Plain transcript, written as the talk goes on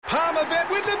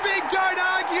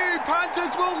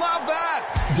You'll love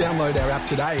that. Download our app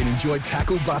today and enjoy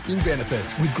tackle-busting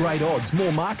benefits with great odds,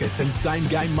 more markets and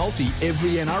same-game multi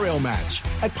every NRL match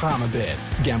at Palmerbet.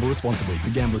 Gamble responsibly. For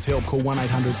Gamblers' Help, call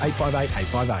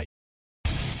 1-800-858-858.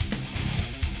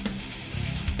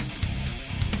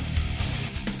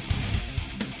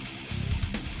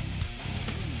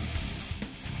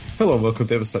 Hello and welcome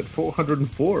to episode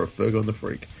 404 of Ferg on the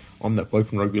Freak. I'm that bloke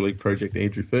from Rugby League Project,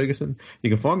 Andrew Ferguson. You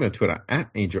can find me on Twitter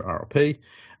at AndrewRLP.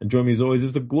 And join me as always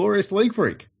is the glorious League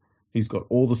Freak. He's got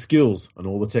all the skills and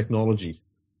all the technology.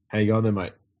 How you going there,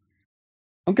 mate?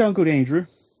 I'm going good, Andrew.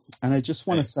 And I just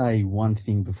want to say one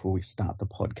thing before we start the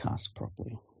podcast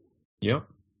properly. Yep.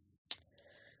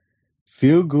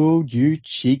 Feel good, you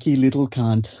cheeky little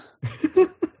cunt.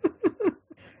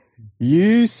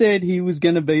 You said he was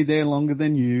going to be there longer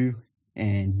than you,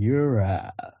 and you're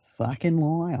a fucking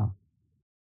liar.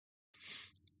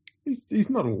 He's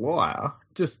not a liar.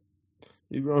 Just,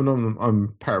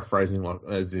 I'm paraphrasing like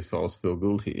as if I was Phil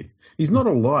Gould here. He's not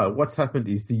a liar. What's happened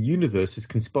is the universe has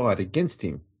conspired against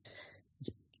him.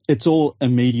 It's all a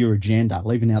media agenda,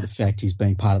 leaving out the fact he's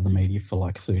been part of the media for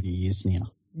like 30 years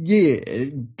now. Yeah,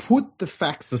 put the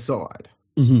facts aside.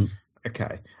 Mm-hmm.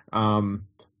 Okay.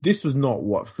 This was not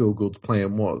what Phil Gould's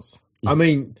plan was. Yeah. I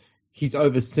mean, he's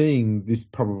overseeing this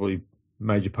probably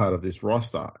major part of this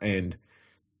roster, and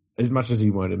as much as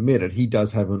he won't admit it, he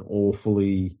does have an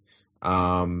awfully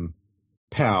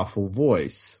powerful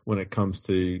voice when it comes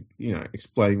to,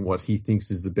 explaining what he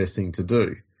thinks is the best thing to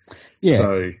do. Yeah.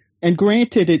 So, and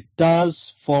granted, it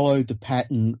does follow the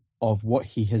pattern of what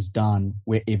he has done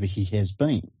wherever he has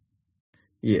been.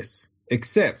 Yes,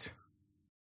 except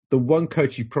the one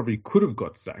coach he probably could have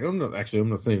got sacked. I'm not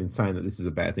even saying that this is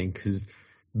a bad thing, because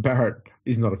Barrett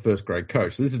is not a first grade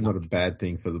coach. So this is not a bad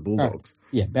thing for the Bulldogs.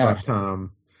 Yeah, Barrett. But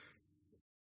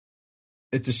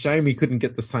it's a shame he couldn't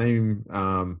get the same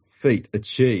feat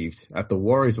achieved at the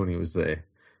Warriors when he was there.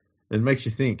 It makes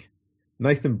you think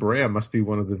Nathan Brown must be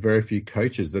one of the very few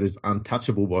coaches that is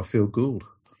untouchable by Phil Gould.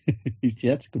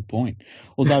 Yeah, that's a good point.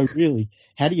 Although, really,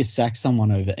 how do you sack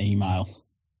someone over email?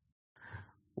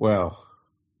 Well,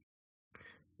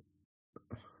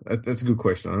 that's a good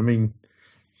question. I mean,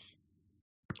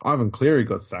 Ivan Cleary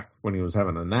got sacked when he was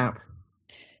having a nap.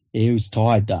 He was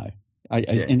tired, though.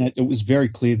 And it was very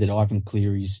clear that Ivan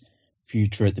Cleary's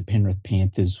future at the Penrith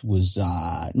Panthers was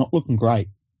not looking great.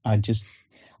 I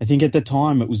think at the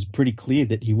time it was pretty clear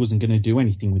that he wasn't going to do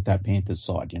anything with that Panthers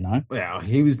side, Well,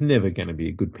 he was never going to be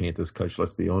a good Panthers coach,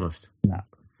 let's be honest. No.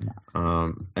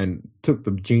 And took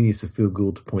the genius of Phil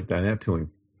Gould to point that out to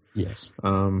him. Yes.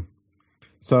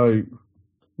 So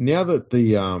now that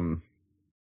the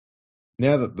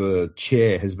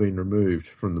chair has been removed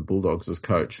from the Bulldogs as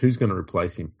coach, who's going to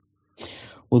replace him?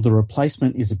 Well, the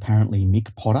replacement is apparently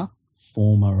Mick Potter,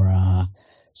 former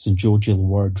St George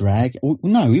Illawarra Drag.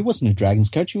 No, he wasn't a Dragons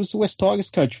coach. He was the West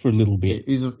Tigers coach for a little bit.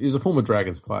 He's a former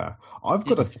Dragons player. I've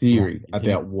got a theory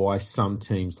about why some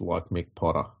teams like Mick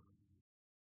Potter.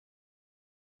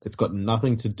 It's got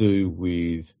nothing to do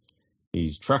with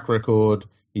his track record,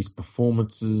 his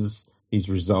performances, his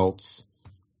results,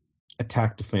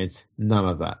 attack, defence, none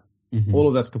of that. Mm-hmm. All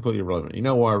of that's completely irrelevant. You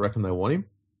know why I reckon they want him?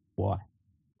 Why?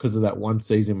 Because of that one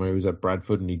season where he was at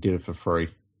Bradford and he did it for free.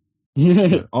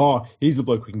 Oh, he's a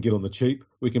bloke we can get on the cheap.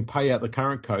 We can pay out the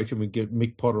current coach and we get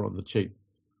Mick Potter on the cheap.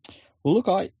 Well, look,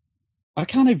 I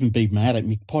can't even be mad at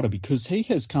Mick Potter because he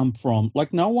has come from,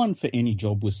 like, no one for any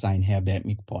job was saying, how about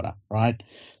Mick Potter, right?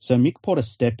 So Mick Potter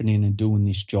stepping in and doing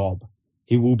this job.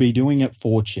 He will be doing it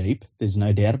for cheap. There's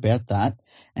no doubt about that.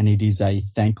 And it is a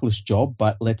thankless job.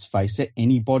 But let's face it,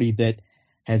 anybody that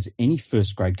has any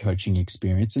first grade coaching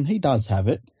experience, and he does have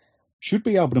it, should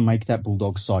be able to make that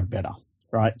Bulldogs side better,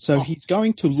 right? So he's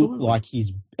going to look like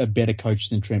he's a better coach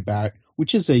than Trent Barrett,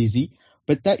 which is easy,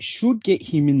 but that should get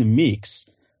him in the mix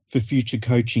for future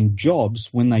coaching jobs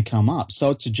when they come up.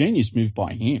 So it's a genius move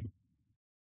by him.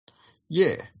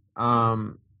 Yeah.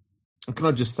 Can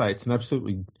I just say it's an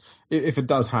absolutely, if it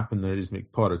does happen that it is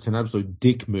Mick Potter, it's an absolute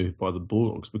dick move by the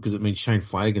Bulldogs because it means Shane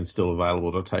Flanagan's still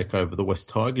available to take over the West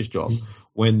Tigers job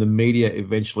when the media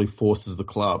eventually forces the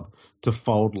club to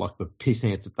fold like the piss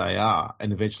ants that they are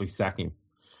and eventually sack him.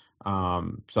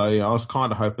 So I was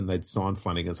kind of hoping they'd sign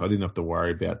Flanagan so I didn't have to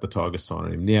worry about the Tigers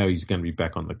signing him. Now he's going to be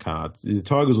back on the cards. The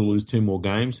Tigers will lose 2 more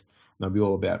games and they'll be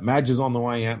all about Madge is on the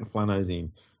way out and Flano's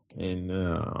in. And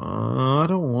I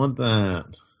don't want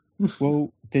that.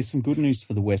 Well, there's some good news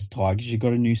for the West Tigers. You've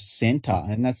got a new centre,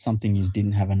 and that's something you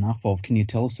didn't have enough of. Can you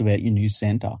tell us about your new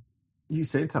centre? New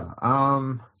centre?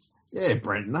 Yeah,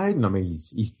 Brenton Hayden. I mean,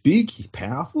 he's big, he's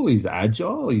powerful, he's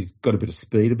agile, he's got a bit of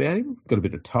speed about him, got a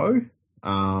bit of toe.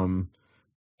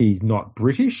 He's not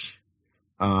British.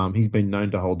 He's been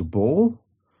known to hold the ball.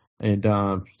 And,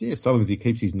 so long as he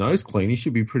keeps his nose clean, he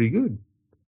should be pretty good.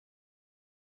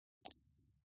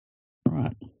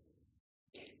 Right.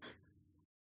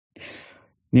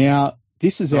 Now,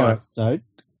 this is our episode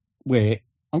where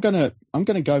I'm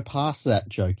gonna go past that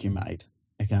joke you made.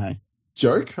 Okay.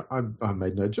 Joke? I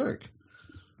made no joke.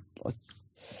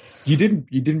 You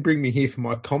didn't bring me here for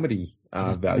my comedy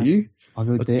value.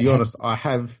 Let's be honest. I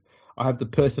have the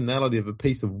personality of a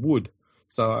piece of wood,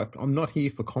 so I'm not here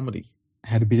for comedy.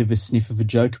 Had a bit of a sniff of a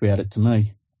joke about it to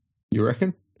me. You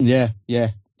reckon? Yeah.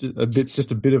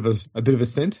 Just a bit of a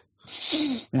scent.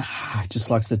 Just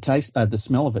likes the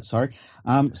smell of it. Sorry.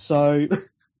 So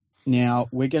now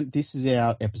this is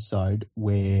our episode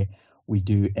where we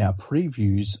do our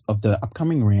previews of the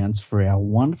upcoming rounds for our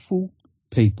wonderful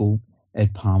people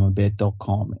at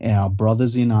palmerbet.com, our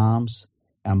brothers in arms,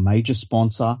 our major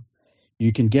sponsor.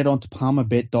 You can get onto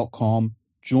palmerbet.com,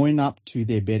 join up to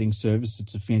their betting service.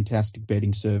 It's a fantastic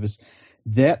betting service.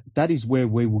 That is where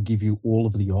we will give you all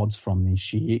of the odds from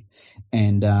this year,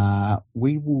 and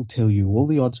we will tell you all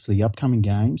the odds for the upcoming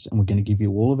games, and we're going to give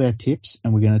you all of our tips,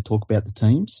 and we're going to talk about the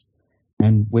teams,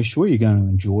 and we're sure you're going to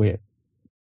enjoy it.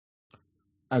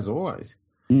 As always.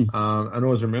 And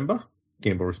always remember,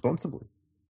 gamble responsibly.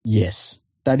 Yes,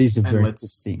 that is a very good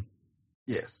thing.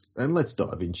 Yes, and let's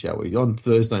dive in, shall we? On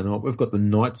Thursday night, we've got the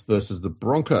Knights versus the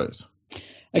Broncos.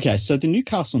 Okay, so the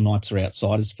Newcastle Knights are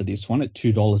outsiders for this one at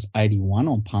 $2.81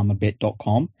 on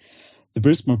palmerbet.com. The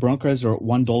Brisbane Broncos are at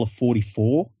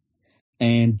 $1.44,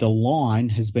 and the line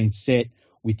has been set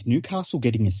with Newcastle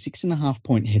getting a 6.5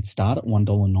 point head start at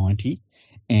 $1.90,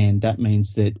 and that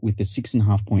means that with the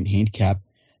 6.5 point handicap,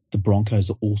 the Broncos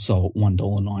are also at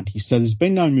 $1.90. So there's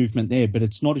been no movement there, but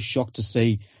it's not a shock to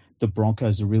see the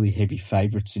Broncos are really heavy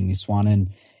favourites in this one, and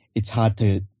it's hard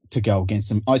to go against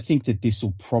them. I think that this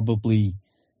will probably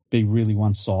be really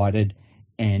one-sided,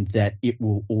 and that it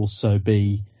will also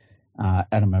be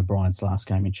Adam O'Brien's last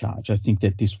game in charge. I think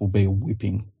that this will be a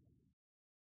whipping.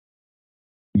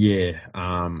 Yeah,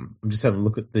 I'm just having a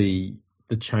look at the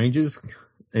changes,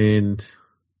 and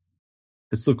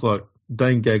it's looked like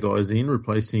Dane Gagai is in,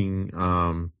 replacing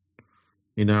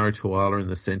Inari Tuala in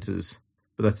the centres,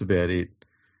 but that's about it.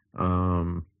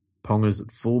 Ponga's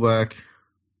at fullback.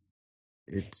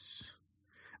 It's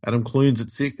Adam Clune's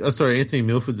at 6. Anthony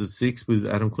Milford's at 6 with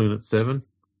Adam Clune at 7.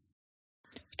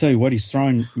 I tell you what, he's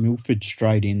thrown Milford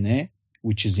straight in there,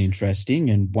 which is interesting,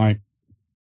 and I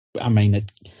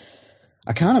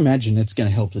can't imagine it's going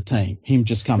to help the team, him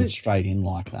just coming straight in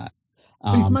like that.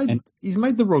 He's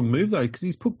made the wrong move, though, because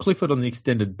he's put Clifford on the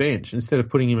extended bench instead of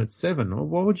putting him at 7.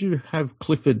 Why would you have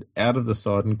Clifford out of the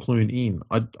side and Clune in?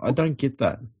 I don't get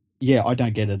that. Yeah, I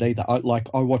don't get it either. I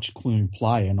watch Clune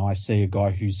play, and I see a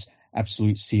guy whose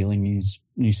absolute ceiling is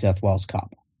New South Wales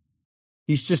Cup.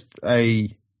 He's just a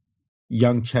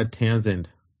young Chad Townsend.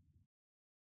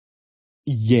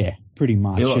 Yeah, pretty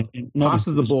much.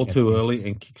 Passes the ball too early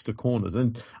and kicks to corners.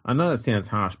 And I know that sounds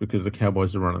harsh because the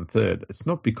Cowboys are running third. It's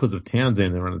not because of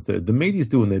Townsend they're running third. The media's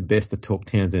doing their best to talk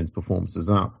Townsend's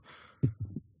performances up.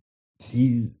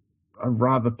 He's a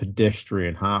rather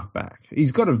pedestrian halfback.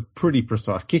 He's got a pretty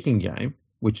precise kicking game,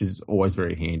 which is always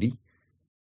very handy.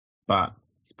 But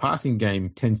his passing game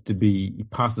tends to be, he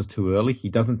passes too early. He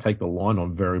doesn't take the line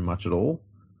on very much at all.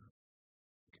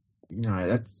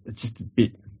 It's just a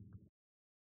bit...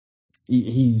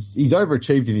 He's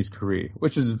overachieved in his career,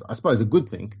 which is, I suppose, a good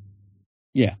thing.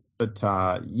 Yeah. But,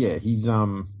 he's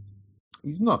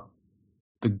not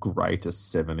the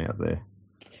greatest 7 out there.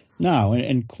 No,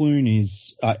 and Clune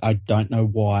is, I don't know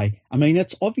why. I mean,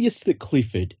 it's obvious that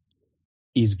Clifford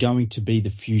is going to be the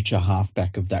future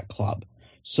halfback of that club.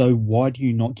 So why do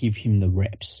you not give him the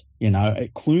reps?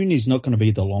 Clune is not going to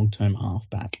be the long-term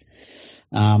halfback.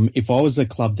 If I was a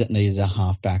club that needed a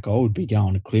halfback, I would be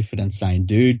going to Clifford and saying,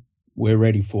 dude, we're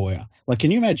ready for you. Like,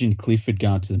 can you imagine Clifford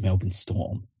going to the Melbourne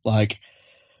Storm? Like,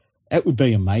 it would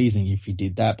be amazing if he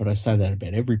did that, but I say that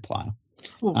about every player.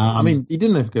 Well, he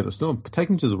didn't have to go to the Storm. Take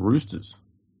him to the Roosters.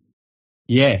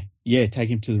 Yeah, take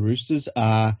him to the Roosters.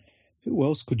 Who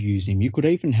else could use him? You could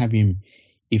even have him,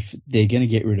 if they're going to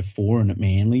get rid of Foran at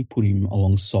Manly, put him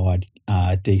alongside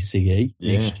DCE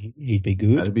next year. He'd be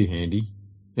good. That'd be handy.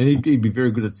 And he'd be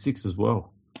very good at 6 as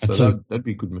well. So that'd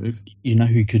be a good move. You know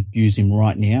who could use him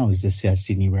right now is the South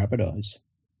Sydney Rabbitohs.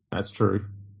 That's true.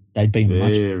 They'd be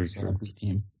much very better with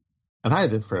him. And hey,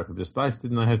 they're for the space.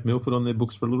 Didn't they have Milford on their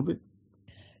books for a little bit?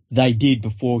 They did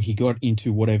before he got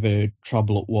into whatever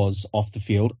trouble it was off the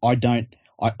field. I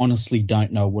honestly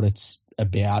don't know what it's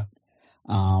about.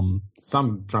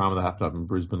 Some drama that happened up in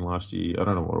Brisbane last year. I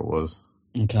don't know what it was.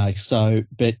 Okay, so,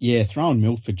 but yeah, throwing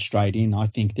Milford straight in, I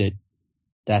think that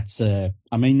that's the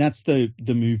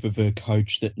move of a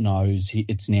coach that knows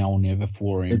it's now or never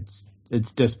for him.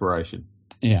 It's desperation.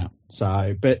 Yeah.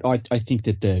 So, but I think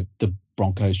that the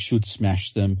Broncos should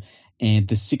smash them, and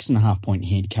the 6.5 point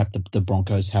handicap that the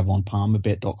Broncos have on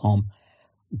PalmerBet.com.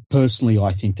 Personally,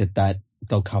 I think that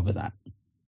they'll cover that.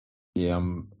 Yeah,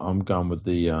 I'm going with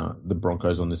the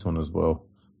Broncos on this one as well.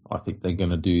 I think they're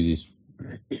going to do this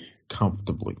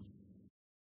comfortably.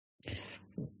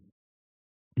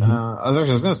 Mm-hmm. I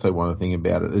was going to say one other thing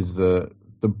about it is the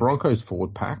Broncos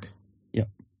forward pack. Yep.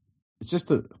 It's just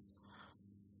I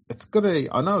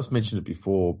know I've mentioned it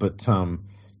before, but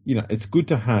it's good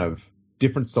to have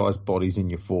different sized bodies in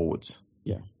your forwards.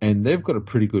 Yeah. And they've got a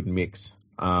pretty good mix.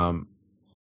 And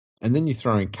then you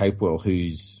throw in Capewell,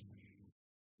 who's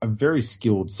a very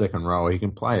skilled second rower. He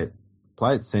can play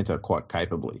at centre quite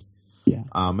capably. Yeah.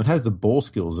 It has the ball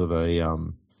skills of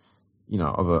of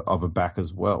a back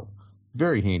as well.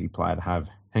 Very handy player to have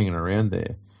hanging around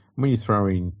there. When you throw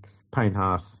in Payne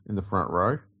Haas in the front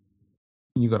row,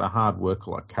 and you've got a hard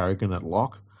worker like Carrigan at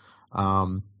lock.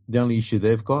 The only issue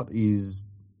they've got is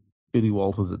Billy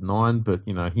Walters at 9, but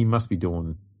he must be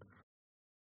doing.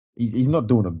 He's not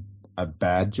doing a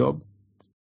bad job.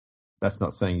 That's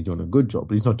not saying he's doing a good job,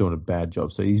 but he's not doing a bad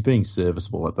job. So he's being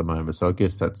serviceable at the moment. So I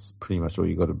guess that's pretty much all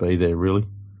you got to be there, really.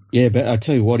 Yeah, but I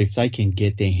tell you what, if they can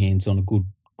get their hands on a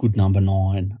good number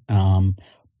 9 on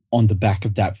the back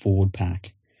of that forward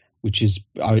pack, which is,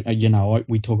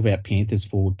 we talk about Panthers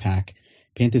forward pack.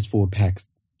 Panthers forward pack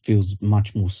feels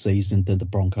much more seasoned than the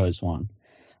Broncos one.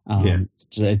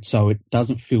 So it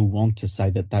doesn't feel wrong to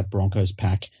say that Broncos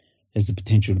pack has the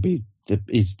potential to be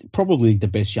is probably the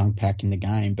best young pack in the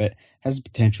game, but has the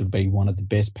potential to be one of the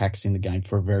best packs in the game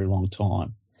for a very long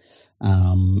time.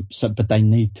 But they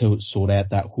need to sort out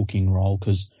that hooking role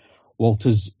because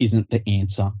Walters isn't the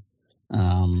answer.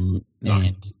 No.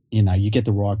 And, you get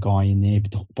the right guy in there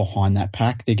behind that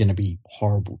pack, they're going to be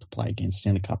horrible to play against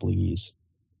in a couple of years.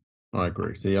 I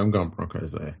agree. See, I'm going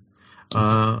Broncos there.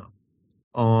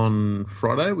 On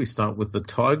Friday, we start with the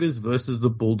Tigers versus the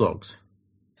Bulldogs.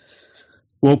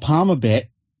 Well, PalmerBet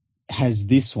has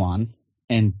this one,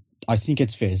 and I think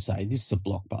it's fair to say this is a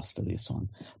blockbuster, this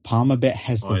one. PalmerBet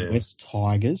has the West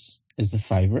Tigers as the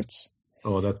favourites.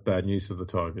 Oh, that's bad news for the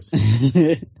Tigers.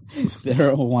 They're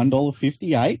at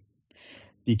 $1.58.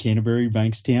 The Canterbury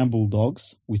Bankstown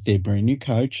Bulldogs, with their brand new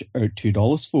coach, are at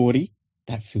 $2.40.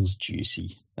 That feels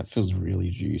juicy. That feels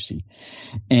really juicy.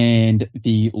 And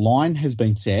the line has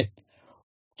been set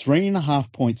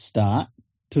 3.5 point start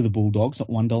to the Bulldogs at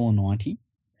 $1.90.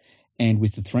 And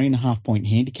with the 3.5 point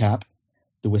handicap,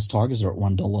 the West Tigers are at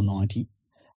 $1.90.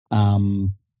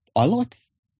 I like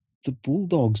the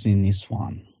Bulldogs in this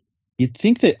one. You'd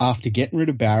think that after getting rid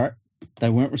of Barrett, they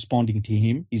weren't responding to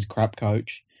him. He's a crap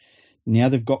coach. Now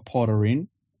they've got Potter in.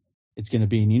 It's been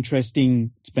an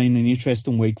interesting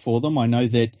week for them. I know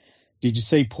that, did you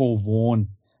see Paul Vaughan,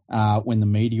 when the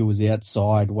media was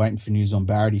outside waiting for news on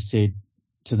Barrett, he said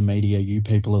to the media, "You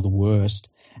people are the worst."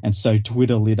 And so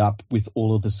Twitter lit up with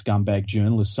all of the scumbag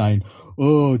journalists saying,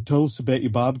 "Oh, tell us about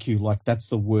your barbecue." Like that's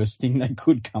the worst thing they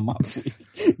could come up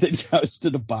with. That goes to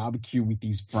the barbecue with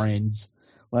his friends.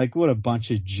 Like what a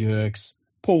bunch of jerks.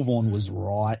 Paul Vaughan was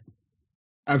right.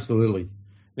 Absolutely.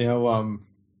 Now,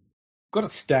 got a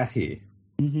stat here.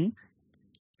 Mm-hmm.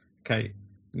 Okay.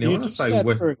 Now, do you do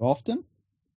stats very often?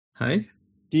 Hey?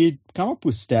 Do you come up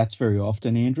with stats very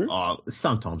often, Andrew? Oh,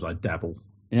 sometimes I dabble.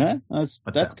 Yeah, that's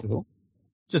cool.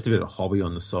 Just a bit of hobby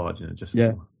on the side,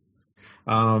 Yeah.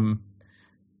 Now,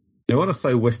 when I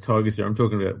say West Tigers here, I'm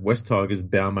talking about West Tigers,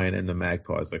 Balmain, and the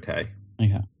Magpies, okay?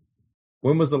 Okay.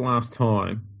 When was the last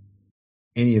time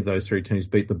any of those three teams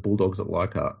beat the Bulldogs at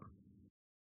Leichhardt?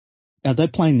 Are they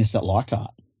playing this at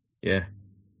Leichhardt? Yeah.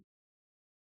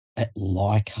 At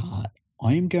Leichhardt.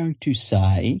 I am going to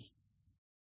say,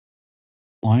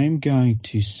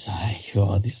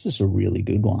 this is a really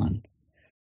good one.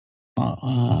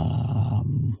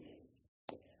 I'm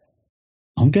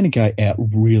going to go out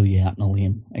on a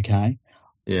limb, okay?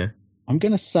 Yeah. I'm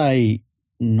going to say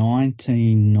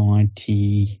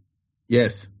 1990.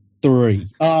 Yes. 3.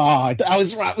 Oh, I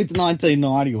was right with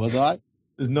 1990, was I? It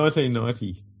was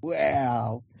 1990.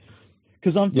 Wow.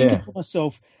 Because I'm thinking to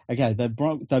myself, okay, the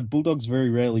Bulldogs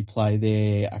very rarely play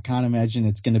there. I can't imagine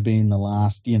it's going to be in the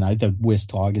last, the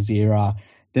West Tigers era.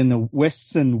 Then the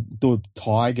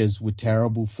Tigers were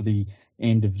terrible for the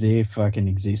end of their fucking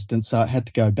existence, so it had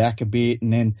to go back a bit.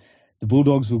 And then the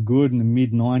Bulldogs were good in the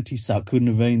mid-90s, so it couldn't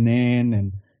have been then.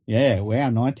 And,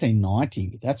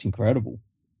 1990. That's incredible.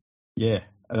 Yeah.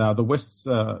 The West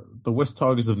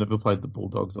Tigers have never played the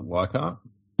Bulldogs at Leichhardt.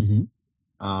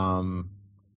 Mm-hmm.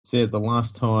 So the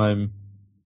last time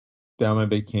Dowman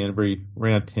beat Canterbury,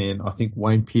 round 10. I think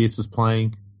Wayne Pearce was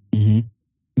playing. Mm-hmm.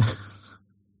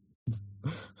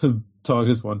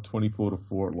 Tigers won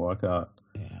 24-4 at Leichhardt.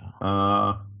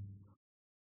 Yeah.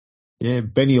 Yeah,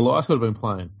 Benny Elias would have been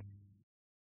playing.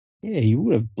 Yeah, he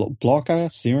would have. Blocker,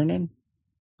 Sirenen.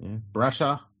 Yeah,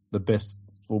 Brasher, the best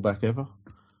fullback ever.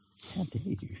 How dare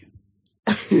you?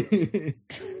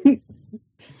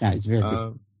 No, he's very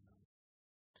good.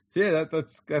 So yeah,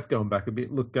 that's going back a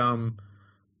bit. Look,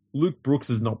 Luke Brooks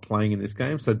is not playing in this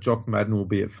game, so Jock Madden will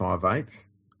be at 5'8".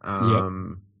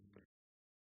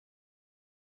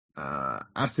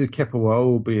 Asu Kepawa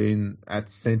will be in at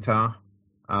centre.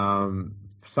 For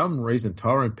some reason,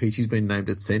 Tyrone Peachy's been named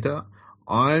at centre.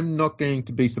 I'm not going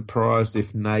to be surprised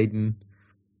if Naden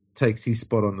takes his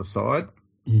spot on the side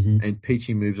and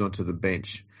Peachy moves onto the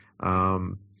bench.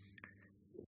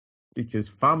 Because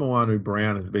Famawanu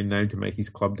Brown has been named to make his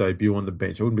club debut on the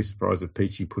bench. I wouldn't be surprised if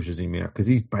Peachy pushes him out because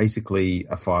he's basically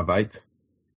a 5'8".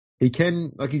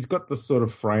 He's got the sort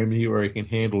of frame here where he can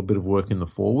handle a bit of work in the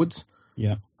forwards.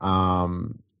 Yeah.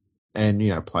 And,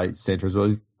 play at centre as well.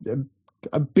 He's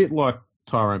a bit like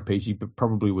Tyrone Peachy, but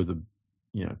probably with a,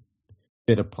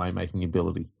 better playmaking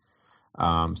ability.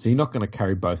 So you're not going to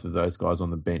carry both of those guys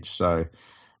on the bench. So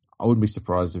I wouldn't be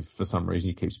surprised if for some reason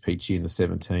he keeps Peachy in the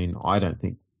 17. I don't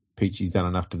think Peachy's done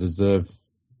enough to deserve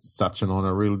such an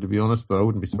honour, really, to be honest, but I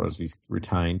wouldn't be surprised if he's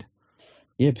retained.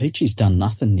 Yeah, Peachy's done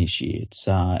nothing this year.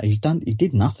 He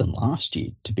did nothing last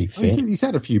year, to be fair. He's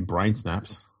had a few brain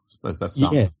snaps. I suppose that's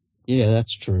something. Yeah,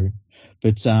 that's true.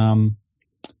 But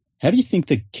how do you think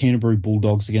the Canterbury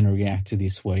Bulldogs are going to react to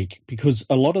this week? Because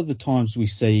a lot of the times we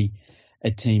see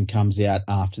a team comes out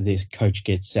after their coach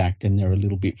gets sacked and they're a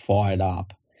little bit fired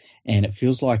up. And it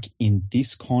feels like in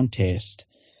this contest,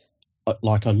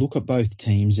 like I look at both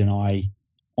teams and I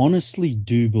honestly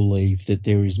do believe that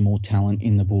there is more talent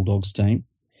in the Bulldogs team.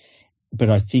 But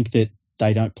I think that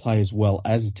they don't play as well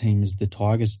as a team as the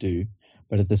Tigers do.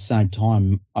 But at the same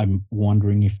time, I'm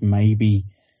wondering if maybe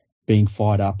being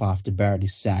fired up after Barrett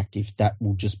is sacked, if that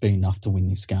will just be enough to win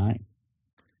this game.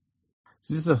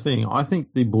 So this is the thing. I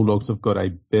think the Bulldogs have got a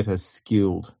better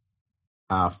skilled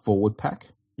forward pack.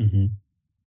 Mm-hmm.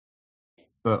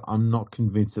 But I'm not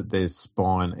convinced that there's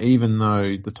spine, even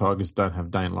though the Tigers don't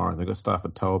have Dane Lauren. They've got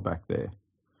Stafford Toa back there.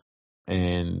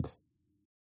 And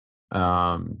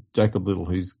Jacob Little,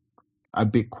 who's a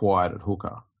bit quiet at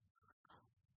hooker.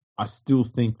 I still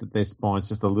think that their spine's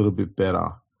just a little bit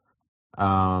better.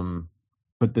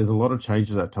 But there's a lot of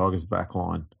changes at Tigers' back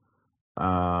line.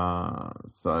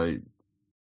 So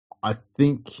I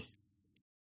think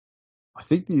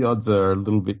the odds are a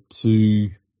little bit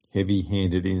too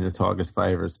heavy-handed in the Tigers'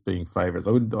 favourites being favourites.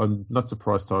 I'm not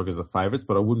surprised Tigers are favourites,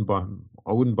 but I wouldn't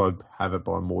have it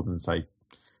by more than, say,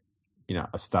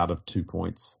 a start of 2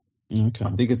 points. Okay.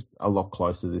 I think it's a lot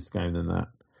closer this game than that.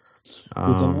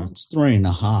 Well, the line's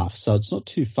 3.5, so it's not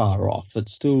too far off.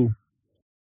 It's still.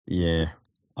 Yeah.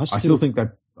 I still think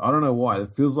that. I don't know why.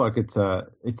 It feels like it's a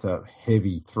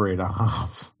heavy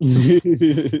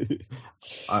 3.5.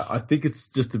 I think it's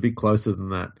just a bit closer than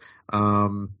that.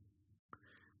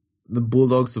 The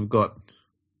Bulldogs have got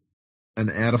an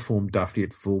out-of-form Duffy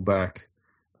at fullback.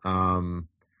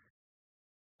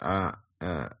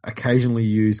 Occasionally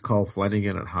use Cole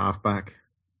Flanagan at halfback.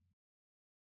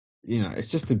 It's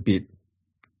just a bit.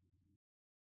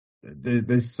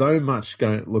 There's so much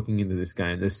looking into this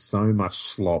game. There's so much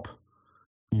slop.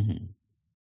 Mm-hmm.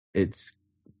 It's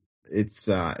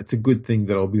a good thing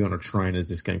that I'll be on a train as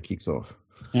this game kicks off.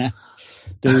 Yeah.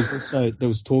 There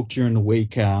was talk during the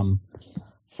week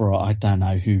for I don't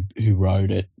know who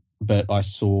wrote it, but I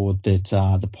saw that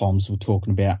the Poms were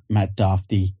talking about Matt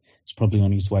Duffy. He's probably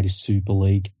on his way to Super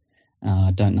League. I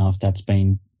don't know if that's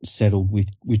been settled with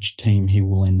which team he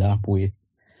will end up with.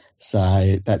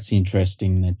 So that's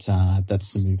interesting that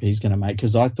that's the move he's going to make,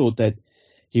 because I thought that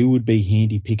he would be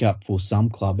handy pickup for some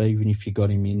club, even if you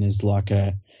got him in as like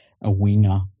a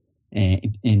winger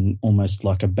and almost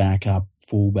like a backup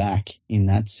fullback in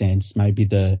that sense. Maybe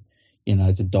the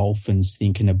Dolphins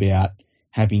thinking about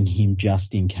having him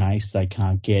just in case they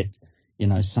can't get,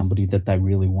 somebody that they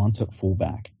really want at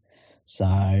fullback.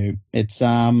 So it's,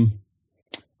 I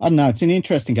don't know. It's an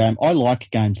interesting game. I like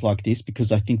games like this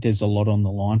because I think there's a lot on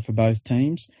the line for both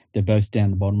teams. They're both down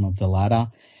the bottom of the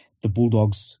ladder. The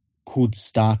Bulldogs could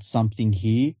start something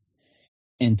here,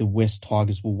 and the West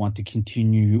Tigers will want to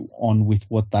continue on with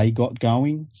what they got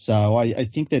going. So I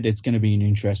think that it's going to be an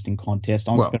interesting contest.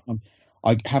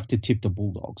 I have to tip the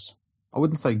Bulldogs. I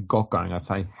wouldn't say got going. I'd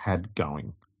say had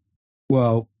going.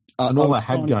 Well, and all they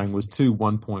had going was 2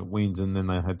 1-point wins, and then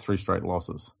they had 3 straight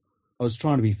losses. I was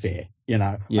trying to be fair,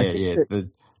 Yeah.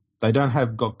 They don't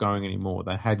have got going anymore.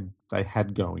 They had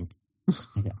going.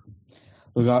 Okay.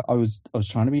 Look, I was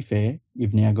trying to be fair.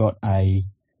 You've now got a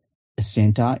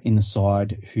centre in the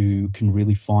side who can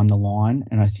really find the line,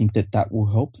 and I think that will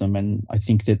help them. And I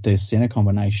think that the centre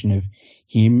combination of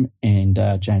him and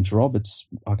James Roberts,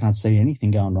 I can't see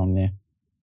anything going wrong there.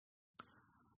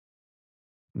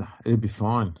 No, it'll be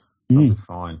fine. It'll be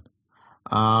fine.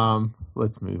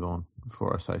 Let's move on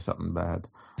before I say something bad.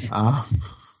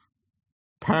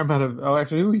 Parramatta. Oh,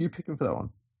 actually, who are you picking for that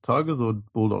one? Tigers or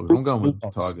Bulldogs? I'm going with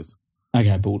Bulldogs. Tigers.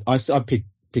 Okay, I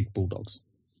picked Bulldogs.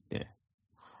 Yeah.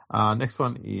 Next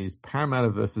one is Parramatta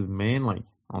versus Manly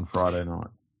on Friday night.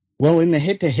 Well, in the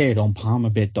head-to-head on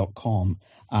PalmerBet.com,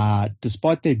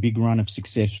 despite their big run of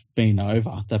success being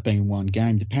over, that being one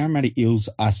game, the Parramatta Eels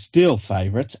are still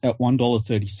favourites at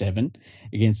 $1.37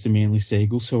 against the Manly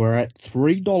Seagulls, who are at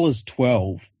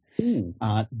 $3.12.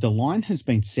 The line has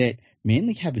been set.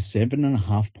 Manly have a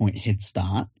 7.5 point head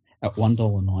start at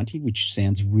 $1.90, which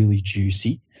sounds really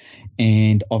juicy.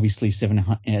 And obviously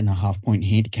 7.5 point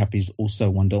handicap is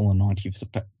also $1.90 for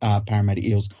the Parramatta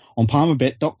Eels on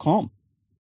PalmerBet.com.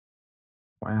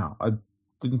 Wow, I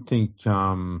didn't think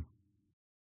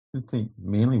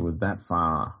Manly were that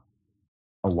far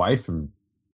away from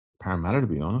Parramatta, to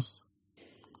be honest.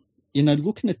 You know,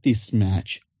 looking at this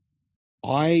match,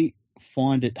 I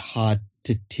find it hard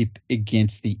to tip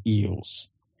against the Eels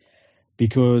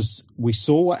because we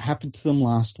saw what happened to them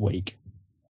last week.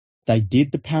 They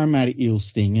did the Parramatta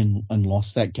Eels thing and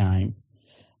lost that game.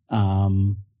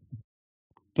 But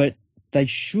they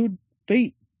should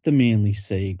beat the Manly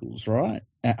Seagulls, right?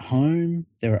 At home,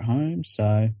 they're at home,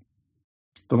 so...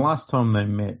 The last time they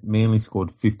met, Manly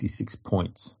scored 56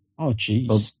 points. Oh,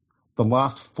 jeez. The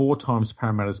last 4 times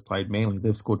Parramatta's played Manly,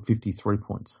 they've scored 53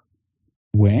 points.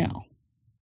 Wow.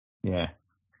 Yeah.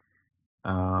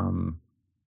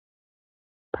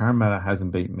 Parramatta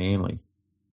hasn't beat Manly.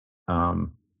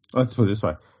 Let's put it this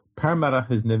way.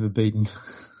 Parramatta's never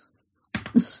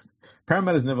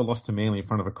lost to Manly in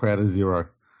front of a crowd of 0.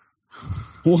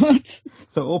 What?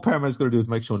 So all Parramatta's got to do is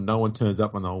make sure no one turns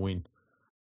up and they'll win.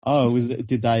 Oh,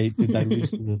 did they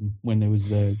lose to them when there was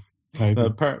the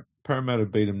COVID? Parramatta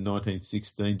beat them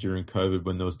 1916 during COVID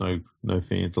when there was no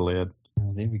fans allowed.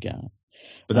 Oh, there we go.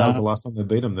 But that was the last time they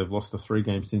beat them. They've lost the 3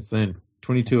 games since then.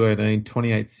 22-18,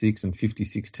 28-6 and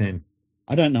 56-10.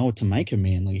 I don't know what to make of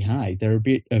Manly, hey. They're a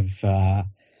bit of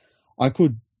I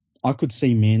could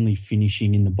see Manly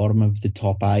finishing in the bottom of the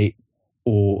top 8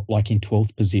 or like in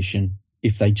 12th position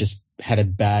if they just had a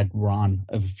bad run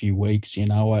of a few weeks, you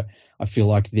know. I feel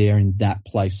like they're in that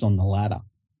place on the ladder.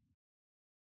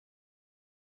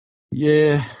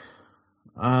 Yeah.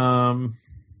 I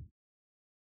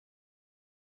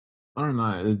don't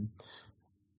know.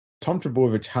 Tom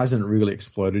Trbojevic hasn't really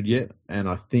exploded yet, and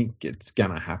I think it's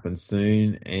going to happen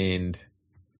soon. And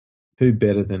who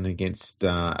better than against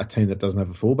a team that doesn't have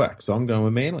a fullback? So I'm going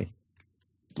with Manly.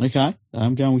 Okay,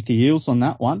 I'm going with the Eels on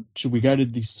that one. Should we go to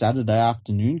the Saturday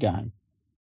afternoon game?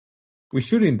 We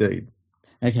should indeed.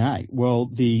 Okay, well,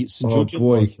 the St. Oh,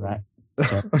 George... boy. Right.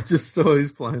 I just saw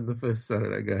who's playing the first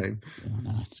Saturday game. Oh,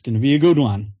 no, it's going to be a good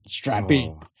one. Strap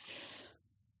in.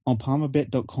 On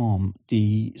PalmerBet.com,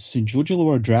 the St. George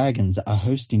Illawarra Dragons are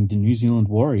hosting the New Zealand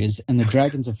Warriors, and the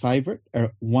Dragons are favourite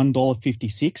at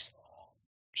 $1.56.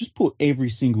 Just put every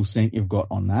single cent you've got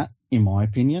on that, in my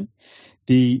opinion.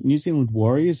 The New Zealand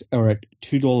Warriors are at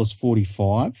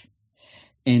 $2.45,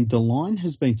 and the line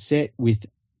has been set with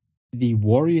the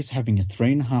Warriors having a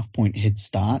 3.5 point head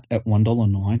start at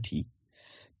 $1.90.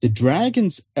 The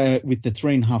Dragons with the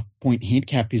 3.5 point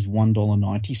handicap is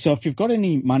 $1.90. So if you've got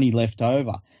any money left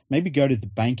over, maybe go to the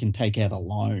bank and take out a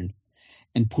loan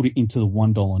and put it into the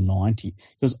 $1.90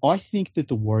 because I think that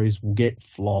the Warriors will get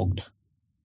flogged.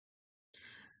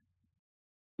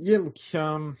 Yeah, look,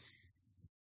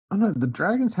 I know the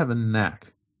Dragons have a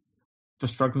knack for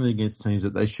struggling against teams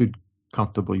that they should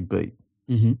comfortably beat.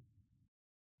 Mm-hmm.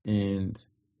 And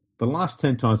the last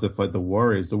 10 times they've played the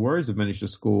Warriors have managed to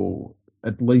score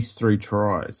at least 3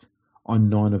 tries on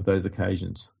 9 of those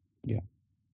occasions. Yeah.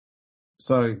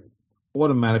 So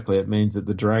automatically it means that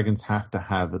the Dragons have to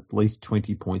have at least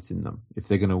 20 points in them if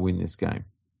they're going to win this game.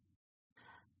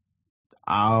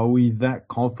 Are we that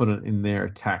confident in their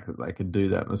attack that they can do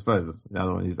that? And I suppose the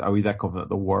other one is, are we that confident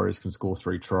that the Warriors can score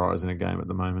 3 tries in a game at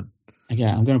the moment? Okay,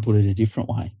 I'm going to put it a different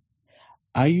way.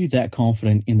 Are you that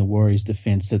confident in the Warriors'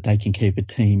 defence that they can keep a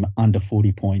team under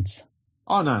 40 points?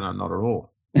 Oh, no, not at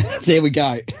all. There we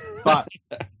go. But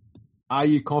are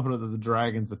you confident that the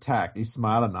Dragons' attack is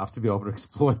smart enough to be able to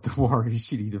exploit the Warriors'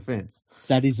 shitty defence?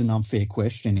 That is an unfair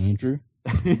question, Andrew.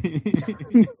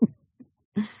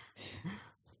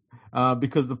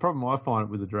 Because the problem I find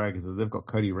with the Dragons is they've got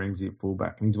Cody Ramsey at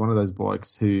fullback, and he's one of those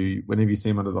blokes who, whenever you see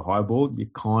him under the high ball, you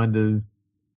kind of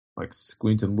like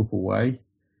squint and look away.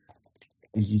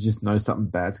 You just know something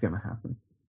bad's going to happen.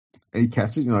 And he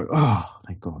catches it, and you're like, oh,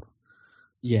 thank God.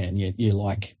 Yeah, and you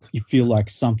feel like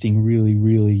something really,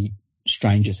 really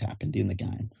strange has happened in the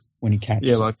game when he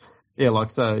catches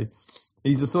it. So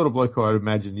he's the sort of bloke who I'd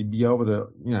imagine he'd be able to,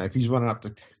 if he's running up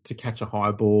to catch a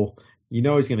high ball, he's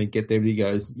going to get there, but he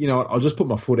goes, you know what, I'll just put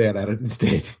my foot out at it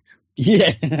instead.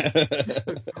 Yeah.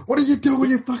 What are you doing,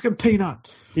 you fucking peanut?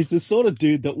 He's the sort of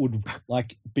dude that would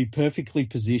be perfectly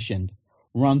positioned,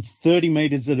 run 30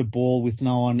 meters at a ball with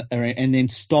no one, and then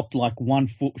stop 1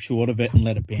 foot short of it and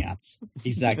let it bounce.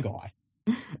 He's that guy.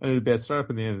 And it'd bounce straight up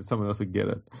in the end and someone else would get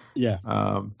it. Yeah.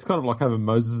 It's kind of like having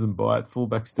Moses and Byatt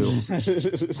fullback still. Oh,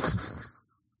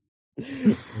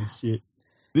 shit.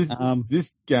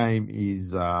 This game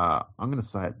is, I'm going to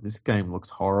say it, this game looks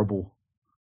horrible.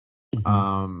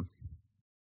 Mm-hmm.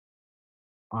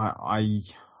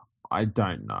 I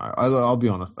don't know. I'll be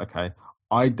honest. Okay.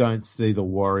 I don't see the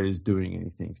Warriors doing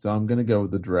anything. So I'm going to go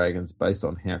with the Dragons based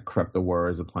on how crap the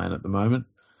Warriors are playing at the moment.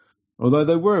 Although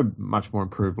they were much more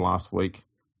improved last week.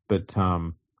 But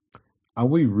are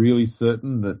we really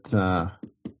certain that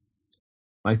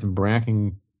Nathan Brown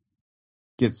can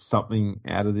get something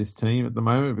out of this team at the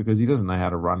moment? Because he doesn't know how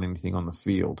to run anything on the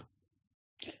field.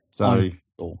 So I'm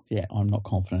not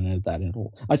confident of that at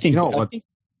all. I think, I think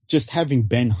just having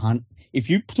Ben Hunt, if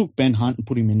you took Ben Hunt and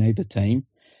put him in either team,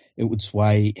 it would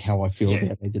sway how I feel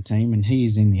about either team, and he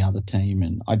is in the other team,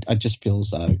 and I just feel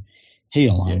as though he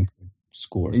alone could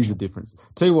score. He's the difference.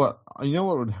 Tell you what,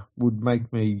 would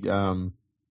make me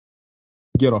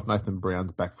get off Nathan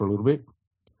Brown's back for a little bit?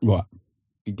 What?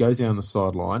 He goes down the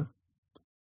sideline,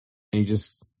 and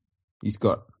he's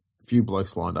got a few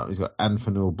blokes lined up. He's got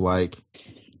Anfanil Blake,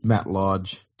 Matt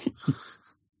Lodge.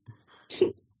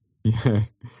 Yeah,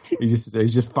 he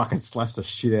just fucking slaps the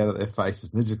shit out of their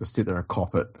faces, and they're just gonna sit there and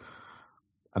cop it.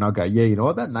 And I'll go, yeah, you know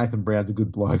what? That Nathan Brown's a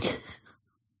good bloke.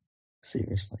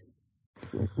 Seriously,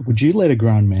 would you let a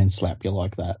grown man slap you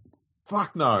like that?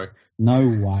 Fuck no. No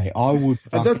way. I would.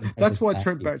 And that's why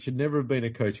Trent Barrett should never have been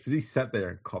a coach, because he sat there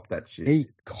and copped that shit. He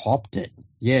copped it.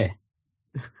 Yeah.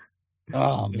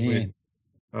 Oh man.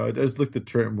 I just looked at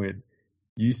Trent and went,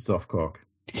 "You soft cock."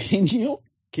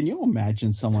 Can you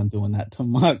imagine someone doing that to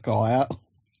Mark Geyer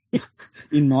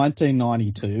in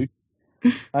 1992?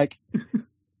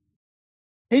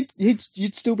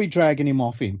 You'd still be dragging him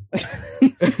off him.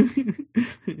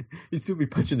 He'd still be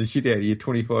punching the shit out of you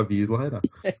 25 years later.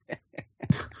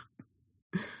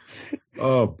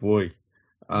 Oh boy.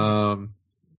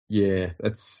 Yeah,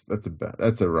 that's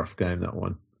a rough game, that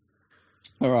one.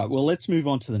 All right, well, let's move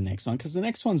on to the next one, because the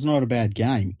next one's not a bad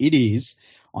game. It is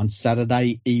on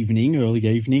Saturday evening, early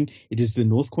evening. It is the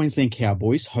North Queensland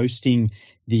Cowboys hosting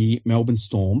the Melbourne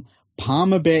Storm.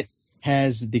 Palmerbet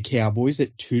has the Cowboys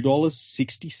at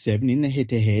 $2.67 in the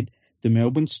head-to-head. The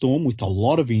Melbourne Storm, with a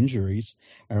lot of injuries,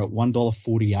 are at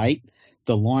 $1.48.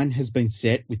 The line has been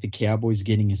set with the Cowboys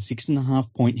getting a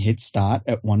 6.5-point head start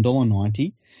at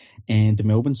 $1.90. And the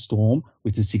Melbourne Storm,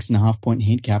 with a 6.5-point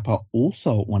handicap, are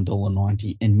also at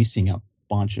 $1.90 and missing a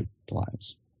bunch of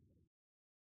players.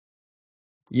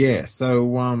 Yeah,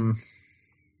 so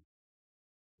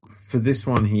for this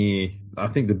one here, I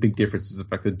think the big difference is the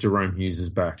fact that Jerome Hughes is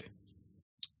back.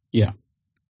 Yeah.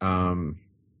 Do you want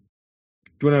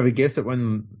to have a guess at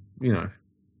when, the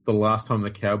last time the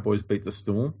Cowboys beat the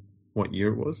Storm, what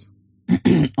year it was?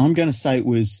 I'm going to say it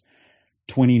was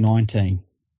 2019.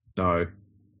 No.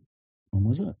 When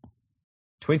was it?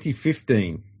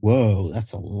 2015. Whoa,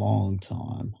 that's a long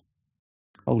time.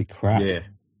 Holy crap.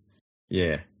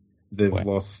 Yeah. They've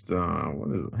lost, how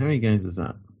many games is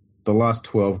that? The last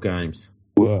 12 games.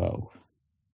 Whoa.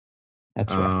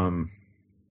 That's rough.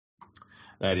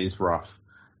 That is rough.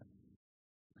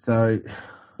 So,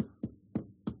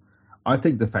 I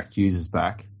think the fact Hughes is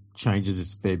back changes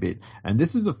this a fair bit. And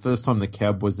this is the first time the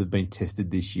Cowboys have been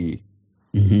tested this year.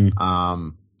 Mm-hmm.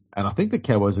 And I think the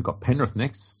Cowboys have got Penrith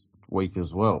next week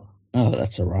as well. Oh,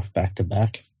 that's a rough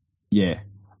back-to-back. Yeah.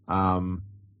 And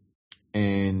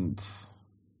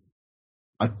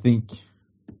I think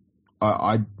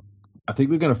I think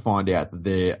we're going to find out that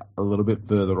they're a little bit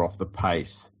further off the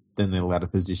pace than their ladder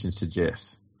position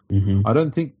suggests. Mm-hmm.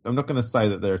 I'm not going to say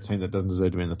that they're a team that doesn't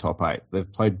deserve to be in the top 8.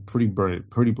 They've played pretty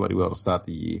bloody well to start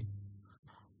the year.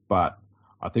 But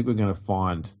I think we're going to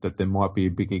find that there might be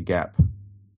a bigger gap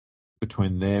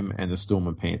between them and the Storm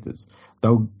and Panthers.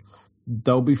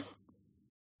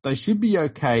 They should be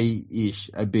okay-ish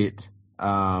a bit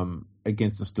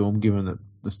against the Storm, given that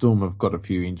the Storm have got a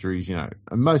few injuries, you know,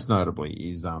 and most notably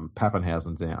is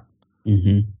Pappenhausen's out.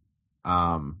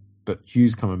 Mm-hmm. But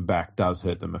Hughes coming back does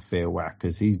hurt them a fair whack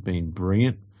because he's been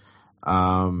brilliant.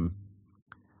 Storm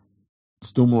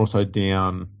are also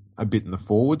down a bit in the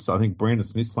forwards. I think Brandon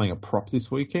Smith's playing a prop this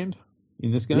weekend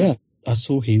in this game. Yeah, I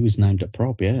saw he was named a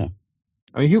prop, yeah.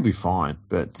 I mean, he'll be fine,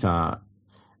 but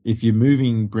if you're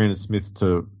moving Brandon Smith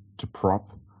to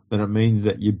prop, then it means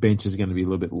that your bench is going to be a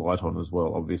little bit light on as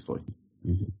well, obviously.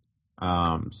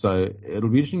 Mm-hmm. So it'll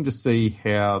be interesting to see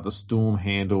how the Storm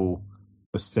handle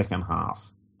the second half.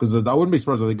 Because I wouldn't be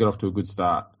surprised if they get off to a good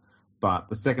start. But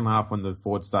the second half, when the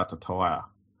forwards start to tire,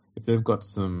 if they've got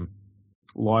some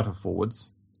lighter forwards,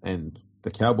 and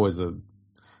the Cowboys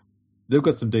they've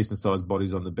got some decent sized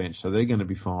bodies on the bench, so they're going to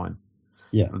be fine.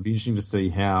 Yeah. It'll be interesting to see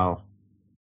how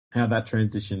that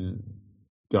transition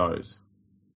goes.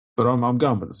 But I'm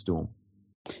going with the Storm.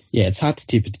 Yeah, it's hard to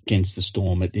tip it against the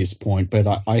Storm at this point,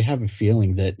 but I have a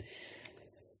feeling that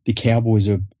the Cowboys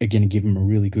are going to give them a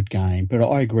really good game. But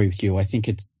I agree with you. I think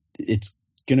it's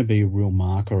going to be a real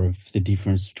marker of the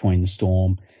difference between the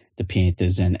Storm, the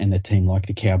Panthers, and a team like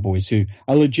the Cowboys, who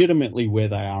are legitimately where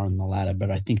they are in the ladder.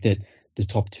 But I think that the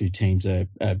top two teams are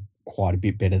quite a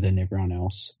bit better than everyone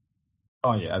else.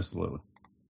 Oh, yeah, absolutely.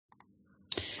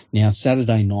 Now,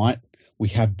 Saturday night, we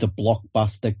have the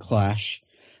blockbuster clash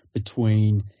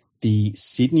between the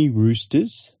Sydney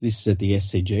Roosters, this is at the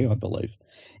SCG, I believe,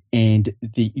 and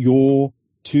your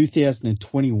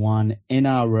 2021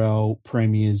 NRL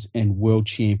Premiers and World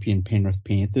Champion Penrith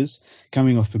Panthers,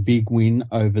 coming off a big win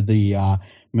over the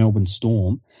Melbourne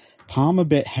Storm.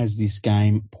 Palmerbet has this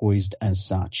game poised as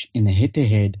such. In the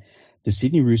head-to-head, the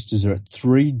Sydney Roosters are at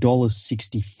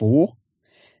 $3.64.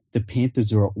 The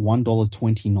Panthers are at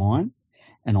 $1.29.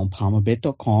 And on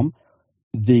palmerbet.com,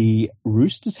 the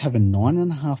Roosters have a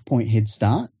 9.5 point head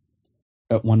start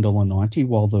at $1.90,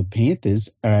 while the Panthers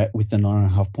with the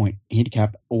 9.5 point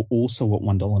handicap are also at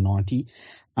 $1.90.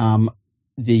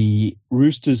 The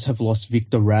Roosters have lost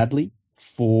Victor Radley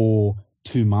for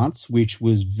 2 months, which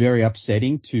was very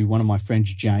upsetting to one of my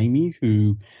friends, Jamie,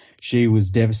 who she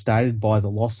was devastated by the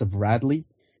loss of Radley.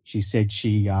 She said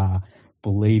she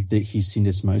believed that his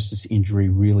syndesmosis injury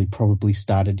really probably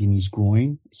started in his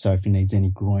groin. So if he needs any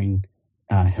groin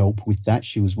help with that,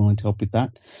 she was willing to help with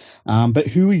that. But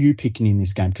who are you picking in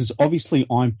this game? Because obviously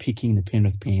I'm picking the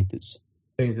Penrith Panthers.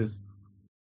 Panthers.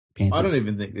 I don't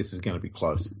even think this is going to be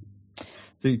close.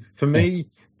 See, for me,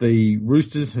 the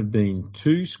Roosters have been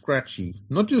too scratchy,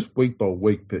 not just week by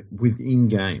week, but within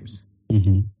games.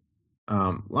 Mm-hmm.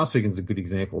 Last weekend's a good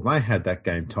example. They had that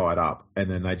game tied up, and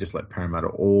then they just let Parramatta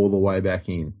all the way back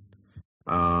in.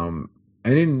 And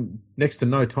in next to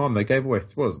no time, they gave away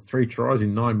 3 tries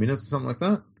in 9 minutes or something like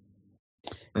that.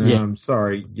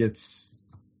 Sorry,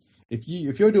 if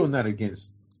you're doing that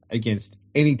against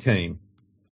any team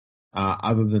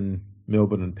other than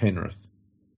Melbourne and Penrith,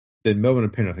 then Melbourne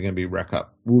and Penrith are going to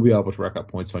will be able to rack up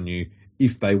points on you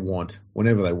if they want,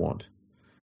 whenever they want.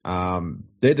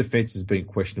 Their defence has been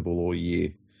questionable all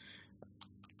year.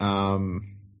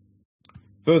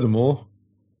 Furthermore,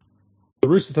 the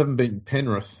Roosters haven't beaten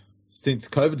Penrith since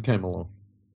COVID came along.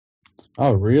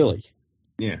 Oh, really?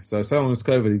 Yeah, so long as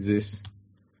COVID exists,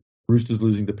 Roosters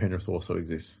losing to Penrith also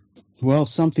exists. Well,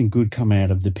 something good come out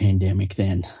of the pandemic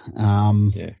then.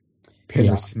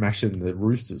 Penrith smashing the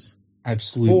Roosters.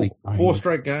 Absolutely. 4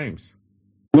 straight games.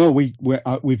 Well,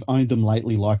 we've owned them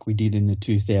lately like we did in the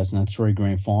 2003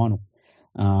 grand final.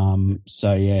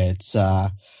 It's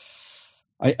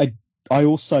I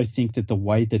also think that the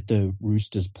way that the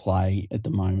Roosters play at the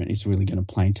moment is really going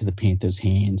to play into the Panthers'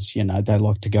 hands. You know, they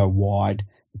like to go wide.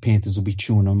 The Panthers will be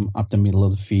chewing them up the middle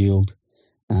of the field.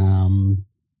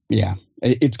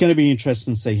 It's going to be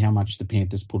interesting to see how much the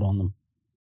Panthers put on them.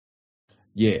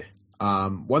 Yeah.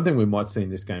 One thing we might see in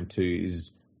this game too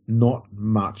is not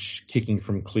much kicking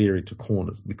from Cleary to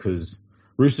corners, because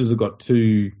Roosters have got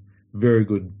 2 very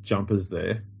good jumpers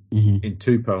there in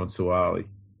Tupou and Suaalii.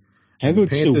 How good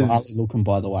Suaalii looking,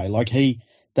 by the way? Like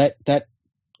that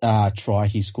try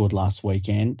he scored last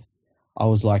weekend, I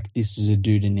was like, this is a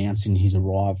dude announcing his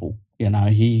arrival. You know,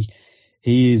 he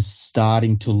is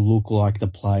starting to look like the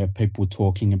player people were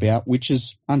talking about, which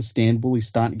is understandable. He's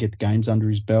starting to get the games under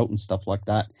his belt and stuff like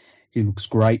that. He looks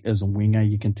great as a winger.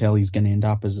 You can tell he's going to end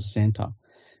up as a centre.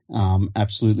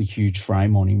 Absolutely huge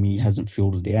frame on him. He hasn't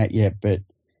filled it out yet, but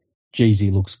geez,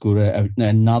 he looks good.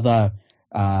 Another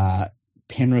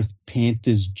Penrith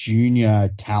Panthers junior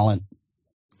talent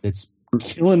that's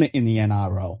killing it in the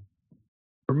NRL.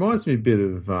 Reminds me a bit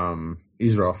of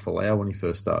Israel Folau when he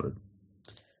first started.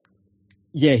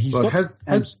 Yeah, he's has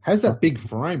that big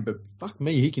frame, but fuck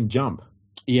me, he can jump.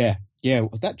 Yeah, Yeah,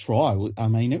 that try, I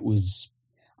mean, it was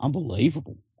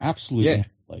unbelievable. Absolutely Yeah.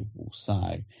 unbelievable.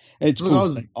 So it's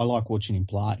Look, good. I like watching him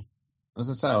play. as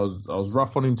I say, I was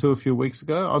rough on him too a few weeks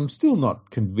ago. I'm still not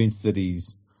convinced that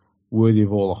he's worthy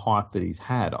of all the hype that he's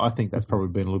had. I think that's probably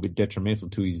been a little bit detrimental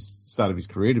to his start of his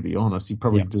career, to be honest. He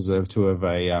probably Yeah. deserved to have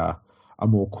a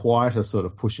more quieter sort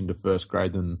of push into first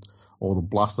grade than all the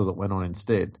bluster that went on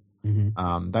instead.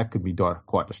 Mm-hmm. That could be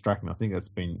quite distracting. I think that's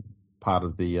been part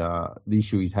of the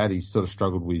issue he's had. He's sort of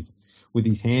struggled with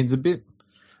his hands a bit.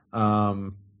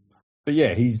 But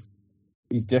yeah, he's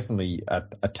definitely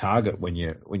a target when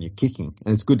you're kicking,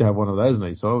 and it's good to have one of those on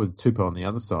each side with Tupou on the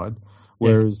other side.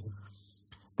 Whereas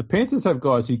the Panthers have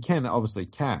guys who can obviously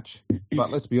catch,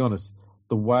 but let's be honest,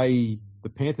 the way the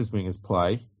Panthers wingers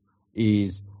play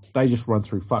is they just run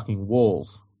through fucking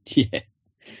walls. Yeah.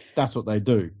 That's what they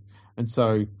do, and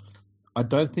so I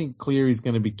don't think Cleary's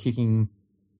going to be kicking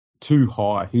too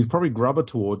high. He's probably grubber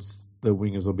towards the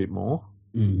wingers a bit more.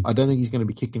 I don't think he's going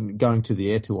to be going to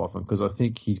the air too often because I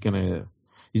think he's not going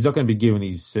to be giving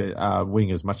his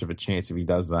wingers much of a chance if he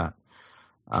does that.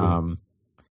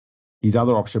 His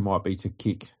other option might be to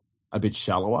kick a bit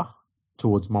shallower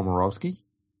towards Momorowski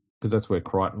because that's where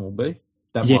Crichton will be.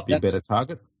 That might be a better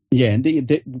target. Yeah, and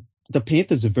the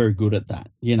Panthers are very good at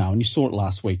that, and you saw it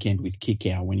last weekend with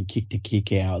Kickout. When he kicked a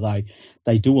Kickout,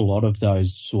 they do a lot of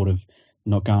those sort of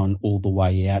not going all the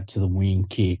way out to the wing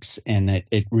kicks, and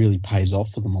it really pays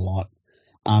off for them a lot.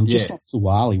 Just like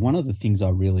Suwali, one of the things I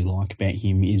really like about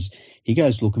him is he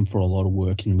goes looking for a lot of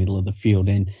work in the middle of the field,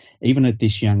 and even at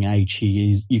this young age,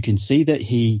 you can see that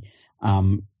he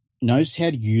knows how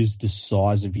to use the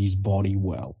size of his body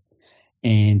well,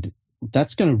 and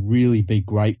that's going to really be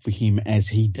great for him as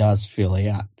he does fill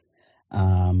out.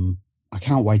 I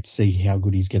can't wait to see how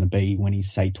good he's going to be when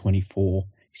he's, say, 24.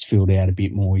 He's filled out a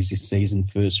bit more. He's a seasoned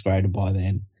first grader by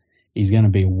then. He's going to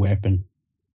be a weapon.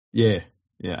 Yeah,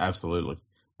 absolutely.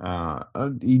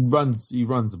 He runs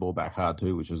the ball back hard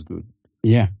too, which is good.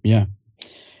 Yeah.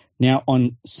 Now,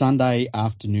 on Sunday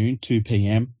afternoon, 2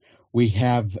 p.m., we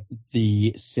have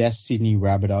the South Sydney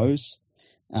Rabbitohs,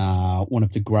 one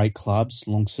of the great clubs,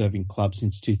 long-serving clubs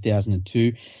since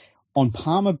 2002. On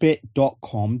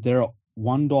palmerbet.com, they're at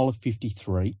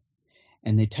 $1.53,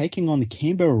 and they're taking on the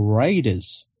Canberra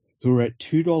Raiders, who are at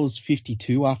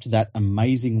 $2.52 after that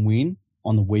amazing win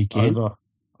on the weekend.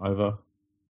 Over.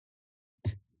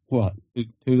 What? Who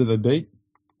did they beat?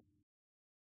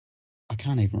 I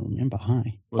can't even remember,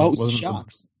 hey? It was the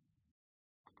Sharks.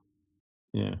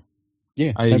 Yeah.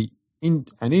 Yeah. An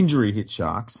injury hit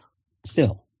Sharks.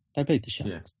 Still, they beat the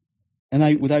Sharks. Yeah. And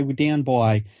they were down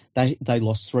by, they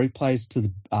lost 3 players to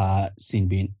the sin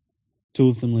bin, 2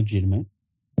 of them legitimate,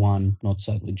 1 not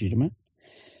so legitimate.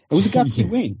 It was a gutsy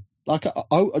win. Like,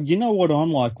 you know what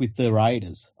I'm like with the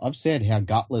Raiders. I've said how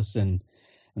gutless and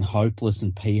hopeless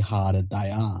and pea-hearted they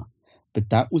are. But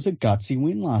that was a gutsy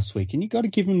win last week, and you got to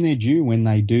give them their due when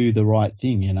they do the right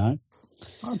thing,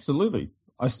 Absolutely.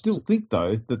 I still think,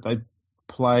 though, that they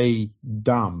play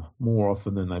dumb more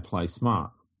often than they play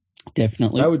smart.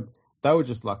 Definitely. They were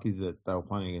just lucky that they were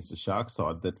playing against the Sharks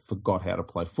side that forgot how to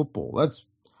play football. That's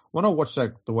when I watched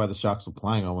the way the Sharks were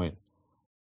playing, I went,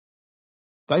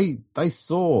 they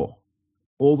saw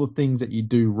all the things that you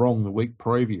do wrong the week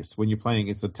previous when you're playing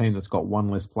against a team that's got 1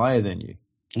 less player than you.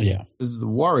 Yeah. The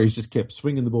Warriors just kept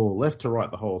swinging the ball left to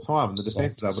right the whole time, and the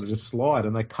defense is able to just slide,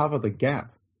 and they cover the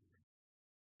gap.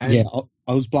 And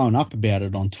I was blowing up about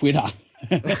it on Twitter.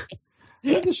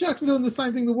 The Sharks are doing the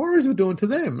same thing the Warriors were doing to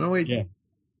them. And I went,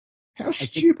 how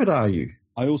stupid are you?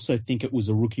 I also think it was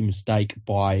a rookie mistake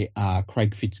by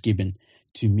Craig Fitzgibbon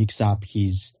to mix up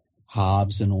his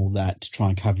halves and all that to try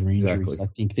and cover injuries. Exactly. I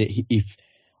think that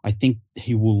I think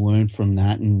he will learn from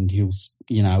that, and he'll,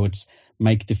 it's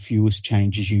make the fewest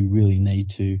changes you really need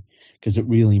to, because it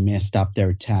really messed up their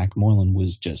attack. Moylan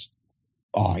was just,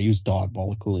 he was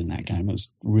diabolical in that game. It was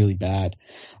really bad.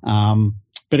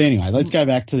 But anyway, let's go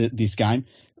back to this game.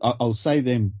 I'll say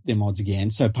them odds again.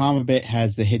 So Palmerbet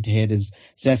has the head-to-head as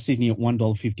South Sydney at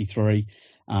 $1.53,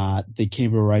 the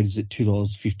Canberra Raiders at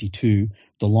 $2.52.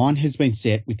 The line has been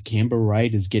set with Canberra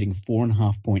Raiders getting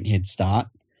 4.5 point head start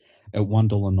at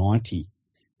 $1.90,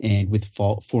 and with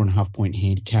 4.5 point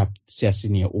handicap, South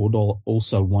Sydney at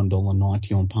also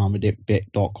 $1.90 on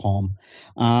palmerbet.com.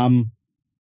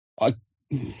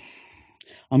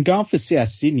 I'm going for South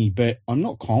Sydney, but I'm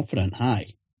not confident,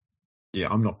 hey? Yeah,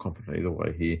 I'm not confident either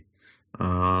way here.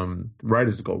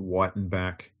 Raiders have got Whiten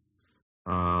back.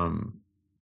 I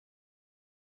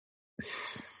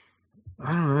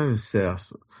don't know,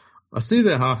 South. I see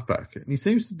their halfback, and he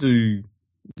seems to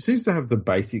have the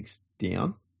basics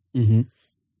down. Mm-hmm.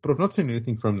 but I've not seen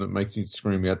anything from him that makes me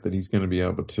scream out that he's going to be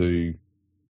able to,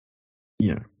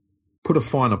 you know, put a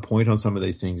finer point on some of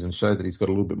these things and show that he's got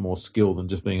a little bit more skill than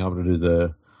just being able to do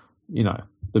the, you know,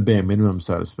 the bare minimum,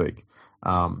 so to speak.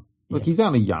 Look, he's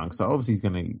only young, so obviously he's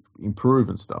going to improve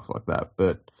and stuff like that.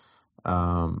 But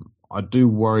I do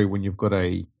worry when you've got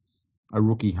a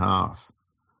rookie half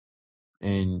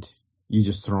and you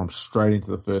just throw him straight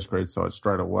into the first grade side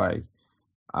straight away.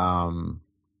 Only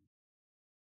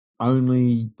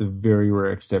the very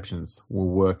rare exceptions will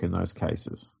work in those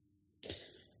cases.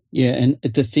 Yeah, and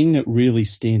the thing that really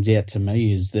stands out to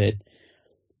me is that,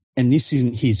 and this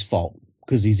isn't his fault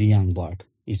because he's a young bloke.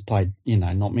 He's played,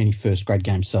 not many first grade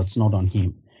games, so it's not on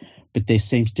him. But there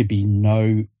seems to be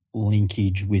no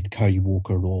linkage with Cody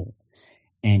Walker at all.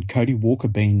 And Cody Walker,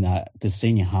 being the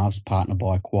senior halves partner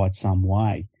by quite some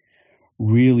way,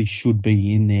 really should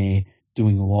be in there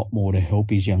doing a lot more to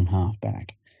help his young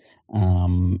halfback.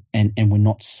 And we're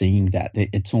not seeing that.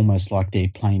 It's almost like they're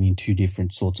playing in two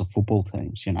different sorts of football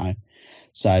teams,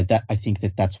 So that I think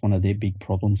that's one of their big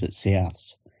problems at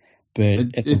Souths. But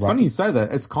it's funny you say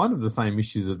that. It's kind of the same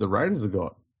issue that the Raiders have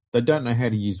got. They don't know how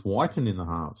to use Whiten in the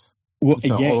halves. Well,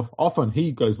 so often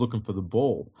he goes looking for the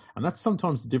ball. And that's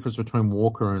sometimes the difference between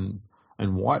Walker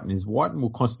and Whiten is Whiten will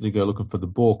constantly go looking for the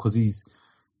ball because he's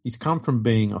come from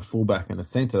being a fullback and a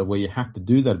centre where you have to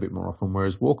do that a bit more often,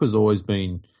 whereas Walker's always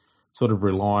been sort of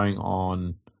relying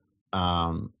on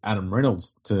Adam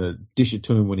Reynolds to dish it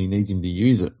to him when he needs him to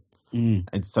use it.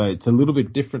 And so it's a little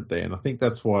bit different there. And I think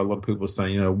that's why a lot of people are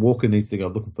saying, Walker needs to go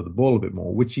looking for the ball a bit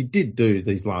more, which he did do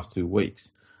these last 2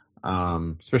 weeks,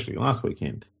 especially last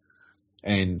weekend.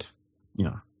 And,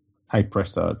 hey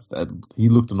presto, he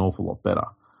looked an awful lot better.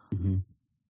 Mm-hmm.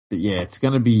 But yeah, it's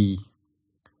going to be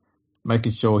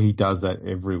making sure he does that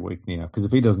every week now. Because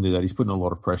if he doesn't do that, he's putting a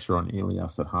lot of pressure on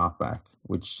Elias at halfback,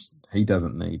 which he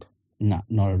doesn't need. No,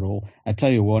 not at all. I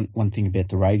tell you one thing about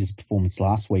the Raiders' performance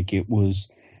last week, it was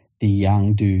the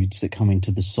young dudes that come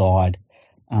into the side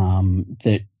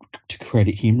that, to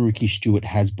credit him, Ricky Stewart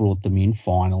has brought them in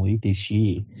finally this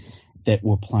year, that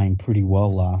were playing pretty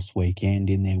well last weekend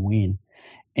in their win.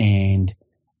 And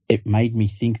it made me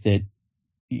think that,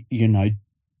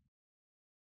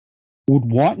 would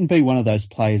Whiten be one of those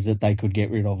players that they could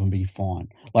get rid of and be fine?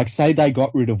 Like, say they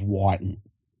got rid of Whiten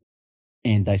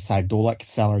and they saved all that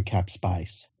salary cap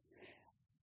space.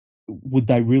 Would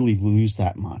they really lose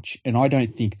that much? And I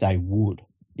don't think they would,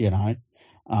 I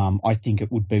think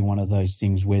it would be one of those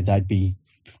things where they'd be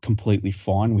completely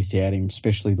fine without him,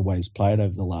 especially the way he's played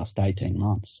over the last 18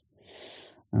 months.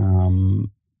 I'll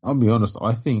be honest,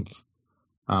 I think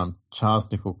Charles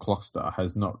Nicoll-Klokstad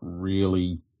has not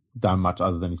really done much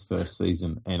other than his first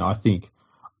season, and I think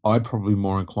I'd probably be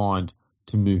more inclined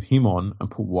to move him on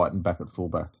and put Whiten back at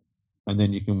fullback, and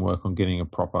then you can work on getting a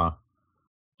proper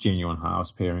genuine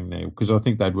halves pairing there, because I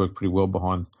think they'd work pretty well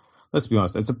behind. Let's be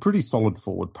honest, it's a pretty solid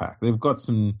forward pack. They've got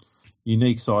some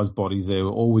unique sized bodies there,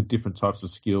 all with different types of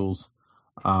skills,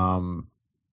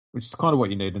 which is kind of what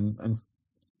you need. And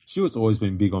Stewart's always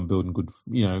been big on building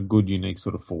good unique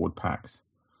sort of forward packs.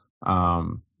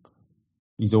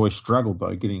 He's always struggled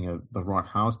though getting the right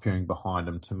halves pairing behind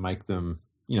him to make them,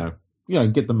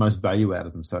 get the most value out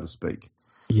of them, so to speak.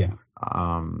 Yeah.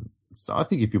 So I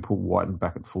think if you put Whiten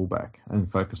back at fullback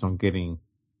and focus on getting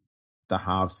the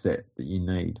half set that you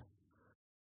need,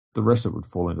 the rest of it would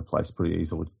fall into place pretty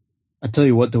easily. I tell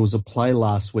you what, there was a play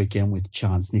last weekend with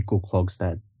Charles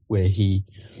Nicoll-Klokstad where he's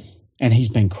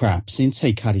been crap. Since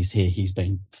he cut his hair, he's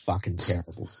been fucking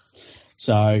terrible.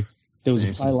 So there was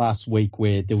a play last week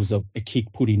where there was a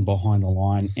kick put in behind the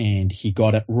line and he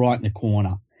got it right in the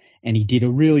corner and he did a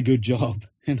really good job.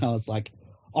 And I was like,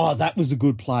 oh, that was a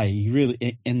good play. He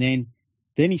really, and then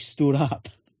he stood up.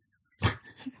 And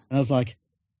I was like,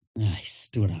 oh, he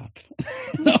stood up.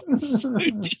 And I was so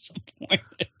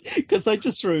disappointed because they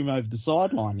just threw him over the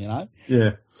sideline,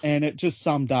 Yeah. And it just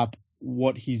summed up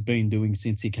what he's been doing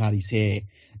since he cut his hair.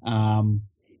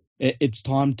 It's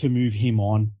time to move him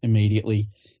on immediately.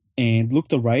 And look,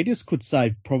 the Raiders could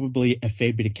save probably a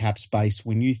fair bit of cap space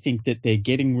when you think that they're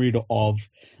getting rid of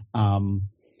Hodgson's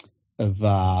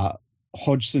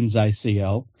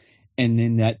ACL, and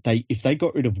then if they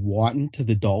got rid of Whiten to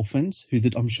the Dolphins,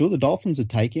 I'm sure the Dolphins would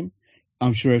take him.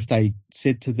 I'm sure if they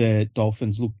said to the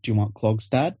Dolphins, look, do you want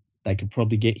Klogstad? They could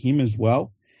probably get him as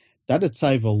well. That'd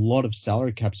save a lot of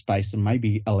salary cap space and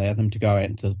maybe allow them to go out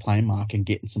into the play market and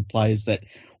get some players that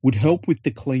would help with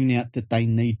the clean out that they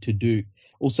need to do.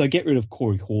 Also, get rid of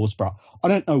Corey Horsburgh. I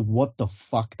don't know what the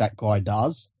fuck that guy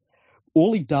does.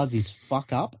 All he does is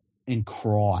fuck up and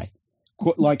cry.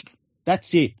 Like,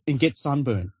 that's it, and get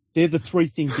sunburn. They're the three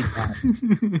things he does.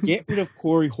 Get rid of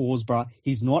Corey Horsburgh.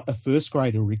 He's not a first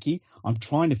grader, Ricky. I'm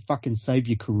trying to fucking save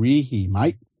your career here,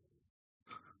 mate.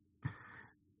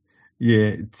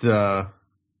 Yeah, it's an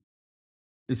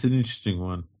interesting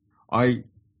one. I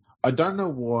don't know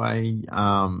why.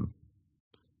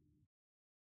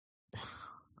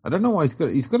 I don't know why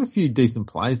he's got a few decent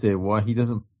plays there. Why he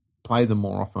doesn't play them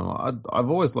more often? I've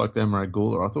always liked Amro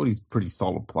Gula. I thought he's a pretty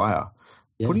solid player.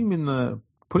 Yeah. Put him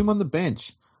on the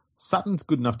bench. Sutton's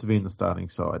good enough to be in the starting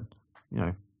side.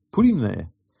 Put him there.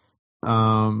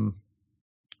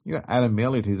 You got Adam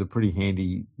Elliott, who's a pretty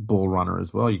handy ball runner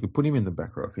as well. You could put him in the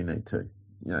back row if you need to.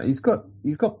 He's got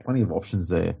plenty of options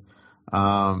there.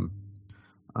 I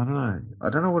don't know. I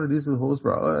don't know what it is with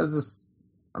Horsburgh.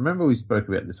 I remember we spoke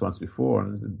about this once before,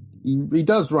 and he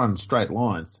does run straight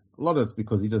lines. A lot of it's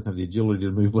because he doesn't have the agility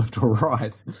to move left or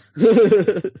right.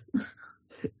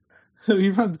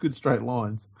 He runs good straight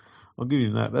lines. I'll give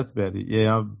him that. That's about it.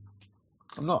 Yeah, I'm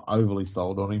not overly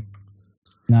sold on him.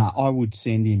 No, I would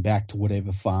send him back to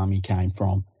whatever farm he came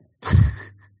from,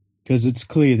 because it's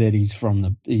clear that he's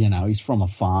from he's from a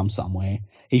farm somewhere.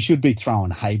 He should be throwing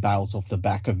hay bales off the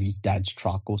back of his dad's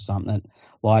truck or something.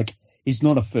 Like, he's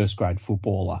not a first grade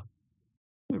footballer.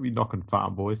 Maybe knocking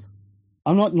farm boys.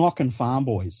 I'm not knocking farm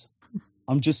boys.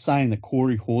 I'm just saying that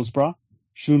Corey Horsburgh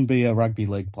shouldn't be a rugby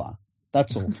league player.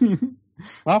 That's all.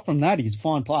 Apart from that, he's a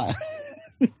fine player.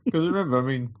 Because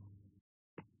remember,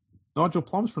 Nigel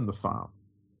Plum's from the farm.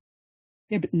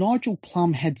 Yeah, but Nigel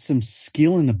Plum had some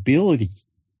skill and ability.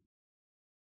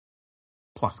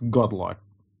 Plus godlike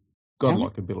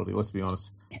ability, let's be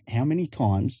honest. How many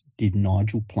times did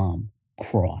Nigel Plum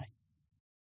cry?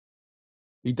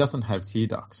 He doesn't have tear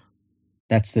ducts.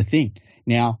 That's the thing.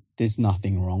 Now, there's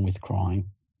nothing wrong with crying.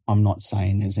 I'm not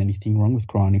saying there's anything wrong with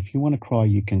crying. If you want to cry,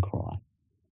 you can cry.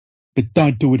 But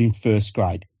don't do it in first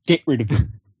grade. Get rid of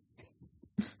him.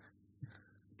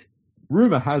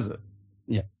 Rumour has it.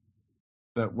 Yeah.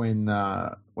 That when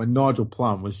Nigel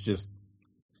Plum was just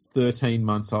 13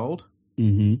 months old,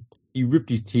 mm-hmm. he ripped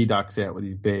his tear ducts out with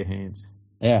his bare hands.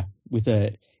 Yeah,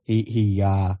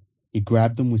 he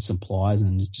grabbed them with some pliers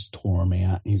and just tore them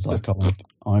out. He's like, I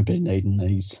won't be needing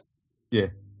these. Yeah,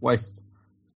 waste.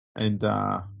 And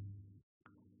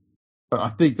but I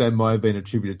think they might have been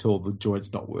attributed to all the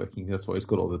joints not working. That's why he's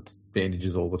got all the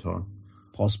bandages all the time.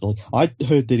 Possibly. I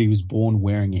heard that he was born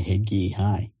wearing a headgear.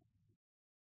 Hey.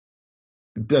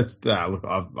 That's look.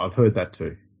 I've heard that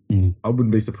too. Mm. I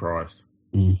wouldn't be surprised.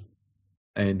 Mm.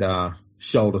 And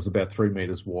shoulders about 3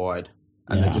 meters wide,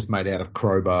 and they're just made out of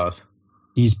crowbars.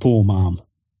 His poor mum.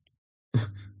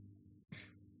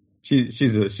 She's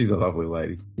a lovely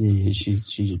lady. Yeah,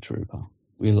 she's a trooper.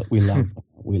 We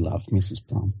love Mrs.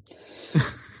 Plum.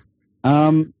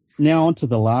 Now on to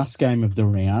the last game of the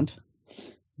round.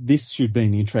 This should be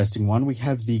an interesting one. We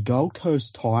have the Gold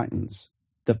Coast Titans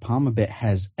that Palmerbet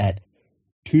has at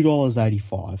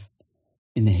 $2.85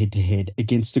 in the head-to-head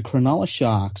against the Cronulla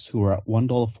Sharks, who are at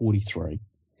 $1.43.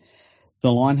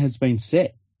 The line has been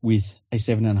set with a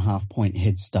 7.5 point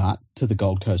head start to the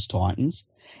Gold Coast Titans,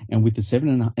 and with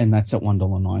the and that's at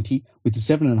 $1.90. With the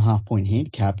 7.5 point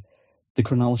handicap, the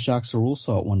Cronulla Sharks are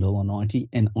also at $1.90,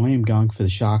 and I am going for the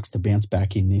Sharks to bounce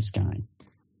back in this game.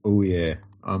 Oh yeah,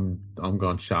 I'm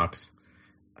going Sharks,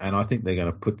 and I think they're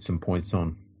going to put some points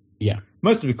on. Yeah,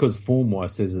 mostly because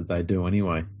form-wise says that they do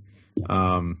anyway.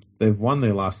 Yeah. They've won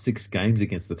their last 6 games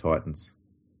against the Titans.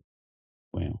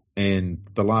 Wow. And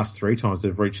the last 3 times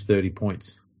they've reached 30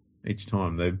 points each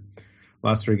time. They've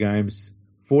last 3 games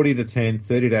 40-10,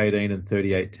 30-18, and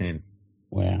 38-10.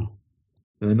 Wow.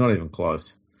 And they're not even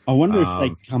close. I wonder if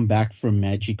they come back from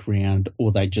Magic Round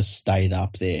or they just stayed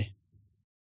up there.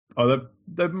 Oh,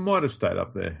 they might have stayed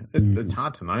up there. It's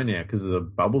hard to know now because of the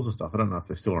bubbles and stuff. I don't know if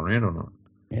they're still around or not.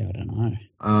 Yeah, I don't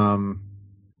know.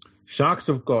 Sharks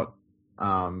have got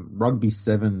Rugby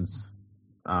Sevens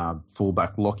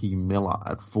fullback Lockie Miller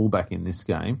at fullback in this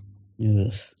game.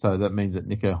 Yes. So that means that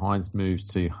Nico Hines moves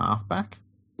to halfback.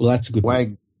 Well, that's a good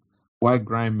Wag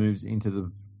Graham moves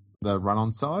into the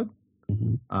run-on side.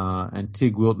 Mm-hmm. And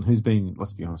Tig Wilton, who's been,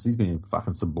 let's be honest, he's been in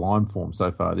fucking sublime form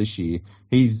so far this year.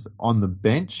 He's on the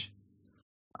bench.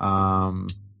 Andrew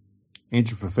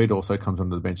Fafita also comes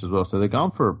onto the bench as well. So they're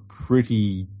going for a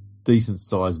pretty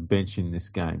decent-sized bench in this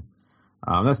game.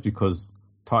 That's because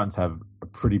Titans have a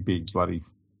pretty big bloody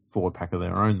forward pack of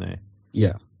their own there.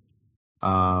 Yeah.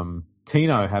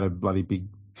 Tino had a bloody big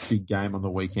game on the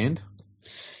weekend.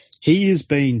 He has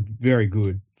been very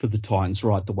good for the Titans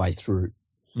right the way through.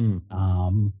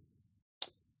 Mm.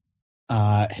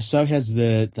 So has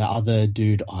the other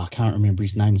dude, I can't remember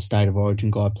his name, the State of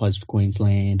Origin guy, plays for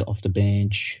Queensland, off the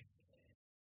bench.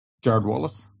 Jared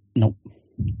Wallace? Nope.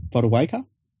 Fodawaker?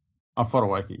 I thought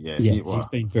awake it, yeah. Yeah, he's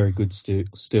been very good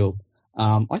still.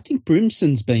 I think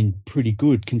Brimson's been pretty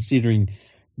good considering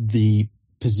the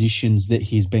positions that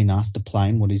he's been asked to play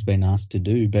and what he's been asked to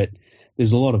do. But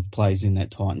there's a lot of players in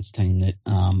that Titans team that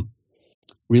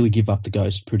really give up the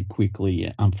ghost pretty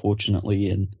quickly, unfortunately.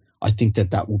 And I think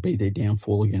that will be their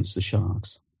downfall against the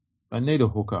Sharks. They need a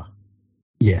hooker.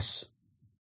 Yes.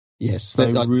 They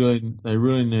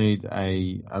really need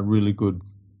a really good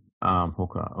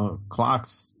hooker.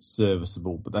 Clark's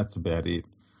serviceable, but that's about it.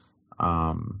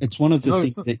 It's one of the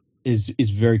things that is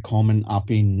very common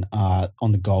up in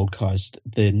on the Gold Coast,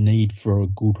 the need for a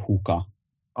good hooker.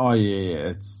 Oh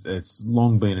yeah, it's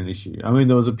long been an issue. I mean,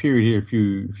 there was a period here a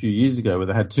few years ago where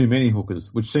they had too many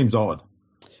hookers, which seems odd.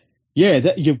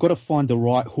 Yeah, you've got to find the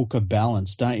right hooker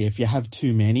balance, don't you? If you have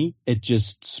too many, it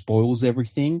just spoils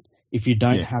everything. If you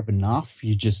don't have enough,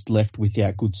 you're just left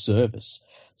without good service.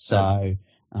 So,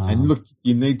 and look,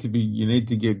 you need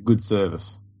to get good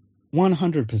service.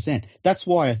 100%. That's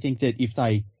why I think that you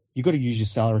got to use your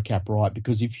salary cap right,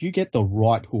 because if you get the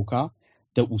right hooker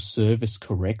that will service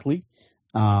correctly,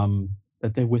 that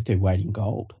they're worth their weight in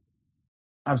gold.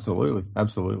 Absolutely.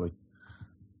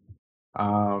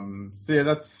 So yeah,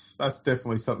 that's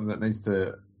definitely something that needs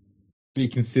to be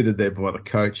considered there by the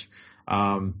coach.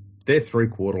 Their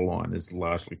 3-quarter line is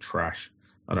largely trash.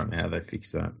 I don't know how they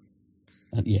fix that.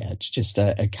 It's just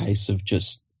a case of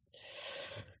just,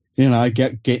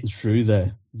 getting through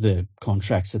the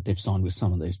contracts that they've signed with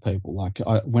some of these people. Like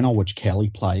when I watch Kelly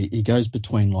play, he goes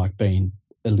between like being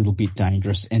a little bit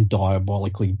dangerous and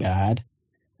diabolically bad,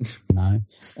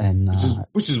 and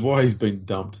which is why he's been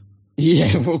dumped.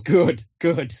 Yeah, well, good.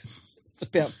 It's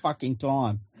about fucking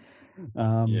time.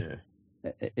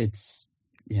 It's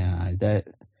that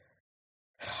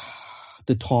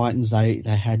the Titans they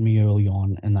had me early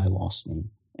on and they lost me,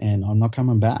 and I'm not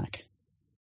coming back.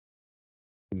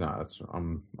 No,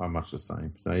 I'm much the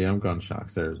same. So yeah, I'm going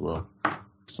Sharks there as well.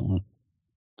 Excellent.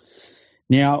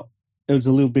 Now, there was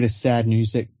a little bit of sad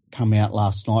news that come out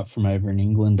last night from over in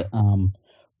England.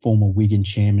 Former Wigan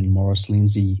chairman Maurice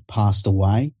Lindsay passed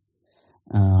away.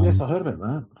 Yes, I heard about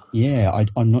that. Yeah,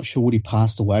 I'm not sure what he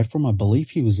passed away from. I believe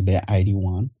he was about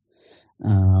 81.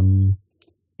 And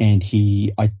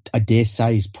I dare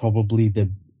say he's probably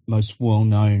the most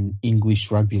well-known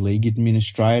English rugby league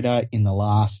administrator in the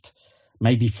last,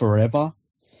 maybe forever.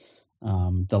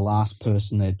 The last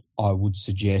person that I would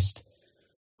suggest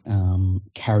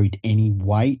carried any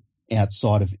weight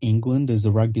outside of England as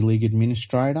a rugby league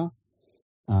administrator,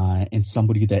 and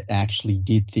somebody that actually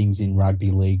did things in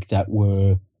rugby league that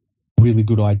were really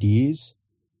good ideas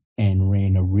and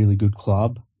ran a really good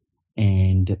club.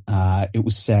 And it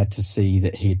was sad to see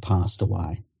that he had passed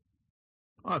away.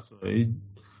 Absolutely.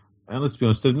 And let's be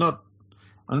honest, we're not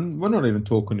even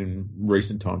talking in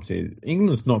recent times here.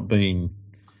 England's not been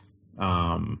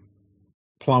plumb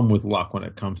with luck when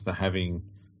it comes to having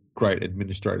great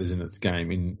administrators in its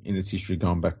game in its history,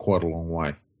 going back quite a long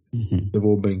way. Mm-hmm. They've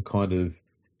all been kind of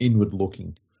inward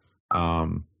looking.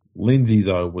 Lindsay,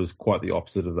 though, was quite the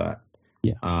opposite of that.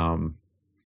 Yeah.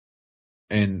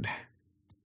 And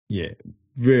yeah,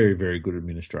 very, very good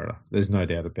administrator. There's no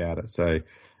doubt about it. So,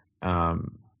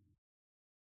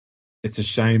 it's a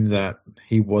shame that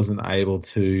he wasn't able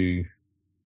to,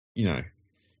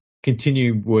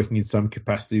 continue working in some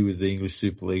capacity with the English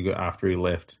Super League after he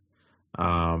left.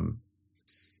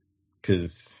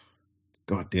 Because,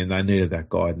 goddamn, they needed that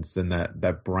guidance and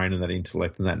that brain and that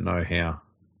intellect and that know-how.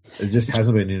 It just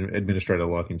hasn't been an administrator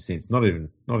like him since. Not even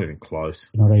close.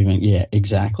 Not even, yeah,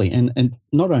 exactly. And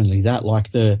not only that,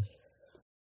 like he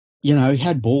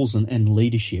had balls and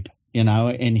leadership,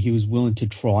 and he was willing to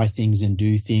try things and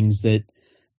do things that,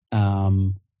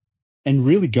 and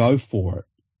really go for it.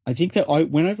 I think that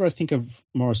whenever I think of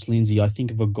Maurice Lindsay, I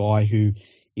think of a guy who,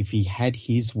 if he had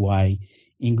his way,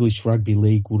 English rugby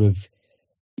league would have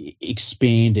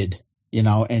expanded,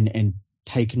 and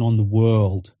taken on the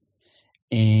world.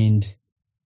 And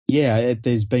yeah,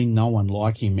 there's been no one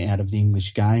like him out of the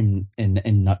English game,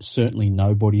 and certainly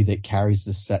nobody that carries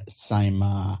the same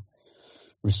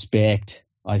respect.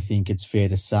 I think it's fair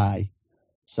to say.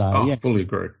 So yeah, fully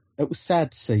agree. It was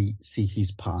sad to see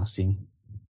his passing.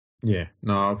 Yeah,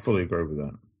 no, I fully agree with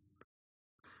that.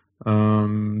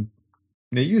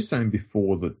 Now you were saying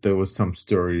before that there was some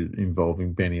story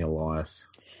involving Benny Elias.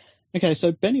 Okay,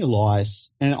 so Benny Elias,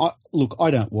 and I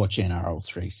don't watch NRL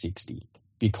 360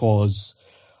 because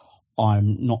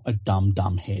I'm not a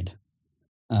dumb head.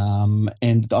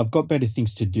 And I've got better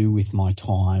things to do with my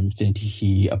time than to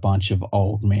hear a bunch of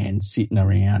old men sitting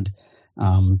around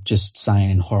just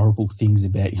saying horrible things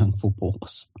about young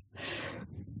footballers.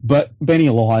 But Benny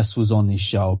Elias was on this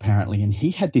show apparently, and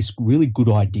he had this really good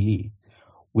idea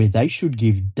where they should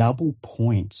give double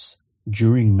points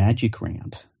during Magic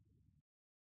Round.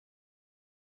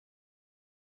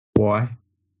 Why?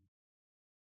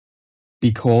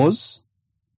 Because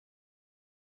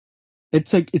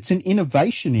it's an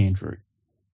innovation, Andrew.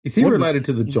 Is he What related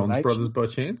to the innovation? Johns brothers by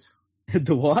chance?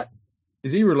 The what?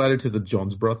 Is he related to the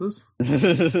Johns brothers?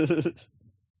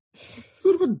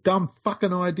 Sort of a dumb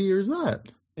fucking idea is that?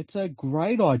 It's a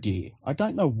great idea. I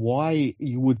don't know why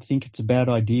you would think it's a bad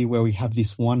idea where we have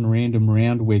this one random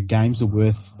round where games are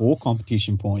worth 4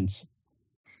 competition points.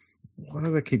 Why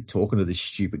do they keep talking to this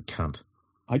stupid cunt?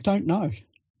 I don't know.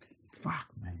 Fuck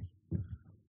me.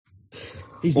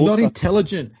 He's Also, not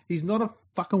intelligent. He's not a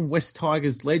fucking West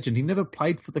Tigers legend. He never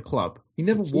played for the club. He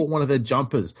never wore one of their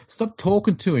jumpers. Stop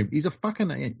talking to him. He's a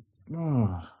fucking...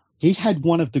 Oh. He had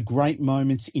one of the great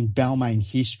moments in Balmain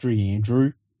history,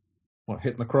 Andrew. What,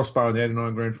 hitting the crossbar in the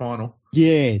 89 grand final?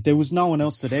 Yeah, there was no one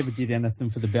else that ever did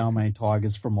anything for the Balmain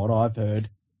Tigers from what I've heard.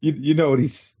 You know what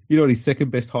his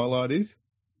second best highlight is?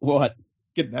 What?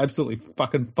 Getting absolutely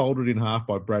fucking folded in half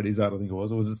by Brad Izzard, I think it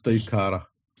was. Or was it Steve Carter?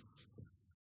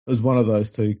 It was one of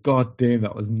those two. God damn,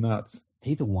 that was nuts.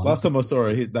 Either one. Last time I saw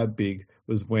it hit that big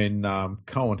was when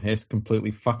Cohen Hess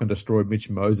completely fucking destroyed Mitch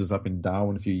Moses up in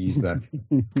Darwin a few years back.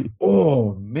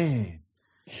 Oh, man.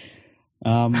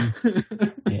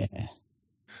 Yeah.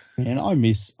 Man, I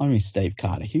miss Steve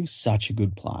Carter. He was such a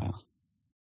good player.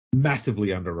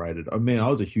 Massively underrated. I mean, I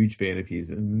was a huge fan of his.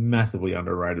 A massively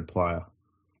underrated player.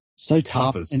 So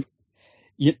tough. And,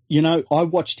 you know, I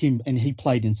watched him and he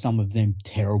played in some of them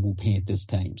terrible Panthers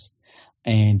teams.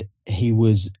 And he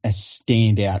was a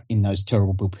standout in those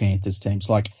terrible Panthers teams.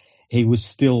 Like, he was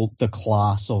still the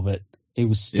class of it. He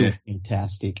was still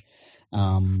fantastic.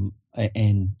 And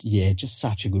yeah, just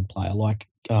such a good player. Like,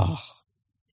 I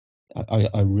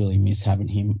really miss having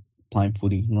him playing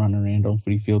footy and running around on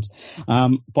footy fields.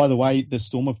 By the way, the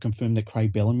Storm have confirmed that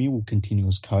Craig Bellamy will continue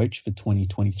as coach for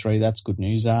 2023. That's good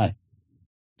news, eh?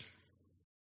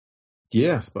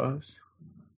 Yeah, I suppose.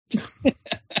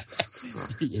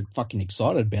 You're fucking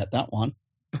excited about that one.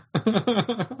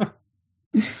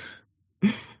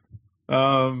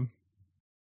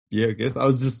 Yeah, I guess.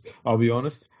 I'll be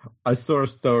honest, I saw a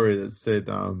story that said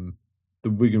the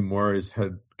Wigan Warriors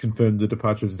had confirmed the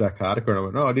departure of Zach Hardiker, and I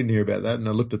went, oh, I didn't hear about that, and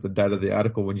I looked at the date of the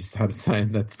article when you started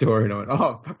saying that story, and I went,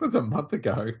 oh, fuck, that's a month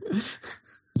ago.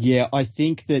 Yeah, I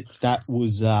think that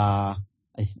was I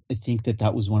think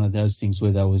that was one of those things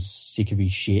where they was sick of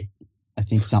his shit. I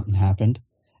think something happened,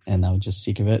 and they were just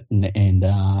sick of it, and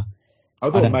I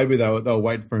thought maybe they were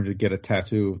waiting for him to get a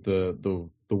tattoo of the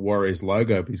Warriors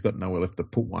logo, but he's got nowhere left to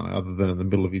put one other than in the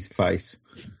middle of his face.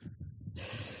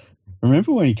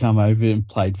 Remember when he came over and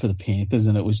played for the Panthers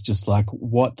and it was just like,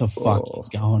 what the fuck is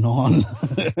going on?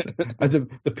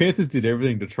 The Panthers did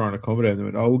everything to try and accommodate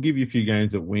them. We'll give you a few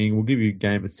games at wing. We'll give you a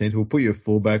game at centre. We'll put you at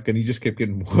fullback. And he just kept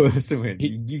getting worse. And went,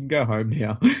 you can go home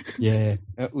now. Yeah,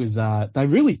 it was, they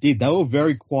really did. They were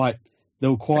quite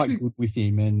good with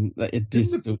him and it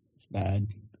just was bad.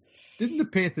 Didn't the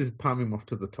Panthers palm him off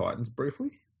to the Titans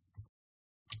briefly?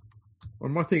 Or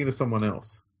am I thinking of someone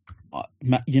else?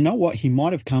 You know what? He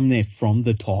might have come there from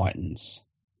the Titans.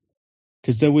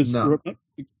 Because there was... No, it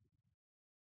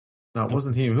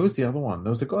wasn't him. Who was the other one? There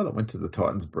was a guy that went to the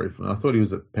Titans briefly. I thought he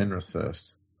was at Penrith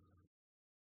first.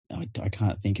 I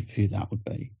can't think of who that would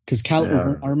be. Because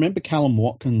I remember Callum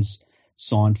Watkins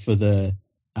signed for the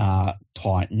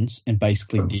Titans and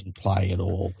basically didn't play at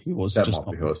all. He was that just...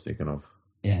 might be who I was thinking of.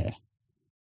 Yeah.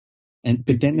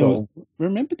 But then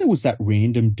there was that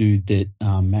random dude that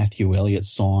Matthew Elliott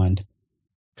signed,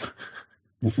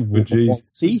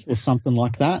 Wolsey or something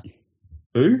like that.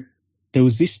 Who? There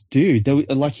was this dude. It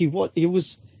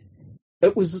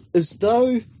was as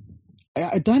though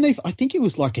I don't know if I think it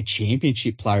was like a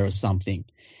championship player or something,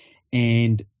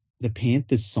 and the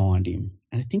Panthers signed him,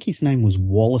 and I think his name was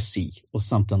Wallacey or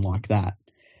something like that,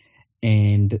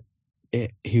 and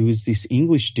he was this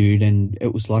English dude, and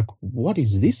it was like, what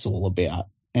is this all about?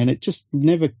 And it just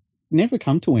never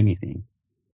come to anything.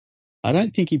 I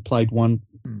don't think he played one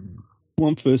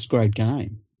first grade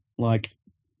game. Like,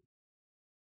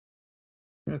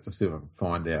 I have to see if I can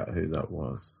find out who that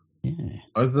was. Yeah,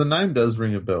 as the name does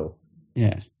ring a bell.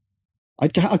 Yeah, I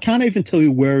can't even tell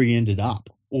you where he ended up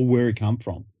or where he come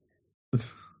from.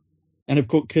 And of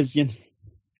course,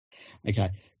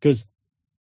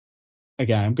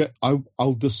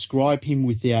 I'll describe him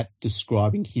without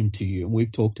describing him to you. And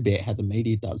we've talked about how the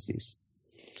media does this.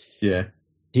 Yeah.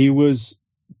 He was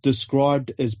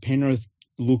described as Penrith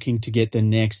looking to get the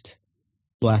next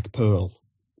Black Pearl.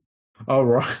 Oh,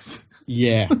 right.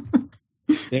 Yeah.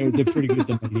 They're pretty good,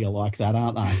 the media like that,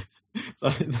 aren't they?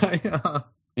 They are.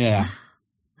 Yeah.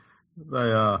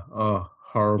 They are. Oh,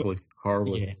 horribly.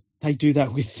 Yeah. They do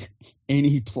that with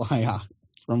any player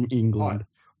from England.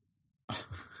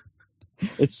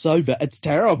 It's so bad. It's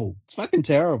terrible. It's fucking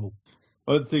terrible.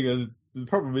 I think the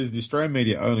problem is the Australian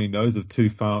media only knows of two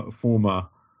former,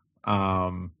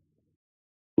 like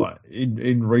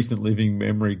in recent living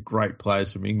memory, great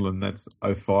players from England. That's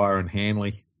O'Fire and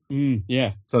Hanley.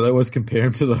 Yeah. So they always compare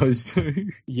him to those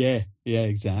two. Yeah,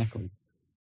 exactly.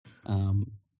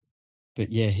 But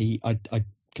yeah, I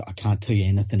can't tell you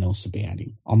anything else about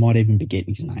him. I might even be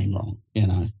getting his name wrong,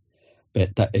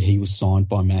 But that he was signed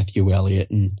by Matthew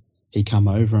Elliott, and he come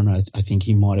over, and I think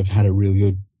he might have had a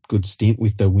really good stint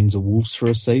with the Windsor Wolves for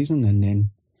a season, and then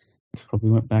probably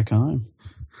went back home.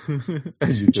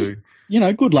 As you do.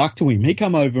 Good luck to him. He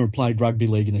come over and played rugby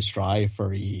league in Australia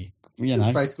for a year.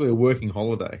 It's basically a working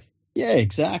holiday. Yeah,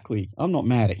 exactly. I'm not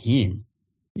mad at him.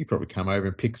 You probably come over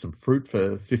and pick some fruit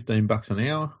for $15 an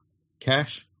hour,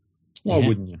 cash. Why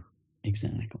wouldn't you?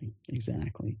 Exactly.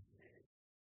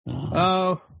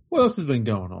 What else has been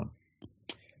going on?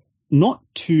 Not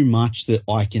too much that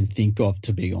I can think of,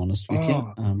 to be honest with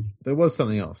you. There was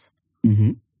something else.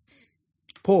 Mm-hmm.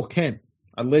 Paul Kent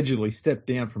allegedly stepped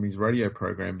down from his radio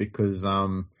program because,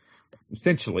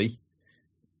 essentially,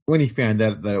 when he found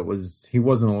out that he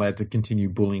wasn't allowed to continue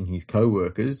bullying his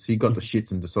co-workers, he got the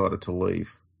shits and decided to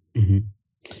leave. Mm-hmm.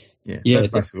 Yeah, that's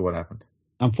basically what happened.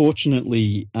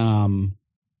 Unfortunately,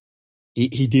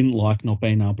 he didn't like not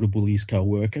being able to bully his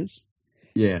co-workers.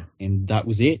 Yeah. And that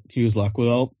was it. He was like,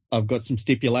 well, I've got some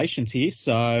stipulations here,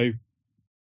 so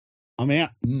I'm out.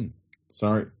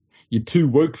 Sorry. You're too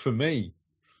woke for me.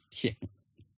 Yeah.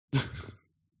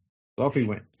 Off he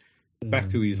went. Back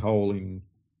to his hole in,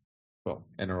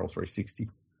 NRL 360.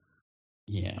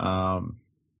 Yeah.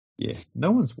 Yeah.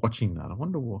 No one's watching that. I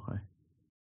wonder why.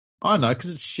 I know,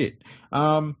 because it's shit.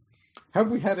 Have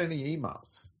we had any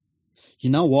emails? You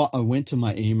know what? I went to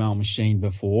my email machine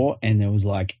before, and there was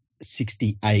like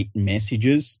 68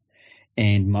 messages,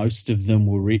 and most of them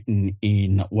were written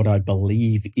in what I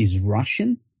believe is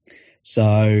Russian.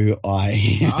 So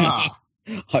I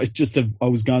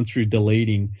was going through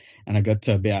deleting, and I got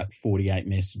to about 48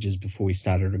 messages before we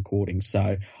started recording.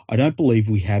 So I don't believe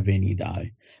we have any though.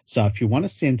 So if you want to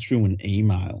send through an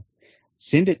email,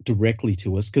 send it directly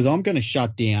to us, because I'm going to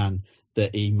shut down the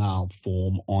email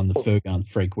form on the Fergun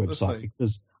Freak website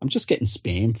because I'm just getting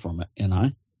spam from it,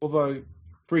 Although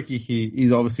Freaky here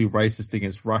is obviously racist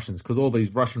against Russians, because all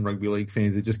these Russian rugby league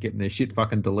fans are just getting their shit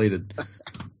fucking deleted.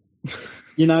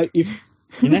 You know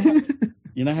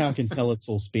how I can tell it's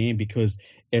all spam, because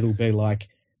it'll be like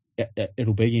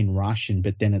it'll be in Russian,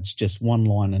 but then it's just one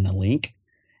line and a link,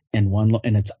 and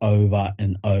it's over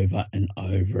and over and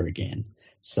over again.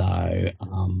 So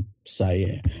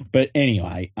yeah. But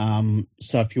anyway,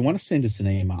 so if you want to send us an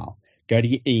email, go to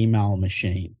your email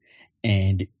machine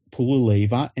and pull a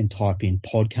lever and type in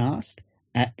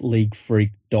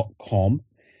podcast@leaguefreak.com.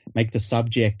 Make the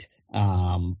subject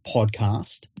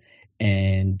podcast,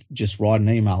 and just write an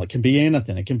email. It can be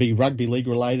anything. It can be rugby league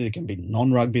related. It can be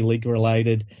non-rugby league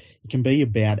related. It can be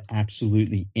about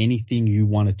absolutely anything you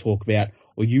want to talk about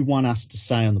or you want us to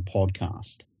say on the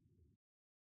podcast.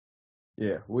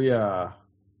 Yeah, we are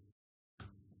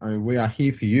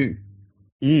here for you.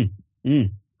 We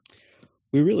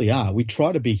really are. We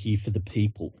try to be here for the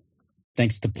people,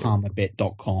 thanks to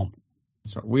palmerbet.com.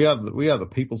 That's right. We are the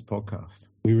people's podcast.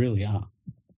 We really are.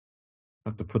 I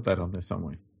have to put that on there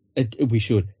somewhere. We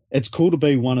should. It's cool to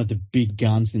be one of the big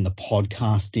guns in the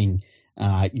podcasting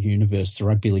universe, the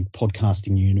rugby league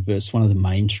podcasting universe, one of the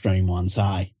mainstream ones,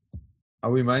 hey? Are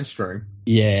we mainstream?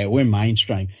 Yeah, we're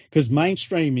mainstream, because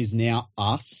mainstream is now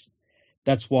us.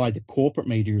 That's why the corporate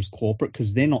media is corporate,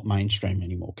 because they're not mainstream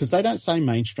anymore, because they don't say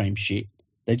mainstream shit.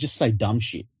 They just say dumb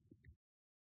shit.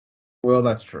 Well,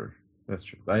 that's true. That's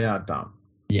true. They are dumb.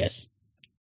 Yes.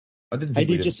 I didn't think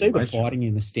did you see the fighting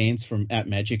in the stands from at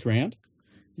Magic Round?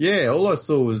 Yeah, all I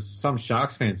saw was some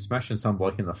Sharks fan smashing some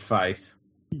bloke in the face.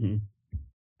 Mm-hmm.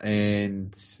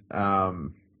 And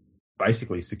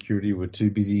basically security were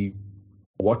too busy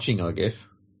watching, I guess.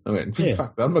 I went,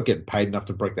 fuck, I'm not getting paid enough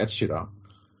to break that shit up.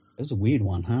 It was a weird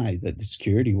one, hey, that the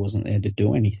security wasn't there to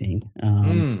do anything.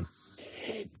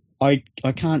 I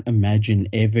can't imagine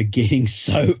ever getting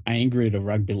so angry at a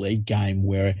rugby league game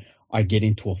where I get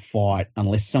into a fight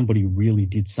unless somebody really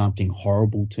did something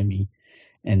horrible to me,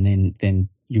 and then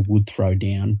you would throw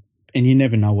down, and you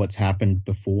never know what's happened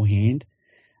beforehand.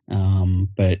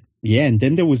 But yeah, and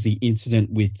then there was the incident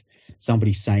with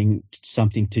somebody saying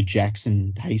something to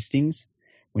Jackson Hastings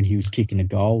when he was kicking a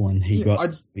goal and he got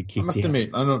kicked I must out.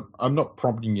 admit, I'm not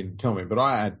prompting you to tell me, but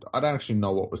I don't actually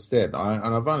know what was said.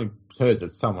 And I've only heard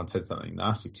that someone said something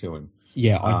nasty to him.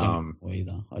 Yeah, I don't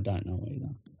know either.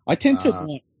 I tend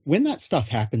to, when that stuff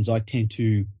happens, I tend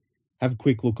to have a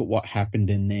quick look at what happened,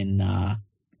 and then, I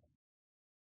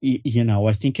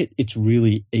think it's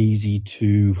really easy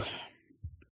to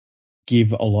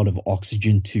give a lot of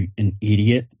oxygen to an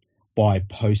idiot by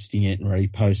posting it and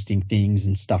reposting things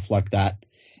and stuff like that.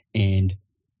 And,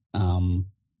 well,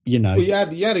 you're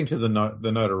adding to the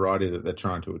notoriety that they're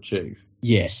trying to achieve.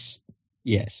 Yes.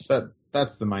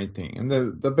 That's the main thing. And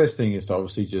the best thing is to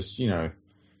obviously just, if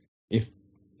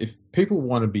people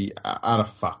want to be out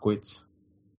of fuckwits,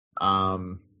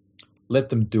 let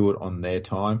them do it on their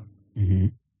time. Mm-hmm.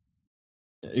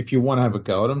 If you want to have a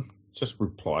go at them, just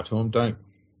reply to them.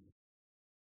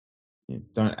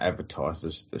 Don't advertise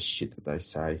the shit that they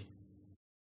say.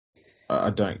 I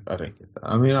don't get that.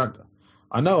 I mean,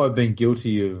 I know I've been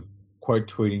guilty of quote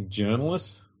tweeting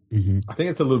journalists. Mm-hmm. I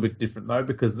think it's a little bit different though,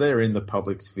 because they're in the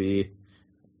public sphere,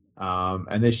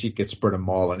 and their shit gets spread a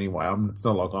mile anyway. It's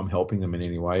not like I'm helping them in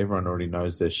any way. Everyone already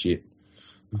knows their shit.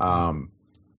 Mm-hmm.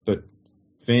 But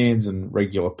fans and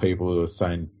regular people who are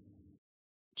saying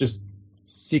just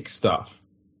sick stuff.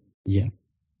 Yeah.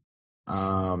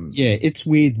 It's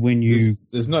weird when you.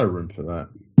 There's no room for that.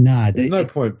 No, there's no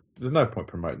point. There's no point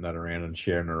promoting that around and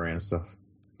sharing it around and stuff.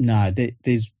 No,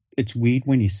 it's weird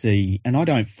when you see, and I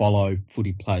don't follow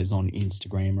footy players on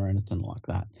Instagram or anything like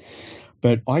that,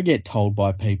 but I get told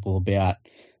by people about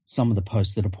some of the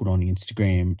posts that are put on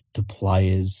Instagram to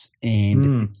players,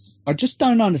 and I just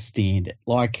don't understand it.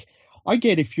 Like, I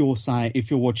get if you're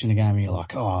watching a game and you're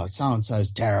like, oh,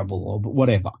 so-and-so's terrible or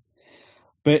whatever,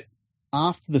 but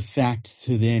after the fact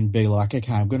to then be like,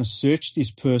 okay, I'm going to search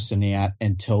this person out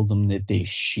and tell them that they're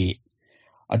shit.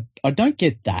 I don't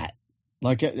get that.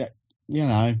 Like, Well,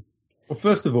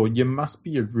 first of all, you must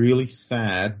be a really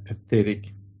sad,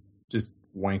 pathetic, just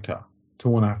wanker to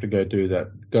want to have to go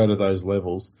to those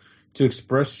levels, to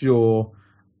express your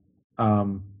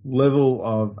level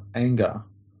of anger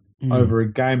over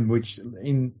a game which,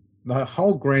 in the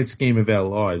whole grand scheme of our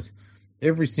lives,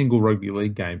 every single rugby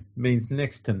league game means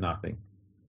next to nothing.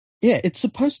 Yeah, it's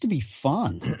supposed to be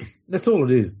fun. That's all it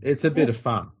is. It's a bit of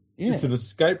fun. Yeah. It's an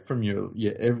escape from your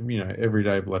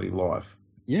everyday bloody life.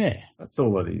 Yeah. That's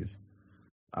all it is.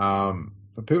 For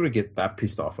people to get that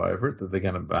pissed off over it, that they're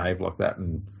going to behave like that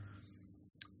and,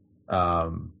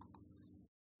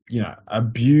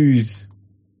 abuse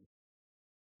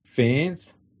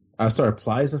fans,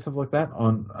 players and stuff like that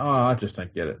I just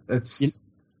don't get it.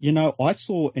 I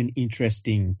saw an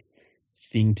interesting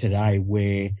thing today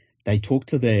where they talked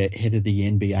to the head of the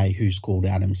NBA, who's called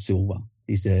Adam Silver.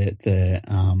 He's what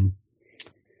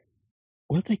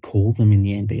do they call them in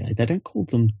the NBA? They don't call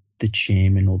them the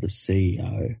chairman or the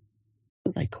CEO. What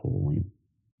do they call him?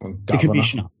 The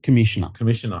commissioner of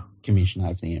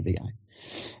the NBA.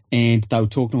 And they were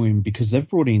talking to him because they've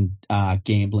brought in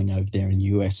gambling over there in the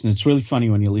US. And it's really funny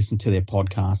when you listen to their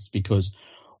podcasts, because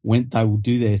when they will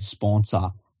do their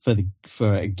sponsor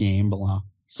for a gambler,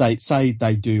 say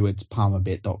they do, it's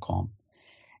palmerbet.com.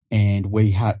 And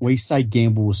we say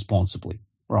gamble responsibly,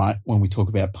 right, when we talk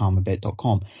about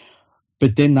palmerbet.com.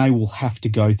 But then they will have to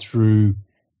go through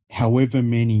however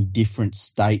many different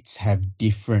states have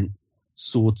different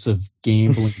sorts of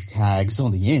gambling tags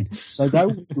on the end. So they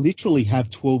will literally have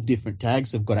 12 different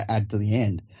tags they've got to add to the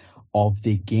end of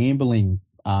their gambling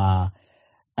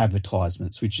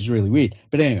advertisements, which is really weird.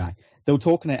 But anyway, they were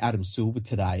talking to Adam Silver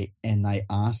today, and they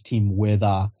asked him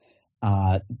whether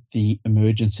the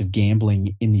emergence of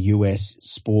gambling in the US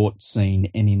sports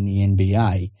scene and in the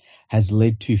NBA has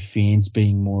led to fans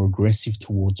being more aggressive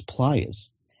towards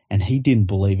players. And he didn't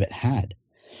believe it had.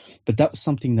 But that was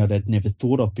something that I'd never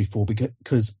thought of before,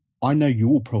 because I know you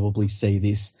will probably see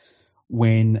this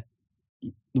when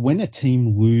a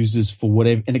team loses for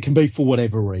whatever, and it can be for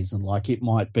whatever reason. Like, it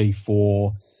might be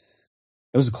it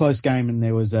was a close game and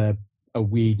there was a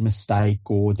weird mistake,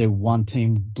 or one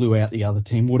team blew out the other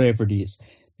team, whatever it is.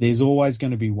 There's always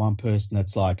going to be one person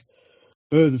that's like,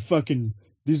 oh,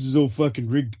 this is all fucking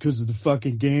rigged because of the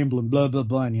fucking gambling, blah, blah,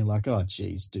 blah. And you're like, oh,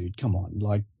 geez, dude, come on.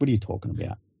 Like, what are you talking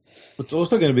about? It's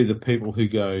also going to be the people who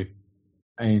go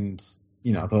and,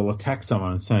 they'll attack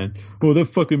someone and saying, oh, that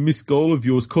fucking missed goal of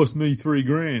yours cost me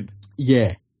 $3,000.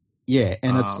 Yeah. Yeah.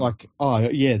 And it's like, oh,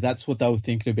 yeah, that's what they were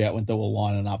thinking about when they were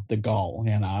lining up the goal.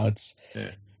 It's.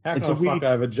 Yeah. How can I fuck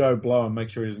over Joe Blow and make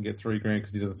sure he doesn't get $3,000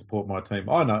 because he doesn't support my team?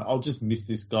 I know, I'll just miss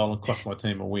this goal and cost my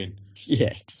team a win.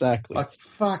 Yeah, exactly. Like,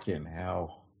 fucking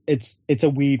hell. It's a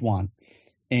weird one.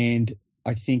 And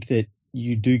I think that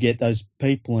you do get those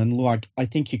people, and like I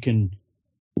think you can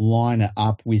line it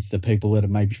up with the people that are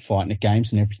maybe fighting at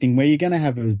games and everything, where you're going to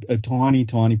have a tiny,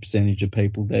 tiny percentage of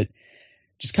people that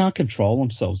just can't control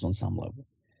themselves on some level,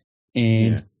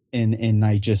 and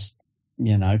they just,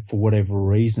 you know, for whatever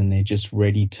reason, they're just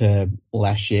ready to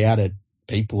lash out at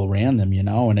people around them, you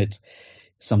know, and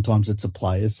sometimes it's the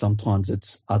players, sometimes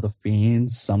it's other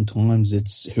fans, sometimes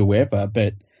it's whoever,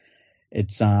 but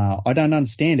it's I don't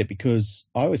understand it, because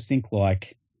I always think,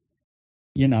 like,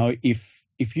 you know,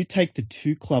 if you take the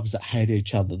two clubs that hate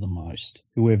each other the most,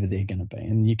 whoever they're going to be,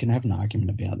 and you can have an argument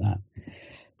about that,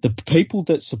 the people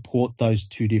that support those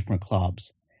two different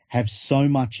clubs have so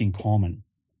much in common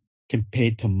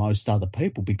compared to most other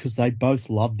people, because they both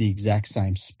love the exact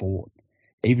same sport,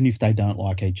 even if they don't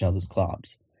like each other's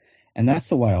clubs. And that's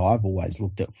the way I've always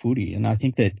looked at footy. And I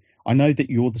think that, I know that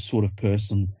you're the sort of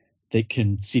person that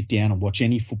can sit down and watch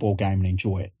any football game and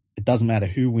enjoy it. It doesn't matter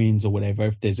who wins or whatever.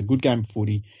 If there's a good game of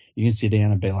footy, you can sit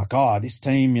down and be like, oh, this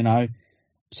team, you know,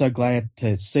 so glad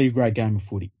to see a great game of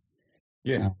footy.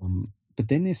 Yeah. But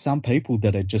then there's some people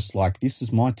that are just like, this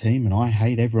is my team and I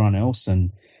hate everyone else.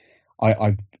 And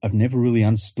I've never really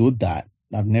understood that.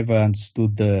 I've never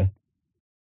understood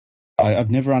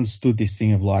this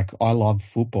thing of like, I love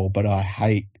football, but I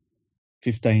hate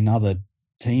 15 other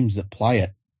teams that play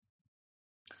it.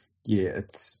 Yeah,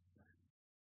 it's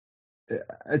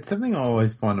something I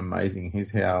always find amazing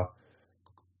is how,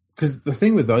 because the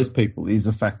thing with those people is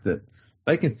the fact that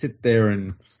they can sit there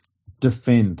and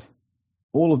defend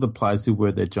all of the players who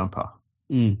wear their jumper.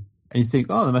 Mm. And you think,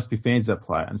 oh, there must be fans that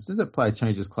play. And as soon as that player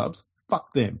changes clubs,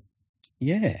 fuck them.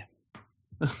 Yeah.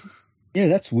 Yeah,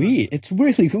 that's weird. It's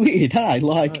really weird, hey?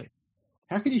 Like,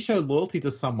 how can you show loyalty to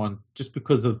someone just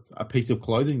because of a piece of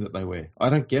clothing that they wear? I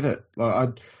don't get it.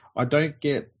 Like, I don't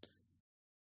get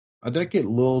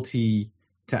loyalty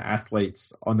to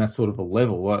athletes on that sort of a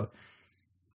level.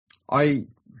 I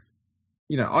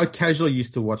casually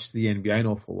used to watch the NBA an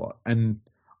awful lot, and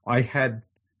I had,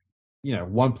 you know,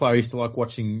 one player I used to like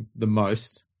watching the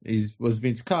most was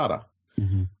Vince Carter.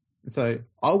 Mm-hmm. So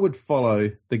I would follow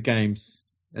the games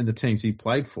and the teams he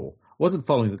played for. I wasn't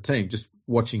following the team, just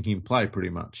watching him play pretty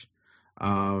much.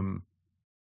 But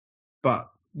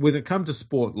when it comes to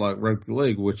sport like rugby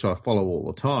league, which I follow all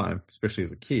the time, especially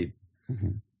as a kid,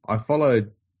 mm-hmm. I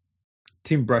followed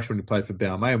Tim Brash when he played for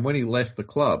Balmain, and when he left the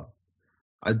club,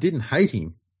 I didn't hate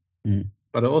him,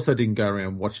 but I also didn't go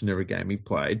around watching every game he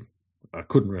played. I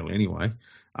couldn't really anyway.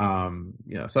 So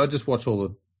I just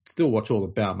still watch all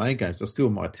the Balmain games. They're still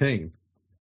my team.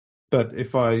 But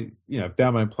if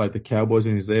Balmain played the Cowboys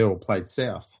when he was there or played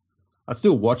South, I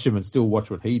still watch him and still watch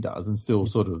what he does and still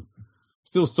saw him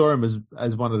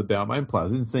as one of the Balmain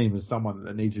players. I didn't see him as someone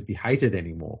that needs to be hated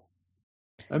anymore.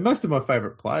 And most of my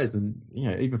favourite players and,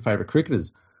 you know, even favourite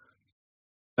cricketers,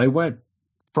 they weren't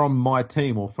from my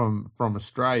team or from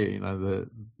Australia.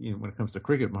 When it comes to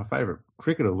cricket, my favourite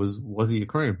cricketer was Wazir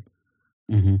Akroom.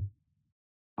 Mm-hmm.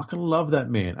 I can love that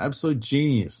man, absolute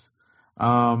genius.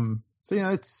 My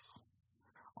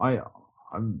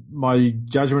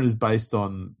judgment is based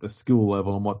on the skill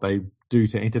level and what they do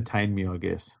to entertain me, I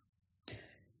guess.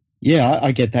 Yeah,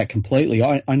 I get that completely.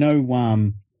 I know.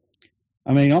 I'm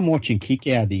watching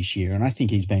Kickout this year, and I think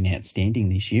he's been outstanding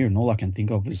this year. And all I can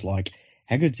think of is like,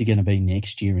 how good's he going to be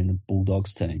next year in the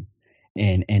Bulldogs team,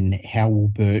 and how will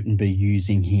Burton be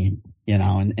using him, you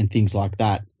know, and things like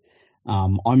that.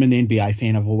 I'm an NBA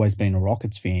fan. I've always been a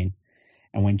Rockets fan,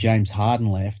 and when James Harden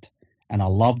left, and I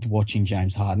loved watching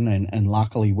James Harden, and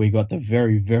luckily we got the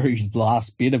very, very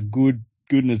last bit of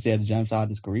goodness out of James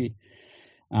Harden's career.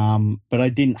 But I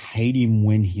didn't hate him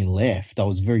when he left. I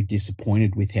was very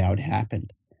disappointed with how it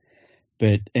happened.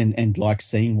 But, and like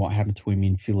seeing what happened to him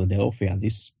in Philadelphia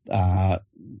this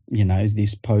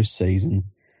postseason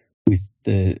with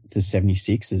the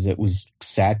 76ers, it was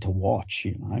sad to watch,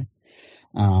 you know.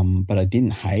 But I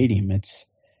didn't hate him. It's,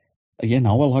 I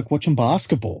like watching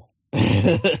basketball.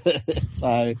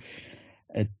 So,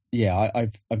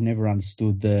 I've never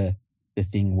understood the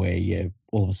thing where you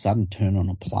all of a sudden turn on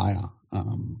a player.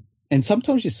 And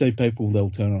sometimes you see people, they'll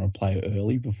turn on a player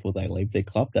early before they leave their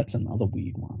club. That's another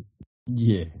weird one.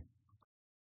 Yeah.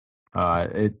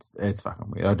 It's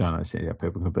fucking weird. I don't understand how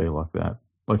people can be like that.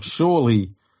 Like,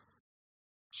 surely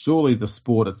the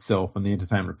sport itself and the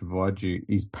entertainment it provides you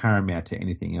is paramount to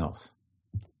anything else.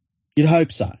 You'd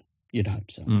hope so.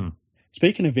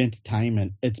 Speaking of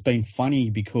entertainment, it's been funny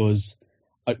because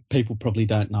people probably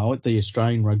don't know it. The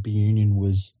Australian Rugby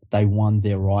Union they won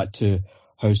their right to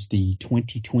host the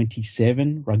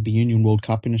 2027 Rugby Union World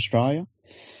Cup in Australia.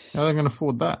 How are they going to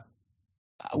afford that?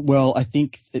 Well, I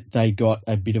think that they got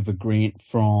a bit of a grant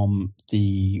from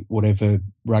the whatever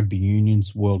rugby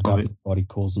union's world governing body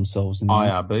calls themselves now.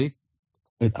 IRB.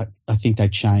 I think they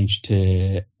changed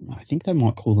to, I think they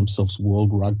might call themselves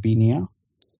World Rugby now.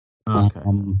 Okay.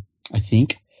 I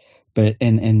think, but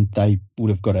and they would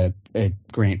have got a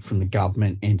grant from the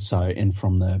government and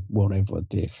from the whatever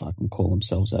they fucking call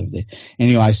themselves over there.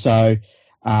 Anyway, so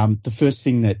the first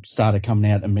thing that started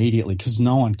coming out immediately, because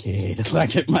no one cared,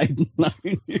 like it made no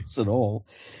news at all,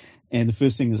 and the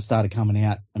first thing that started coming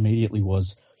out immediately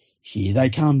was, here they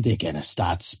come, they're going to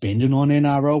start spending on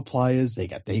NRL players, they're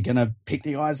going to pick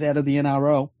the guys out of the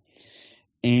NRL.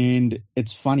 And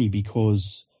it's funny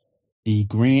because the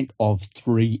grant of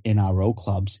 3 NRL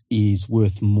clubs is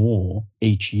worth more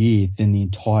each year than the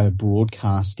entire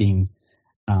broadcasting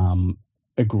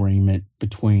agreement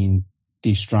between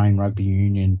the Australian Rugby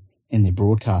Union and their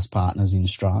broadcast partners in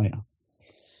Australia.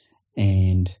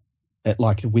 And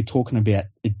we're talking about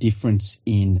a difference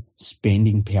in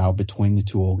spending power between the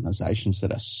two organisations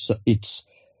that are it's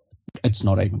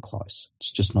not even close.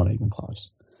 It's just not even close.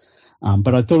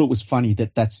 But I thought it was funny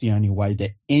that that's the only way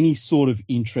that any sort of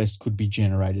interest could be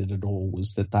generated at all,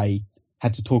 was that they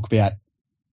had to talk about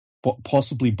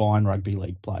possibly buying rugby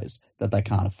league players that they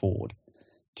can't afford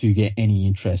to get any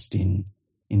interest in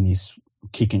this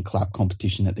kick and clap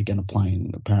competition that they're going to play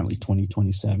in apparently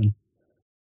 2027.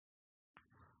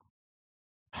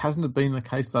 Hasn't it been the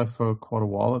case, though, for quite a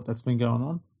while that's been going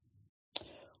on?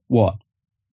 What?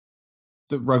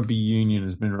 That rugby union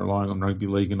has been relying on rugby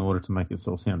league in order to make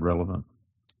itself sound relevant.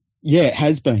 Yeah, it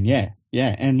has been, yeah.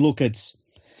 And look, it's...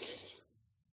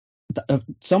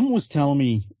 someone was telling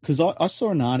me, because I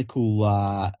saw an article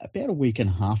about a week and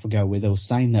a half ago where they were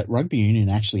saying that rugby union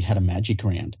actually had a magic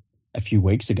round a few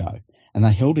weeks ago, and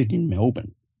they held it in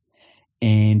Melbourne.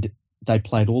 And they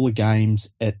played all the games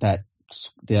at that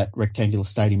rectangular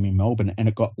stadium in Melbourne, and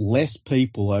it got less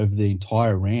people over the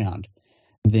entire round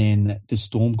than the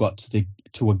Storm got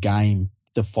to a game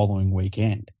the following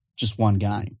weekend. Just one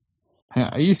game. Hey,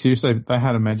 are you serious? They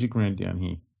had a magic round down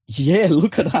here? Yeah,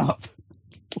 look it up.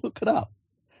 Look it up.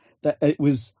 That it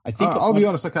was. I think. I'll be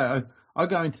honest. Okay, I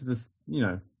go into this,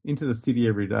 into the city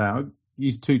every day. I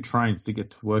use 2 trains to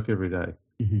get to work every day.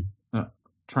 Mm-hmm.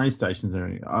 Train stations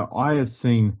area. I have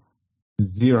seen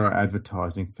 0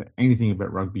 advertising for anything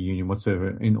about rugby union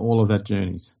whatsoever in all of that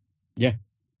journeys. Yeah.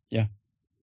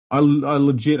 I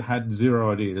legit had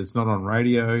 0 idea. It's not on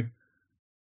radio.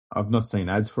 I've not seen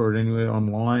ads for it anywhere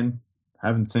online.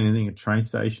 Haven't seen anything at train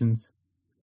stations.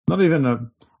 Not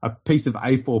even a piece of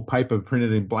A4 paper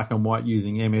printed in black and white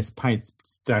using MS Paint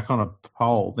stuck on a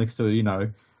pole next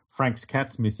to, Frank's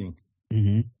cat's missing.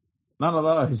 Mm-hmm. None of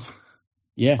those.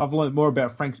 Yeah. I've learned more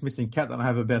about Frank's missing cat than I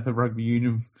have about the rugby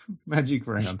union magic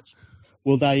round.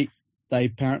 Well, they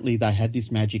apparently they had this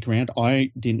magic round.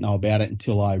 I didn't know about it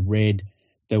until I read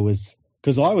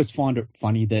because I always find it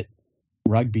funny that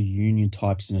rugby union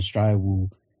types in Australia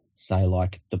will say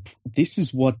this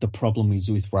is what the problem is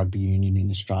with rugby union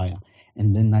in Australia,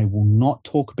 and then they will not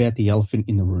talk about the elephant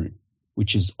in the room,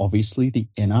 which is obviously the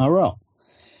NRL.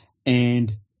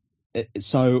 And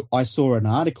so I saw an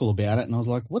article about it, and I was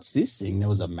like, "What's this thing?" There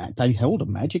was they held a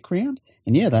magic round,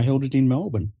 and yeah, they held it in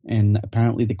Melbourne, and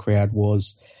apparently the crowd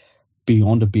was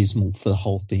beyond abysmal for the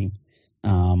whole thing.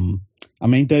 I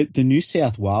mean, the New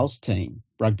South Wales team,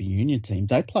 rugby union team,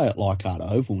 they play at Leichhardt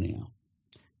Oval now.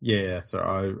 Yeah, so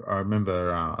I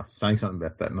remember saying something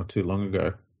about that not too long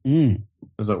ago. I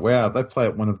was like, wow, they play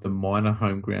at one of the minor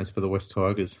home grounds for the West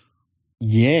Tigers.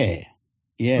 Yeah,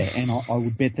 and I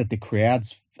would bet that the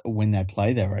crowds when they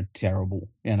play there are terrible.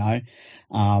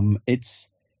 It's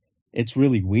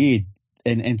really weird,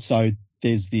 and so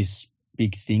there's this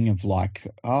big thing of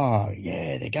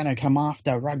they're going to come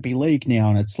after rugby league now,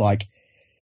 and it's like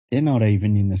they're not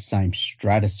even in the same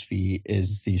stratosphere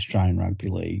as the Australian Rugby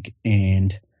League,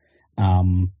 and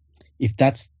if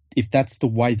that's the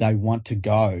way they want to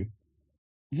go,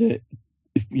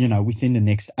 within the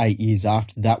next 8 years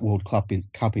after that World Cup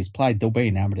is played, there'll be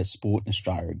an amateur sport in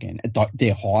Australia again at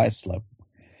their highest level.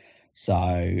 So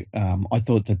I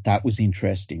thought that was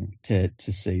interesting to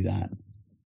see that.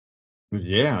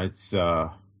 Yeah, it's.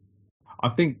 I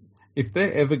think if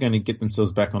they're ever going to get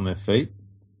themselves back on their feet,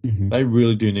 mm-hmm. they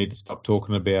really do need to stop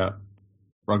talking about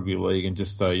rugby league and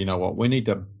just say, you know what, we need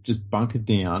to just bunker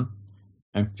down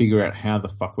and figure out how the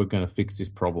fuck we're going to fix this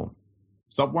problem.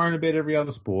 Stop worrying about every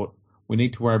other sport. We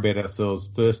need to worry about ourselves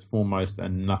first, foremost,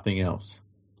 and nothing else.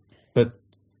 But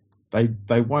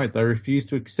they won't. They refuse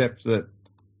to accept that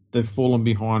they've fallen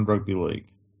behind rugby league.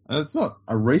 And it's not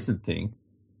a recent thing.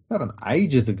 It happened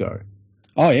ages ago.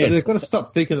 Oh yeah, So they've got to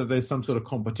stop thinking that there's some sort of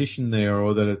competition there,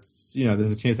 or that it's,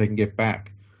 there's a chance they can get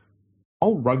back.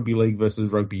 Whole rugby league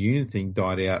versus rugby union thing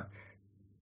died out,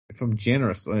 if I'm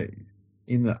generous,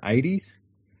 in the 80s,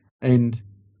 and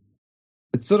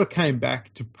it sort of came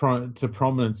back to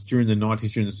prominence during the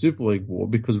 90s during the Super League war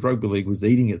because rugby league was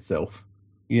eating itself.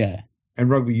 Yeah. And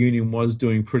rugby union was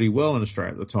doing pretty well in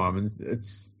Australia at the time, and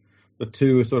the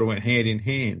two sort of went hand in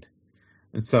hand.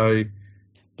 And so,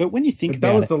 but when you think that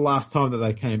about was it, the last time that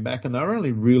they came back, and they were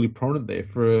only really prominent there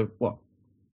for 4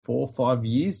 or 5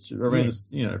 years around,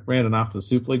 around and after the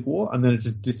Super League war, and then it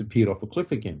just disappeared off a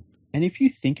cliff again. and if you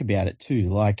think about it too,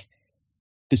 like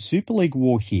the Super League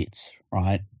war hits,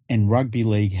 right? And rugby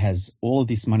league has all of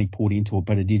this money poured into it,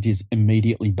 but it is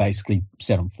immediately basically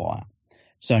set on fire.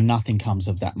 So nothing comes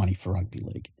of that money for rugby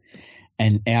league.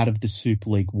 And out of the Super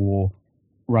League war,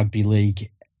 rugby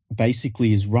league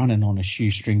basically is running on a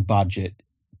shoestring budget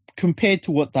compared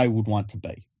to what they would want to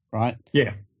be, right?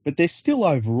 Yeah. But they're still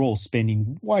overall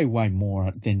spending way, way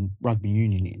more than rugby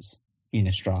union is in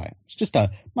Australia. It's just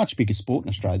a much bigger sport in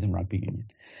Australia than rugby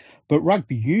union. But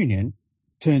rugby union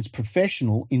turns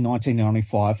professional in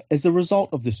 1995 as a result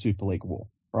of the Super League war,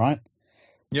 right?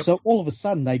 Yep. So all of a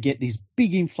sudden they get this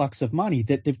big influx of money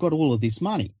that they've got all of this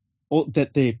money, or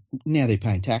that they're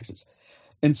paying taxes.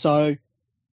 And so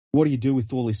what do you do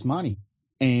with all this money?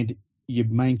 And your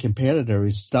main competitor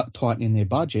is tightening their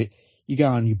budget. You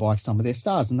go and you buy some of their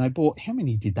stars, and they bought, how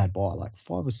many did they buy? Like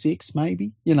 5 or 6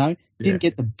 maybe, didn't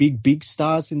get the big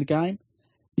stars in the game.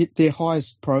 Yet their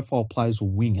highest profile players were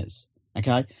wingers.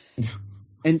 Okay.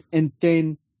 And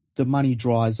then the money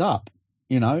dries up,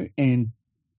 and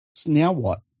now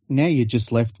what? Now you're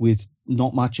just left with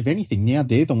not much of anything. Now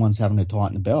they're the ones having to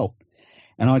tighten the belt.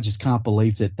 And I just can't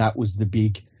believe that was the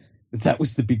big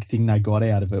thing they got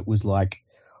out of it, was like,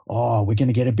 oh, we're going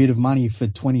to get a bit of money for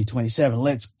 2027.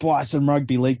 Let's buy some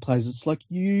rugby league players. It's like,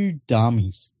 you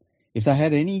dummies. If they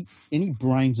had any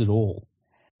brains at all,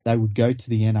 they would go to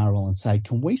the NRL and say,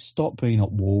 can we stop being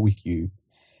at war with you?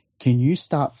 Can you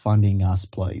start funding us,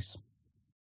 please?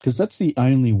 Because that's the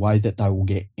only way that they will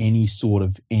get any sort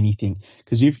of anything.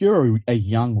 Because if you're a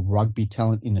young rugby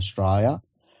talent in Australia,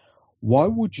 why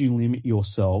would you limit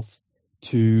yourself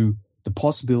to the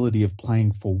possibility of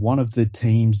playing for one of the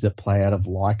teams that play out of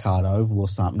Leichhardt Oval or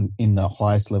something in the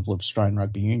highest level of Australian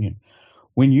rugby union,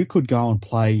 when you could go and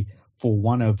play for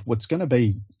one of what's going to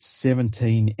be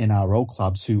 17 NRL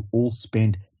clubs who all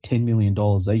spend $10 million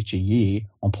each a year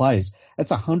on players?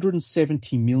 That's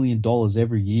 $170 million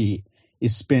every year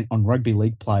is spent on rugby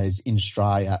league players in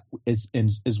Australia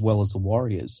as well as the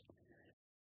Warriors.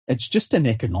 It's just an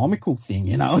economical thing,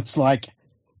 It's like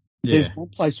there's one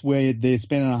place where they're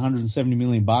spending $170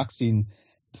 million in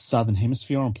the Southern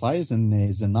Hemisphere on players, and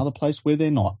there's another place where they're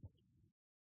not.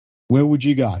 Where would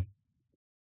you go?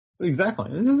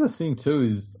 Exactly. This is the thing too,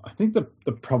 is I think the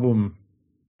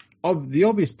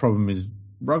obvious problem is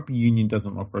rugby union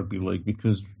doesn't like rugby league,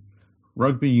 because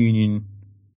rugby union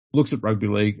looks at rugby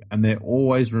league and they're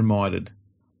always reminded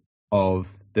of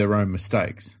their own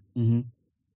mistakes. Mm-hmm.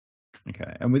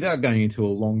 Okay. And without going into a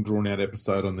long drawn out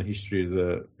episode on the history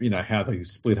of how the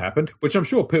split happened, which I'm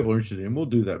sure people are interested in, we'll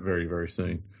do that very, very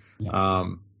soon. Yeah.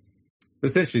 But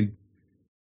essentially,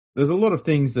 there's a lot of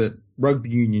things that rugby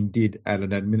union did at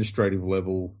an administrative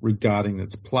level regarding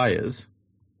its players.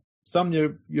 Some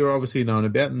you're obviously known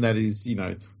about, and that is,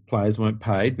 players weren't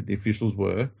paid, but the officials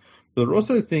were. But there are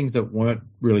also things that weren't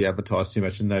really advertised too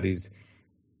much, and that is,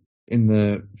 in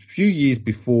the few years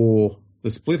before the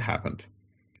split happened,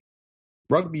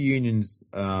 rugby union's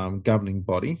governing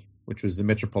body, which was the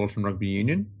Metropolitan Rugby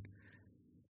Union,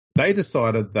 they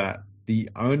decided that the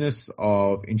onus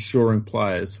of insuring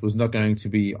players was not going to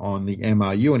be on the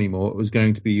MRU anymore. It was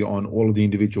going to be on all of the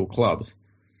individual clubs.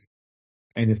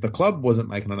 And if the club wasn't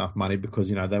making enough money because,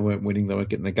 they weren't winning, they weren't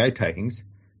getting the gate takings,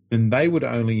 then they would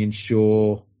only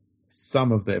insure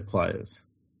some of their players.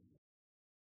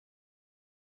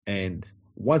 And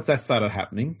once that started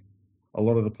happening, a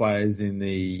lot of the players in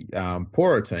the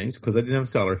poorer teams, because they didn't have a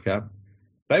salary cap,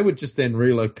 they would just then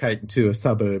relocate to a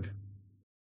suburb.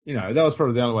 That was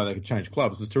probably the only way they could change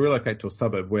clubs, was to relocate to a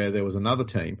suburb where there was another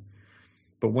team.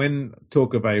 But when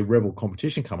talk of a rebel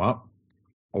competition come up,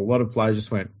 a lot of players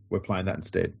just went, we're playing that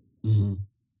instead. Mm-hmm.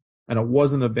 And it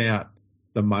wasn't about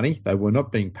the money. They were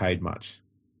not being paid much.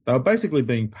 They were basically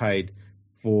being paid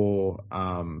for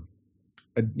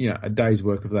a day's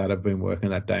work of that. I've been working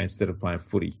that day instead of playing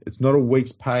footy. It's not a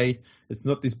week's pay. It's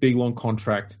not this big long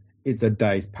contract. It's a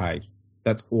day's pay.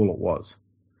 That's all it was.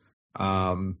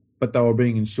 But they were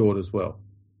being insured as well.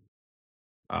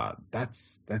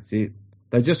 That's it.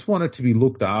 They just wanted to be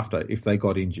looked after if they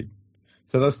got injured.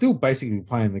 So they're still basically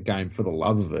playing the game for the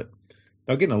love of it.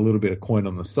 They're getting a little bit of coin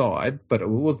on the side, but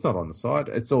it's not on the side.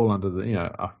 It's all under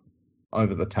the,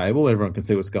 over the table. Everyone can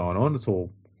see what's going on. It's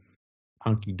all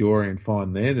hunky-dory and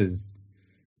fine there. There's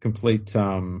complete,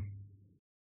 I don't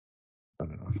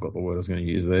know, I forgot the word I was going to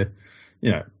use there.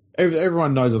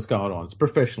 Everyone knows what's going on. It's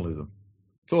professionalism.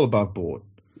 It's all above board.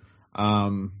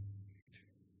 But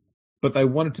they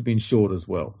want it to be insured as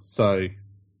well. So,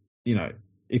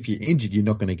 if you're injured, you're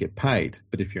not going to get paid.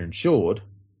 But if you're insured,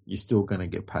 you're still going to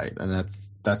get paid. And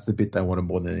that's the bit they wanted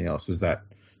more than anything else, was that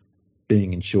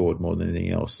being insured more than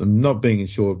anything else. And not being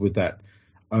insured with that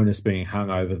onus being hung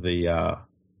over the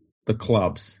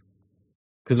clubs.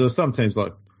 Because there were some teams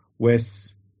like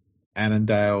West,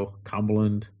 Annandale,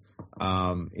 Cumberland,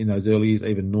 in those early years,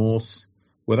 even Norths,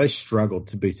 where they struggled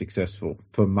to be successful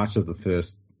for much of the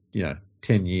first,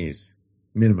 10 years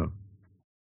minimum.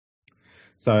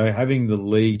 So having the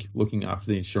league looking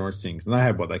after the insurance things, and they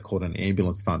had what they called an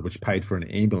ambulance fund, which paid for an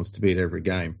ambulance to be at every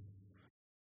game.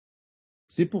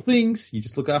 Simple things. You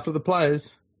just look after the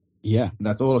players. Yeah. And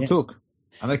that's all it took.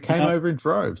 And they came over in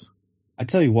droves. I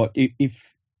tell you what,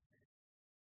 if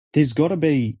there's got to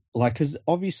be, because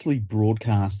obviously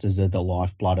broadcasters are the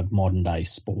lifeblood of modern day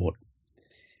sport.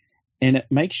 And it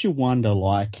makes you wonder,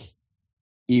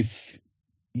 if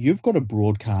you've got a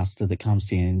broadcaster that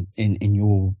comes in and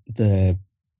you're the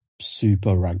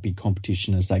Super Rugby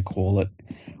competition, as they call it,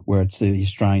 where it's the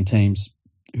Australian teams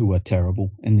who are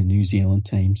terrible and the New Zealand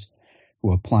teams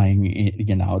who are playing,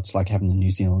 it's like having the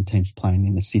New Zealand teams playing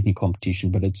in the Sydney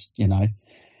competition, but it's,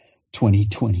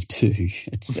 2022.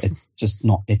 It's just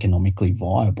not economically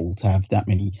viable to have that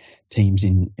many teams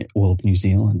in all of New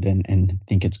Zealand and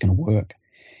think it's going to work.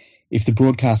 If the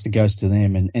broadcaster goes to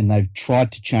them and they've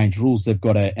tried to change rules, they've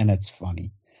got and it's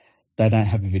funny, they don't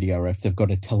have a video ref, they've got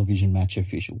a television match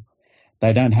official.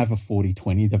 They don't have a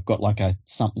 40-20, they've got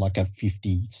something like a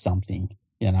 50-something,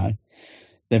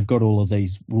 They've got all of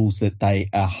these rules that they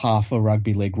are half a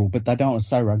rugby league rule, but they don't want to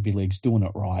say rugby league's doing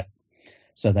it right.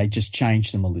 So they just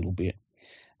change them a little bit.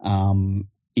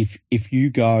 If you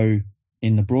go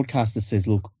and the broadcaster says,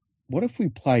 look, what if we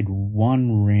played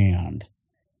one round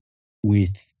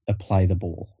with a play the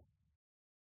ball?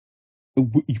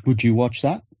 Would you watch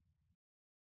that?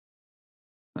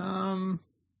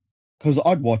 Because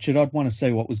I'd watch it. I'd want to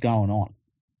see what was going on.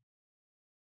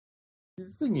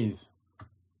 The thing is,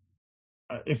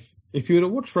 if you were to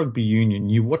watch rugby union,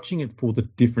 you're watching it for the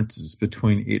differences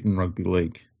between it and rugby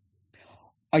league.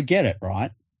 I get it,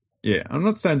 right? Yeah, I'm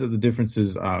not saying that the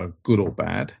differences are good or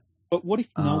bad. But what if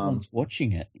no one's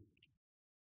watching it?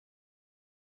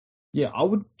 Yeah, I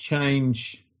wouldn't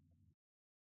change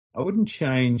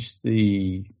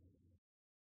the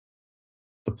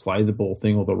play the ball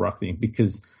thing or the ruck thing,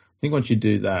 because I think once you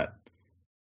do that,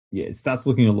 it starts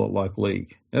looking a lot like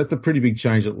league. That's a pretty big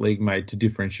change that league made to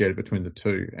differentiate between the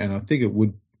two, and I think it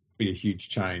would be a huge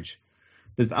change.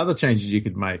 There's other changes you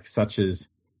could make, such as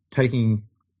taking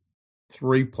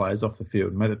 3 players off the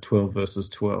field, made it 12 versus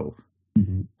 12,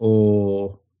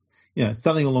 or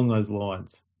something along those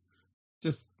lines.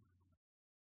 Just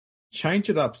change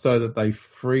it up so that they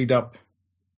freed up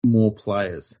more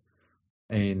players,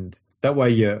 and that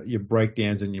way your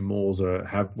breakdowns and your mauls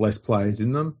have less players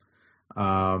in them.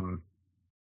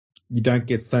 You don't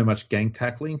get so much gang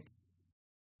tackling,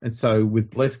 and so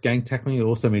with less gang tackling, it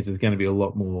also means there's going to be a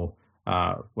lot more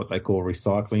what they call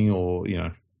recycling, or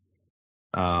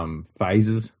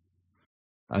phases,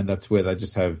 and that's where they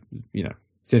just have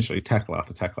essentially tackle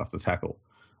after tackle after tackle.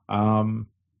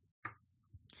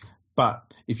 But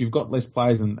if you've got less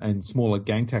players and smaller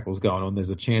gang tackles going on, there's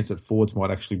a chance that forwards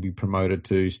might actually be promoted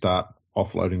to start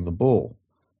offloading the ball.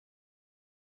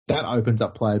 That opens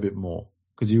up play a bit more,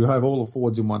 because you have all the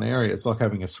forwards in one area. It's like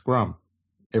having a scrum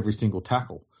every single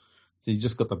tackle. So you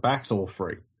just got the backs all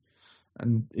free.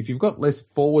 And if you've got less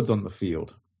forwards on the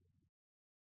field,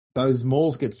 those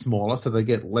mauls get smaller, so they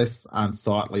get less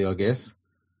unsightly, I guess.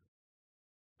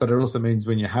 But it also means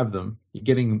when you have them, you're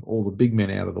getting all the big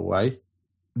men out of the way.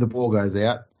 The ball goes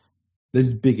out.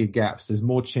 There's bigger gaps. There's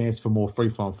more chance for more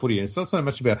free-flowing footy. And it's not so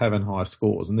much about having high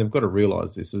scores. And they've got to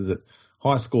realise this, is that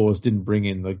high scores didn't bring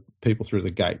in the people through the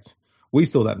gates. We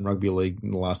saw that in rugby league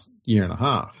in the last year and a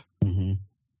half. Mm-hmm.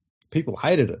 People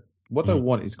hated it. What they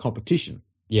want is competition.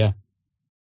 Yeah.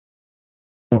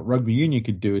 What rugby union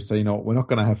could do is say, we're not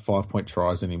going to have 5-point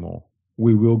tries anymore.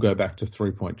 We will go back to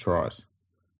 3-point tries.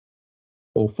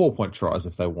 Or 4-point tries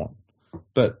if they want.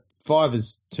 But 5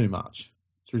 is too much.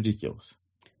 It's ridiculous.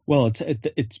 Well,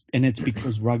 it's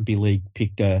because rugby league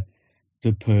picked the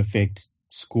perfect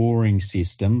scoring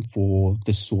system for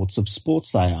the sorts of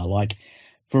sports they are. Like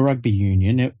for rugby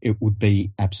union, it would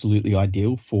be absolutely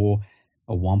ideal for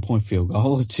a 1-point field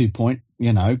goal, a 2-point,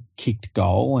 kicked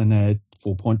goal, and a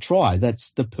 4-point try.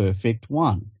 That's the perfect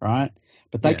one, right?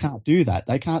 But they can't do that.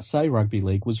 They can't say rugby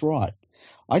league was right.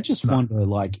 I just wonder,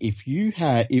 if you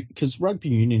had, because rugby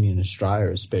union in Australia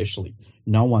especially,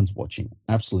 no one's watching,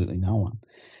 absolutely no one.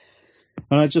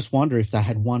 And I just wonder if they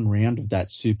had one round of that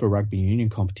Super Rugby Union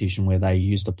competition where they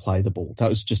used to play the ball. That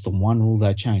was just the one rule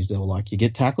they changed. They were like, you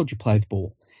get tackled, you play the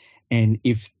ball. And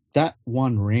if that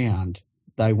one round,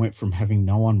 they went from having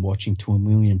no one watching to 1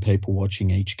 million people watching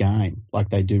each game, like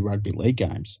they do rugby league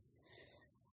games,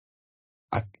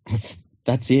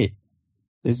 that's it.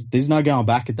 There's no going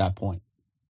back at that point.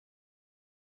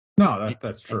 No,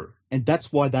 that's true. And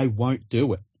that's why they won't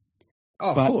do it.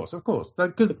 Oh, of course.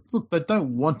 Because, look, they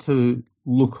don't want to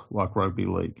look like rugby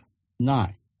league. No.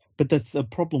 But the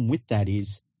problem with that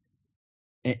is,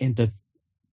 the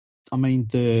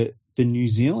New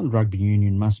Zealand Rugby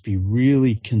Union must be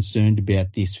really concerned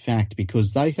about this fact,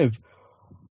 because they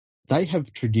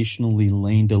have traditionally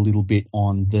leaned a little bit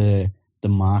on the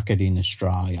market in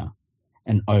Australia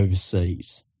and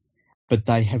overseas, but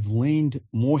they have leaned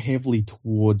more heavily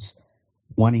towards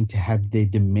wanting to have their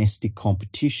domestic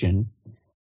competition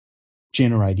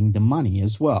generating the money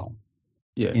as well.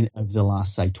 Yeah. Over the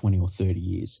last, say, 20 or 30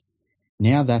 years.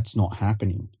 Now that's not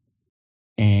happening.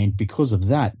 And because of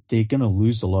that, they're going to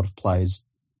lose a lot of players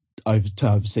over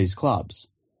to overseas clubs.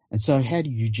 And so how do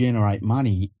you generate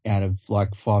money out of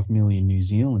 5 million New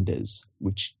Zealanders,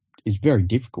 which is very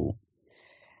difficult?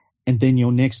 And then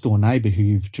your next door neighbour, who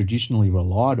you've traditionally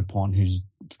relied upon, who's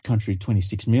country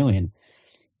 26 million,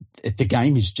 the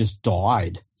game has just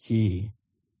died here.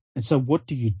 And so what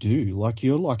do you do?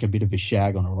 You're like a bit of a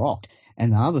shag on a rock.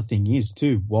 And the other thing is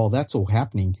too, while that's all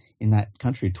happening in that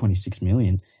country of 26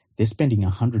 million, they're spending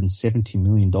 $170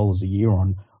 million a year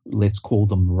on, let's call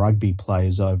them rugby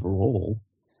players overall,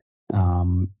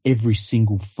 every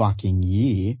single fucking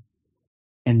year.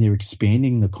 And they're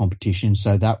expanding the competition,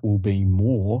 so that will be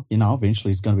more.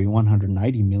 Eventually it's going to be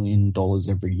 $180 million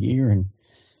every year. And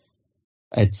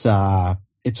it's a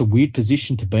weird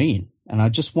position to be in. And I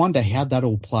just wonder how that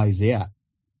all plays out,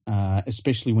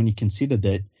 especially when you consider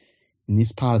that in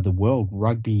this part of the world,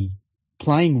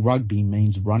 playing rugby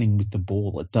means running with the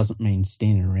ball. It doesn't mean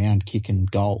standing around kicking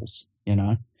goals,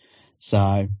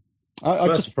 So I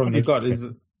just the problem they've got is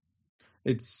that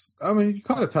you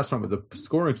kind of touched on with the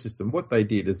scoring system. What they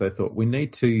did is they thought we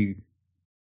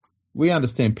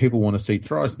understand people want to see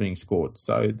tries being scored.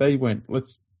 So they went,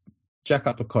 let's jack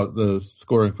up the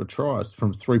scoring for tries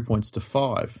from 3 points to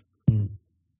 5. Mm.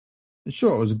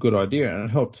 Sure, it was a good idea and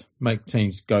it helped make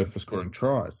teams go for scoring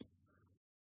tries.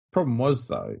 Problem was,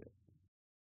 though,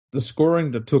 the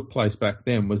scoring that took place back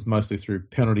then was mostly through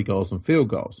penalty goals and field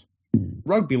goals. Mm.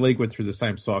 Rugby league went through the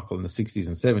same cycle in the 60s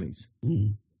and 70s.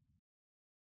 Mm.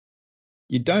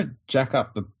 You don't jack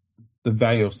up the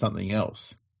value of something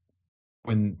else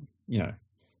when,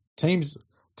 teams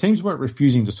weren't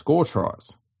refusing to score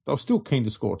tries. They were still keen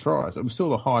to score tries. It was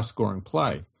still a high-scoring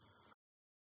play.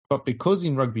 But because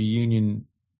in rugby union,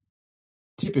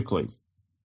 typically,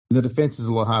 the defence is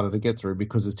a lot harder to get through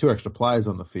because there's 2 extra players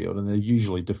on the field and they're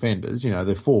usually defenders,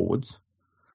 they're forwards.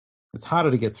 It's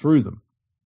harder to get through them.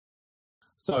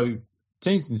 So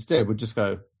teams instead would just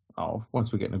go,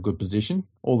 once we get in a good position,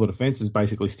 all the defence is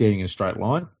basically standing in a straight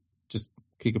line. Just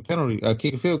kick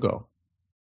a field goal.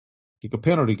 Kick a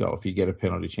penalty goal if you get a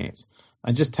penalty chance.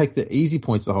 And just take the easy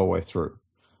points the whole way through.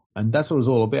 And that's what it was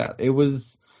all about. It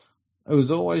was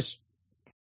always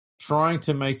trying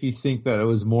to make you think that it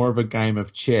was more of a game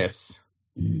of chess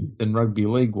than rugby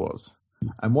league was.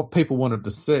 And what people wanted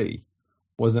to see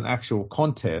was an actual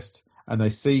contest, and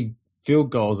they see field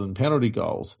goals and penalty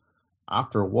goals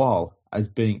after a while as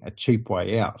being a cheap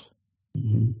way out.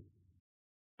 Mm-hmm.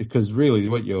 Because really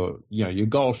what your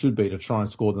goal should be to try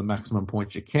and score the maximum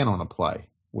points you can on a play,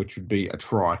 which would be a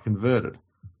try converted.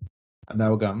 And they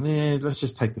were going, let's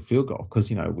just take the field goal because,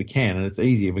 we can and it's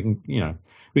easier.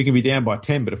 We can be down by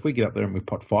 10, but if we get up there and we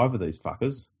pot 5 of these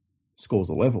fuckers, scores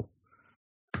a level.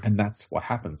 And that's what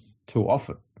happens too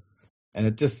often. And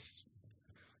it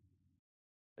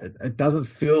doesn't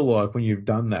feel like when you've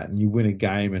done that and you win a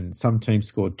game and some team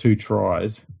scored 2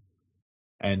 tries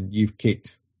and you've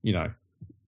kicked,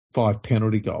 5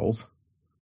 penalty goals.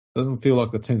 It doesn't feel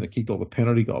like the team that kicked all the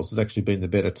penalty goals has actually been the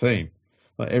better team.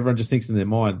 Like everyone just thinks in their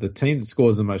mind, the team that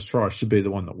scores the most tries should be the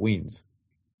one that wins,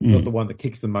 not the one that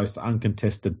kicks the most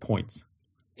uncontested points.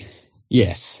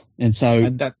 Yes. And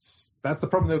that's that's the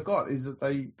problem they've got, is that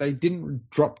they didn't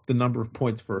drop the number of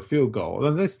points for a field goal.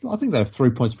 And I think they have 3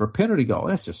 points for a penalty goal.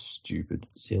 That's just stupid.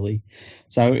 Silly.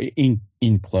 So in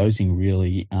closing,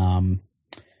 really, the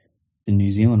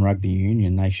New Zealand Rugby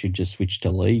Union, they should just switch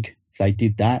to league. If they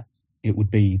did that,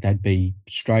 they'd be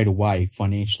straight away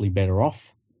financially better off.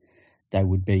 They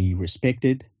would be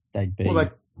respected. They'd be.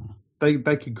 Well, they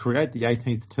could create the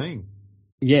 18th team.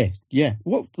 Yeah.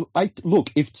 Well,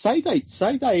 look, if say they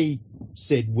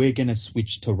said we're going to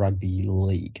switch to rugby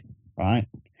league, right?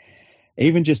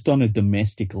 Even just on a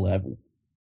domestic level,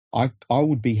 I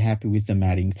would be happy with them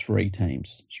adding 3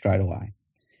 teams straight away.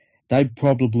 They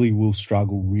probably will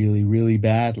struggle really, really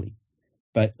badly,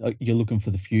 but you're looking for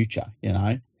the future, you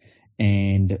know.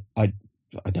 And I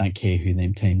don't care who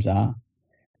them teams are,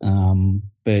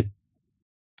 but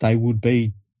they would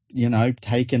be, you know,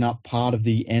 taking up part of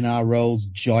the NRL's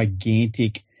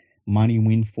gigantic money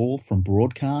windfall from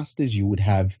broadcasters. You would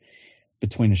have,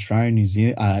 between Australia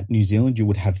and New Zealand, you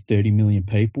would have 30 million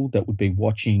people that would be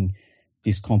watching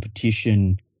this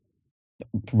competition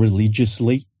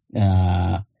religiously.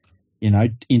 You know,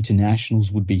 internationals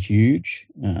would be huge.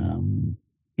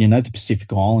 You know, the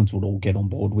Pacific Islands would all get on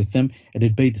board with them.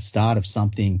 It'd be the start of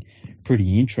something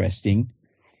pretty interesting.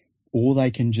 Or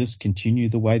they can just continue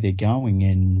the way they're going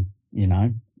and, you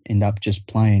know, end up just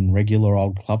playing regular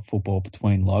old club football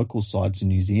between local sides in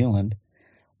New Zealand,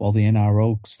 while the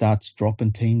NRL starts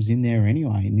dropping teams in there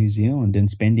anyway in New Zealand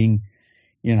and spending,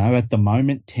 you know, at the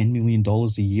moment, $10 million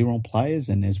a year on players.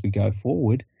 And as we go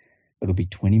forward, it'll be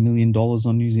 $20 million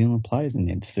on New Zealand players, and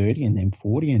then 30 and then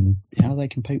 40. And how do they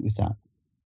compete with that?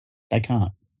 They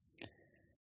can't.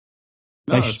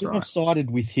 No, They should have sided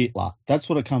with Hitler. That's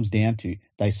what it comes down to.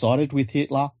 They sided with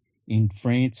Hitler in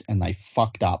France and they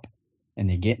fucked up, and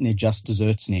they're getting their just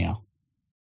desserts now.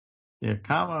 Yeah,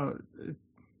 karma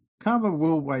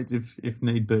will wait if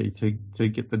need be to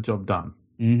get the job done.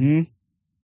 Mm-hmm.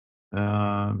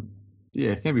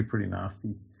 Yeah, it can be pretty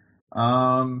nasty.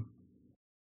 Remember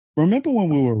when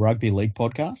we were a rugby league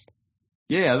podcast?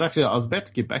 Yeah, I was about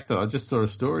to get back to that. I just saw a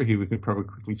story here we could probably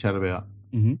quickly chat about.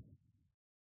 Mm-hmm.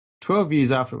 12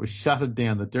 years after it was shuttered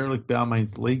down, the derelict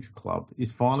Balmain's Leagues Club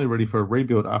is finally ready for a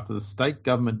rebuild after the state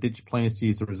government ditched plans to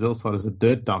use the Brazil site as a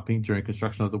dirt dumping during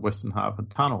construction of the Western Harbour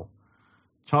Tunnel.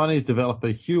 Chinese developer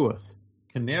Heworth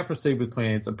can now proceed with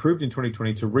plans approved in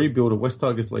 2020 to rebuild a West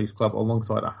Tigers Leagues Club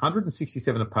alongside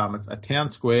 167 apartments, a town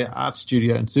square, art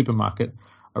studio and supermarket,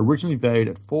 originally valued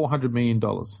at $400 million.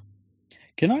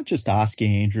 Can I just ask you,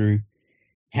 Andrew,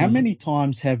 how many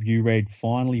times have you read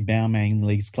finally Balmain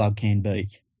Leagues Club can be?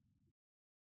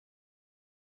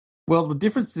 Well, the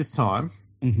difference this time,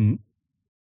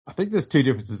 I think there's 2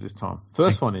 differences this time.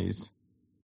 First one is,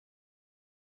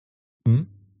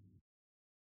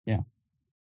 yeah,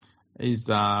 is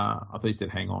I thought you said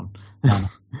hang on.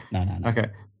 No.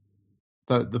 Okay.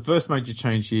 So the first major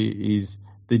change here is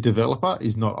the developer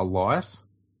is not Elias.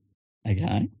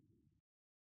 Okay.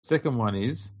 Second one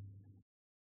is,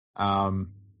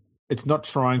 it's not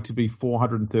trying to be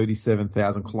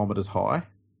 437,000 kilometres high.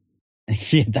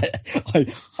 Yeah,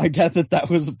 I gathered that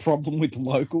was a problem with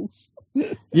locals.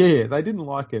 Yeah, they didn't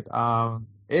like it.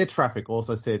 Air traffic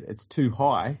also said it's too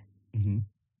high.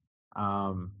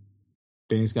 Mm-hmm.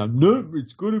 Benny's going, no,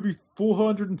 it's going to be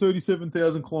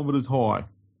 437,000 kilometres high.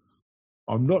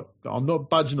 I'm not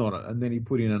budging on it. And then he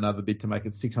put in another bit to make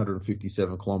it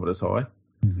 657 kilometres high.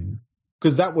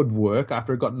 Because that would work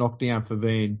after it got knocked down for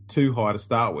being too high to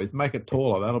start with. Make it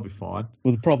taller, that'll be fine.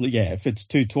 Well, if it's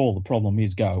too tall, the problem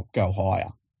is go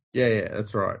higher. Yeah,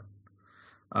 that's right.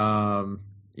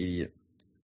 Idiot.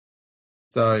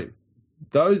 So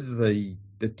those are the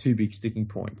 2 big sticking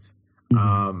points,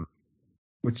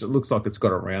 which it looks like it's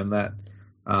got around that.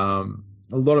 A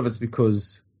lot of it's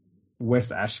because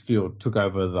West Ashfield took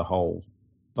over the whole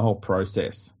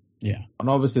process. Yeah. And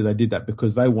obviously they did that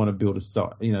because they want to build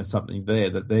something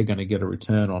there that they're going to get a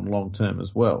return on long term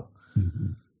as well.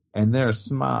 Mm-hmm. And they're a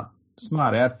smart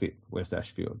outfit, West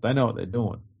Ashfield. They know what they're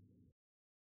doing.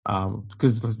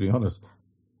 Because let's be honest,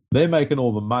 they're making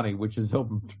all the money, which is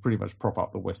helping to pretty much prop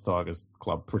up the West Tigers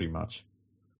club pretty much.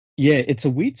 Yeah, it's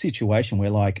a weird situation where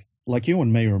like you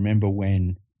and me remember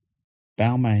when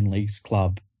Balmain Leagues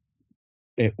Club,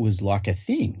 it was like a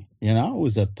thing, you know,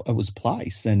 it was a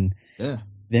place, and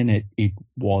then it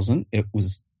wasn't. It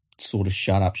was sort of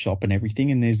shut up shop and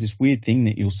everything. And there's this weird thing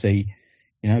that you'll see,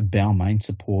 you know, Balmain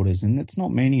supporters, and it's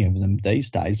not many of them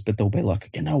these days, but they'll be like,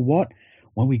 you know what,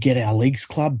 when we get our leagues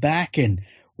club back and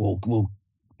we'll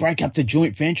break up the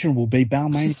joint venture and we'll be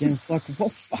Balmain again. It's like,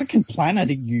 what fucking planet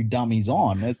are you dummies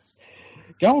on? It's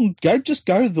go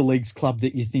to the leagues club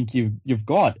that you think you've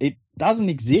got. doesn't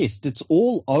exist. It's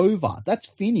all over. That's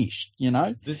finished, you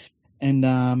know?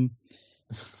 And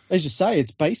as you say,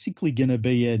 it's basically going to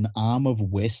be an arm of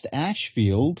West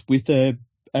Ashfield with a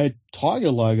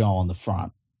Tiger logo on the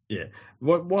front. Yeah.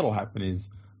 What'll happen is,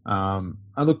 and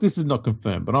look, this is not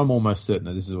confirmed, but I'm almost certain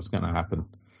that this is what's going to happen.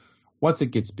 Once it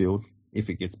gets built, if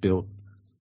it gets built,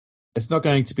 it's not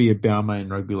going to be a Balmain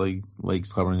Rugby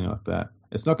Leagues club or anything like that.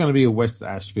 It's not going to be a West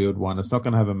Ashfield one. It's not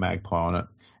going to have a magpie on it.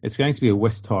 It's going to be a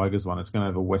West Tigers one. It's going to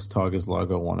have a West Tigers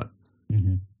logo on it.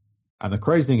 Mm-hmm. And the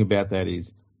crazy thing about that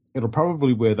is it'll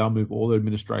probably where they'll move all their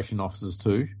administration officers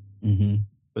to. Mm-hmm.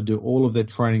 They'll do all of their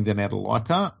training then out of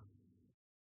Leichhardt.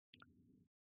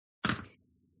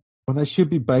 When they should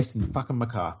be based in fucking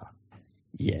MacArthur.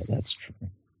 Yeah, that's true.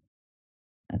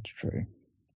 That's true.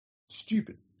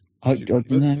 Stupid.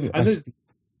 No, and this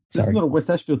is not a West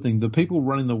Ashfield thing. The people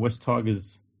running the West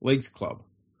Tigers Leagues Club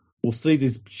will see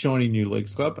this shiny new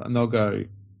Leagues Club and they'll go,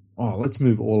 oh, let's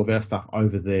move all of our stuff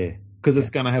over there because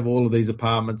it's going to have all of these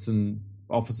apartments and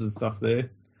offices and stuff there.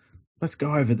 Let's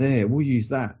go over there. We'll use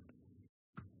that.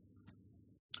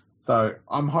 So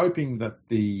I'm hoping that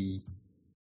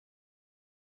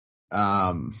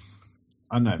I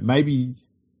don't know, maybe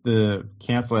the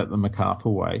council out the MacArthur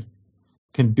way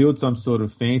can build some sort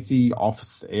of fancy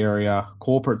office area,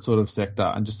 corporate sort of sector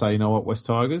and just say, you know what, West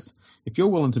Tigers, if you're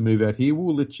willing to move out here,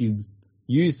 we'll let you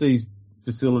use these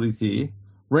facilities here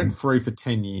rent free for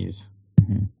 10 years.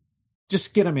 Mm-hmm.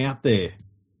 Just get them out there.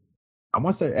 And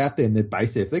once they're out there and they're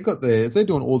based there, if they're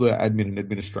doing all the admin and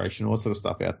administration, all sort of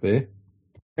stuff out there,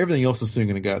 everything else is soon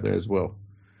going to go there as well.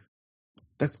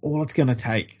 That's all it's going to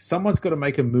take. Someone's got to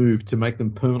make a move to make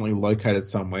them permanently located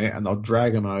somewhere, and they'll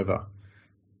drag them over.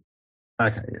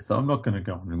 Okay, yeah, so I'm not going to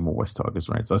go on any more West Tigers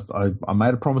rants. I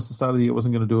made a promise at the start of the year I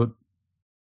wasn't going to do it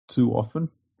too often.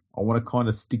 I want to kind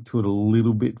of stick to it a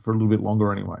little bit for a little bit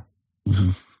longer anyway.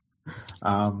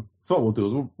 So what we'll do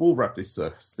is we'll wrap this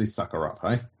sucker up,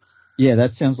 hey? Yeah,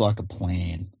 that sounds like a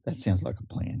plan. Thank you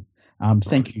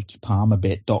to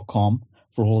palmerbet.com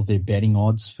for all of their betting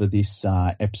odds for this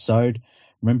episode.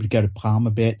 Remember to go to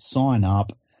PalmerBet, sign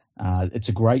up. It's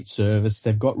a great service.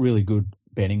 They've got really good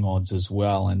betting odds as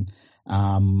well, and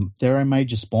they're a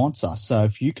major sponsor. So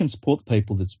if you can support the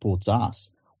people that supports us,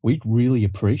 we'd really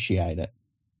appreciate it.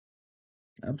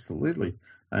 Absolutely.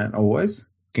 And always,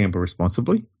 gamble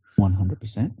responsibly.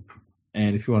 100%.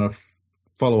 And if you want to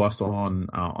follow us on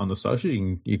the social,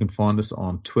 you can find us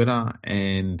on Twitter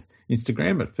and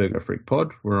Instagram at Fergo Freak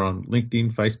Pod. We're on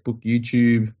LinkedIn, Facebook,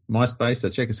 YouTube, MySpace, so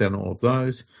check us out on all of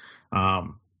those.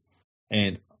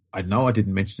 And I know I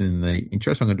didn't mention in the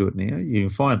intro, so I'm going to do it now. You can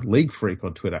find League Freak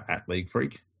on Twitter at League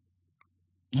Freak.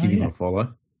 Give him a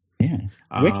follow. Yeah.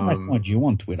 Where can I find you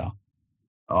on Twitter?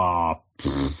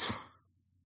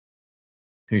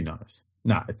 Who knows?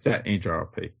 No, it's at Andrew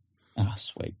RP. Ah,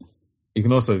 sweet. You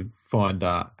can also find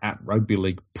at Rugby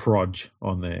League Proj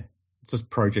on there. It's just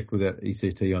project without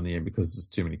ECT on the end because there's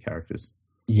too many characters.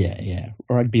 Yeah.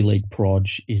 Rugby League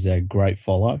Proj is a great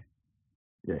follow.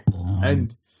 Yeah.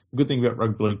 And the good thing about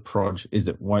Rugby League Proj is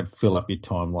it won't fill up your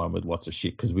timeline with lots of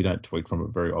shit because we don't tweet from it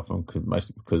very often,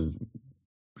 mostly because we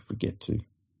forget to.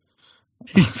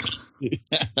 That's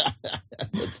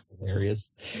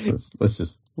hilarious.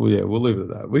 We'll leave it at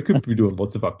that. We could be doing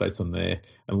lots of updates on there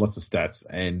and lots of stats,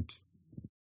 and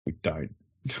we don't.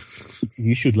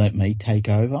 You should let me take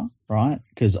over, right?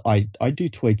 Because I do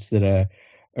tweets that are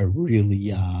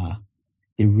really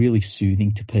they're really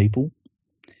soothing to people.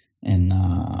 And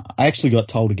I actually got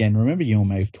told again. Remember, you and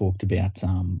me have talked about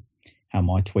how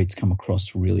my tweets come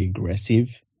across really aggressive,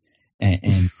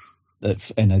 and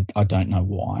I don't know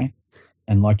why.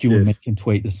 And like you and me can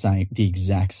tweet the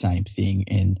exact same thing,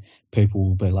 and people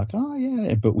will be like, "Oh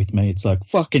yeah," but with me, it's like,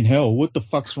 "Fucking hell, what the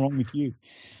fuck's wrong with you?"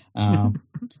 And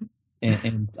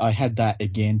I had that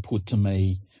again put to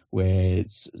me where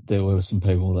there were some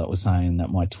people that were saying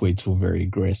that my tweets were very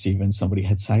aggressive, and somebody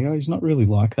had say, "Oh, he's not really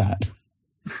like that."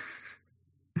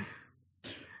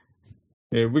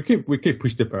 Yeah, we keep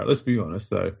pushing it back. Let's be honest,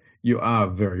 though. You are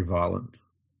very violent.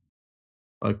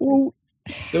 Like, well,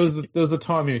 there was a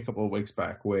time here a couple of weeks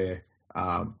back where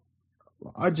I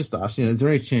just asked, is there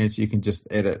any chance you can just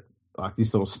edit like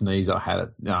this little sneeze I had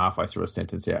it halfway through a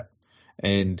sentence out,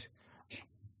 and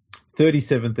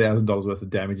 $37,000 worth of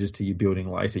damages to your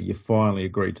building later, you finally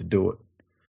agreed to do it.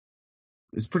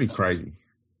 It's pretty crazy.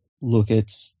 Look,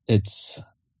 it's.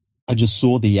 I just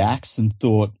saw the axe and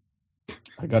thought,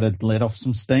 I got to let off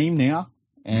some steam now,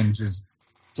 and just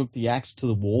took the axe to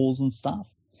the walls and stuff.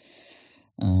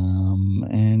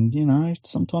 And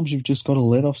sometimes you've just got to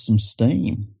let off some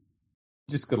steam.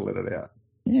 Just got to let it out.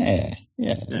 Yeah.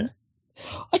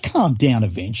 I calmed down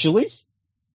eventually.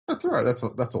 That's all right.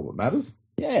 That's all that matters.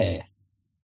 Yeah.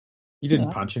 You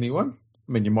didn't punch anyone.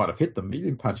 I mean, you might have hit them, but you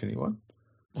didn't punch anyone.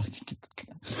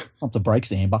 Not the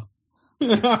brakes, Amber.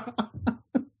 See,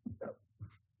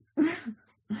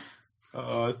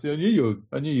 I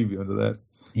knew you'd be under that.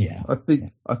 Yeah. I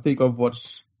think I've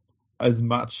watched as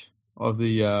much of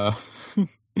the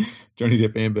Johnny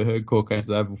Depp Amber Heard court case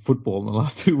as I have of football in the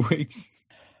last 2 weeks.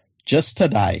 Just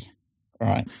today,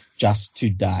 right? Just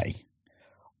today,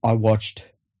 I watched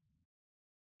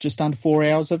just under 4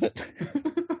 hours of it.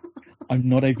 I'm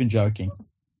not even joking.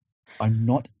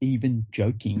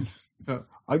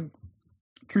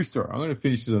 True story. I'm going to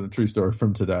finish this on a true story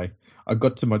from today. I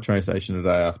got to my train station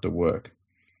today after work,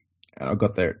 and I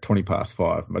got there at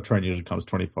 5:20. My train usually comes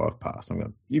 25 past. I'm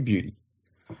going, you beauty.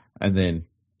 And then,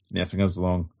 something comes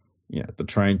along, the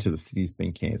train to the city's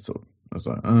been cancelled. I was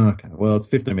like, oh, okay, well, it's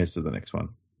 15 minutes to the next one.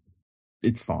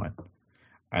 It's fine.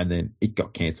 And then it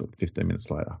got cancelled 15 minutes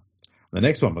later. The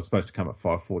next one was supposed to come at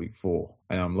 5:44,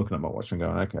 and I'm looking at my watch and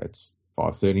going, okay, it's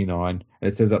 5:39, and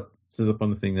it says up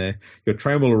on the thing there, your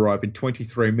train will arrive in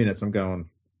 23 minutes. I'm going,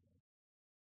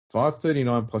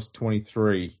 5:39 plus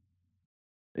 23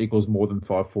 equals more than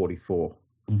 5:44.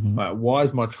 Mm-hmm. Like, why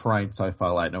is my train so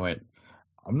far late? And I went,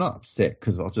 I'm not upset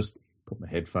because I'll just put my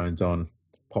headphones on,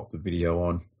 pop the video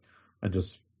on, and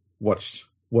just watch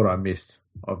what I missed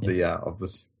of of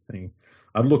this thing.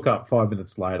 I'd look up 5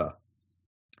 minutes later,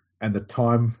 and the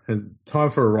time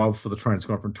for arrival for the train's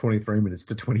gone from 23 minutes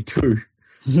to 22. I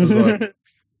was like,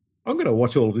 I'm going to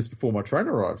watch all of this before my train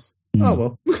arrives.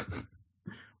 Oh, well.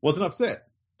 Wasn't upset.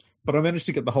 But I managed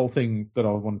to get the whole thing that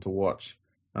I wanted to watch.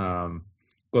 Got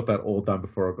that all done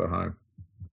before I got home.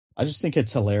 I just think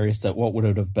it's hilarious that what would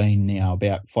it have been now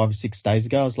about 5 or 6 days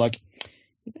ago? I was like,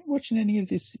 you been watching any of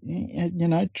this,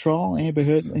 trial, Amber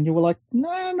Heard? And you were like,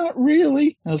 no, not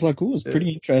really. I was like, oh, it's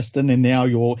pretty interesting. And now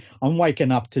I'm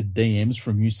waking up to DMs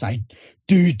from you saying,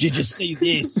 dude, did you see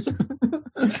this?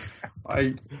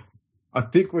 I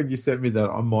think when you sent me that,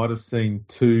 I might have seen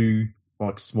 2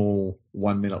 small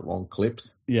 1 minute long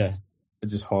clips. Yeah. It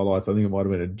just highlights. I think it might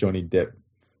have been a Johnny Depp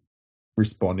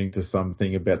responding to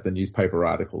something about the newspaper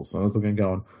articles. And I was looking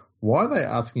going, why are they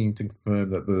asking him to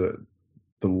confirm that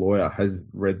the lawyer has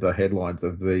read the headlines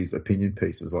of these opinion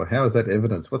pieces? Like, how is that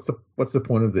evidence? What's the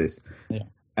point of this? Yeah.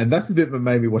 And that's the bit that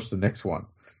made me watch the next one.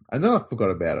 And then I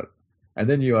forgot about it. And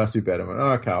then you asked me about it. I went,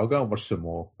 oh, okay, I'll go and watch some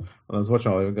more. And I was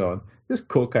watching all of it going, this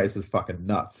court case is fucking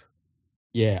nuts.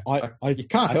 Yeah, you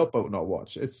can't help but not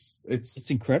watch. It's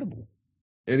incredible.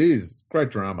 It is great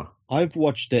drama. I've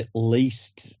watched at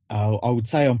least, I would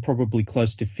say I'm probably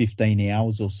close to 15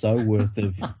 hours or so worth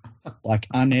of like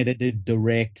unedited,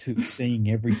 direct, seeing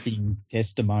everything,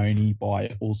 testimony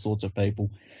by all sorts of people.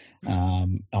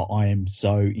 I am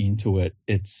so into it.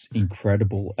 It's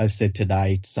incredible. I said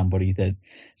today to somebody that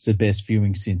it's the best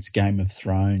viewing since Game of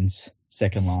Thrones,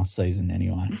 second last season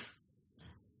anyway.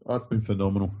 Oh, it's been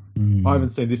phenomenal. I haven't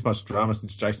seen this much drama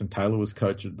since Jason Taylor was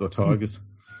coach of the Tigers.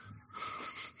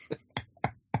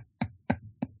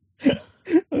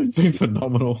 It's been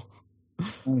phenomenal.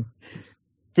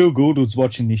 Phil Gould was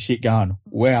watching this shit going,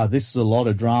 wow, this is a lot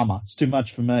of drama. It's too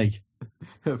much for me.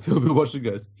 Phil Gould watching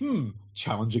goes,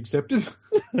 challenge accepted.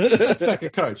 Sack a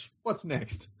coach. What's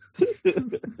next? Watch,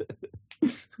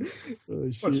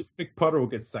 Mick Potter will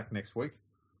get sacked next week.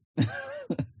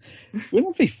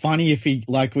 Wouldn't it be funny if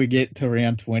we get to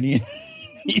round 20 and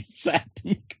he sacked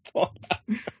Mick Potter?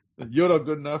 You're not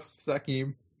good enough, sack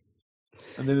him.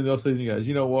 And then in the off-season he goes,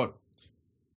 you know what?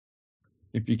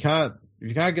 If you can't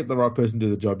get the right person to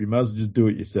do the job, you might as well just do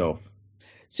it yourself.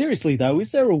 Seriously though,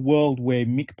 is there a world where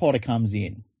Mick Potter comes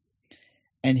in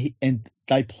and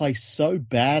they play so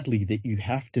badly that you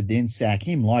have to then sack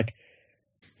him? Like,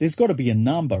 there's got to be a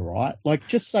number, right? Like,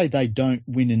 just say they don't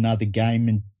win another game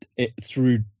and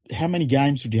through how many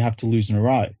games would you have to lose in a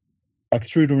row? Like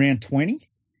through to round 20?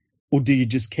 Or do you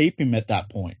just keep him at that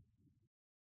point?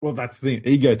 Well, that's the thing.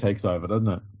 Ego takes over, doesn't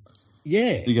it?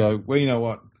 Yeah. You go, well, you know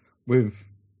what? We've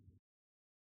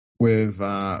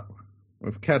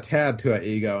kowtowed to our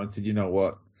ego and said, you know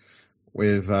what?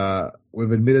 We've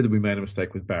admitted that we made a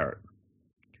mistake with Barrett,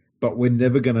 but we're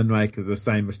never going to make the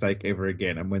same mistake ever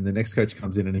again. And when the next coach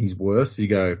comes in and he's worse, you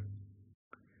go,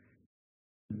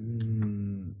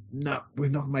 no, we're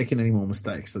not making any more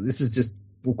mistakes. So this is just,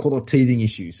 we'll call it teething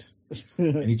issues.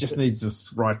 And he just needs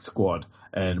this right squad,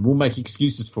 and we'll make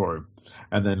excuses for him.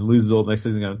 And then loses all the next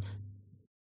season going,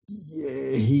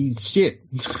 yeah, he's shit.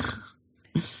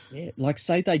 Yeah, like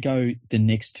say they go the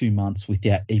next 2 months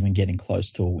without even getting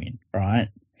close to a win, right?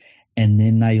 And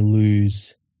then they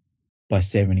lose by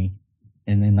 70,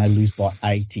 and then they lose by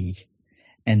 80,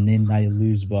 and then they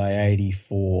lose by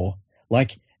 84.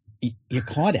 Like, you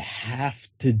kind of have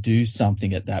to do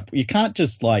something at that point. You can't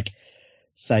just like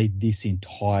say this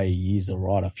entire year's a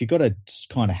write-off. You've got to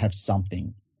kind of have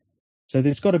something. So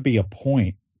there's got to be a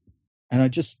point.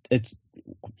 And it's,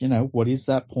 what is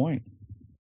that point?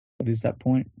 What is that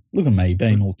point? Look at me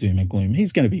being all doom and gloom.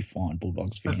 He's going to be fine,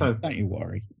 Bulldogs fan. So, don't you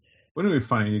worry. Wouldn't it be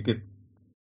funny? You get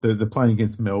they're playing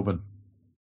against Melbourne,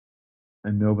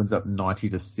 and Melbourne's up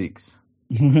 90-6.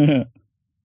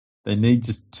 They need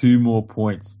just 2 more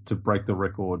points to break the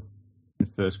record in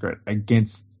first grade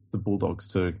against the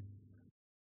Bulldogs too.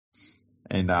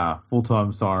 And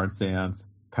full-time siren sounds.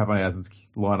 Papayas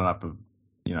lining up a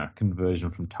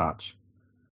conversion from touch.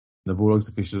 The Bulldogs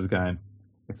officials are going,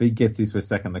 if he gets this, we're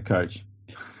sacking the coach.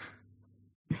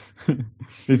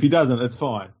 If he doesn't, it's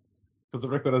fine, because the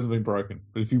record hasn't been broken.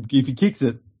 But if he kicks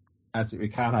it, that's it. We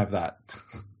can't have that.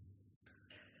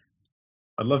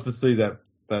 I'd love to see that.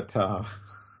 I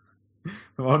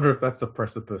wonder if that's the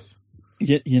precipice.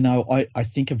 Yeah, I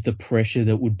think of the pressure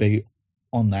that would be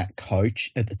on that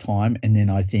coach at the time, and then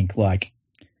I think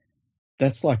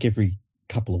that's like every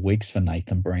couple of weeks for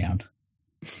Nathan Brown.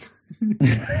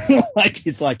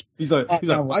 He's like,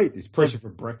 mate, this pressure for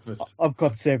breakfast. I've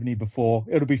got 70 before.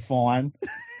 It'll be fine.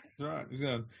 That's right. He's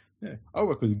going, yeah, I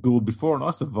worked with Gould before and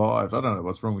I survived. I don't know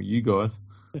what's wrong with you guys.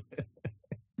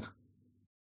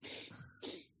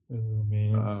 Oh,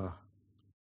 man.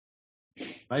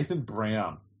 Nathan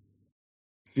Brown,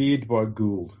 feared by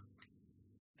Gould.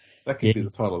 That could be the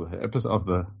title of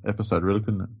the episode, really,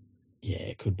 couldn't it? Yeah,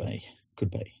 it could be.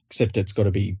 Except it's got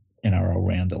to be NRL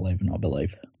round 11, I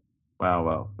believe.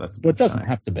 Well, that's. But it doesn't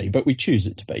have to be, but we choose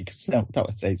it to be because that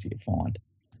was easy to find.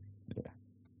 Yeah,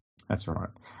 that's right.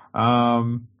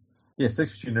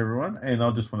 Thanks for tuning in, everyone. And I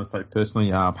just want to say personally,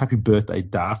 happy birthday,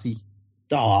 Darcy.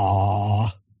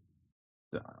 Ah.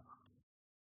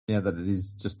 Now that it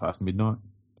is just past midnight.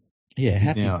 Yeah,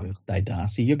 happy birthday,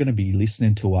 Darcy. You're going to be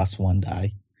listening to us one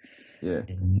day. Yeah.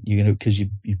 And you're going to, because you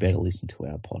better listen to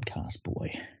our podcast,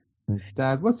 boy.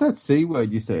 Dad, what's that C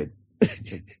word you said?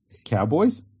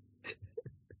 Cowboys?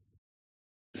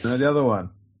 No, the other one.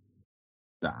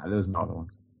 Nah, there was no other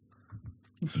ones.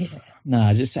 Yeah.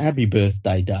 No, just happy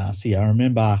birthday, Darcy. I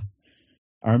remember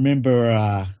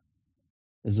it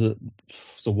was a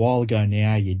while ago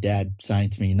now, your dad saying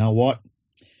to me, you know what?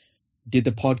 Did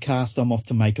the podcast, I'm off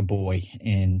to make a boy,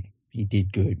 and he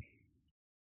did good.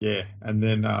 Yeah, and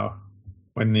then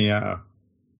when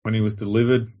he was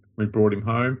delivered, we brought him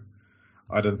home.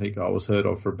 I don't think I was heard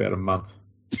of for about a month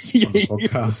on the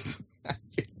podcast.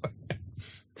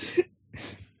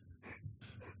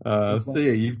 So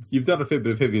yeah, you've done a fair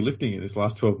bit of heavy lifting in this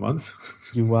last 12 months.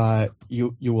 You were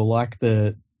like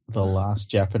the last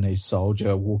Japanese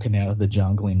soldier walking out of the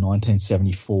jungle in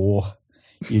 1974.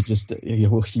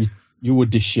 You were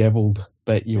disheveled,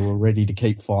 but you were ready to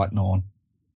keep fighting on.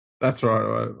 That's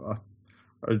right.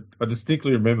 I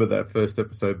distinctly remember that first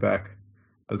episode back,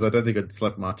 as I don't think I'd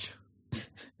slept much.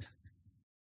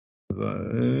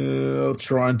 I'll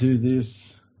try and do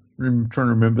this. I'm trying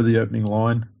to remember the opening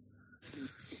line.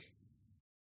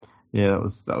 Yeah,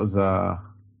 that was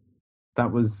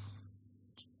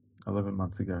 11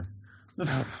 months ago.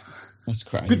 That's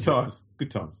crazy. Good times.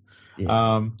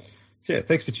 Yeah.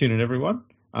 Thanks for tuning in, everyone.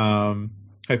 Hope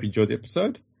you enjoyed the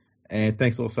episode. And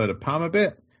thanks also to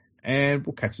Palmerbet. And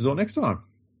we'll catch you all next time.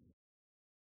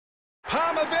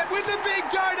 Palmerbet with the big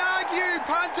don't argue.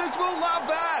 Punters will love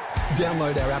that.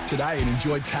 Download our app today and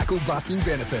enjoy tackle-busting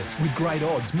benefits with great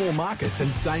odds, more markets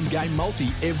and same-game multi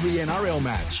every NRL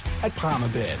match at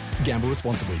Palmerbet. Gamble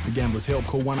responsibly. For Gamblers' Help,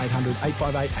 call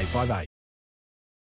 1-800-858-858.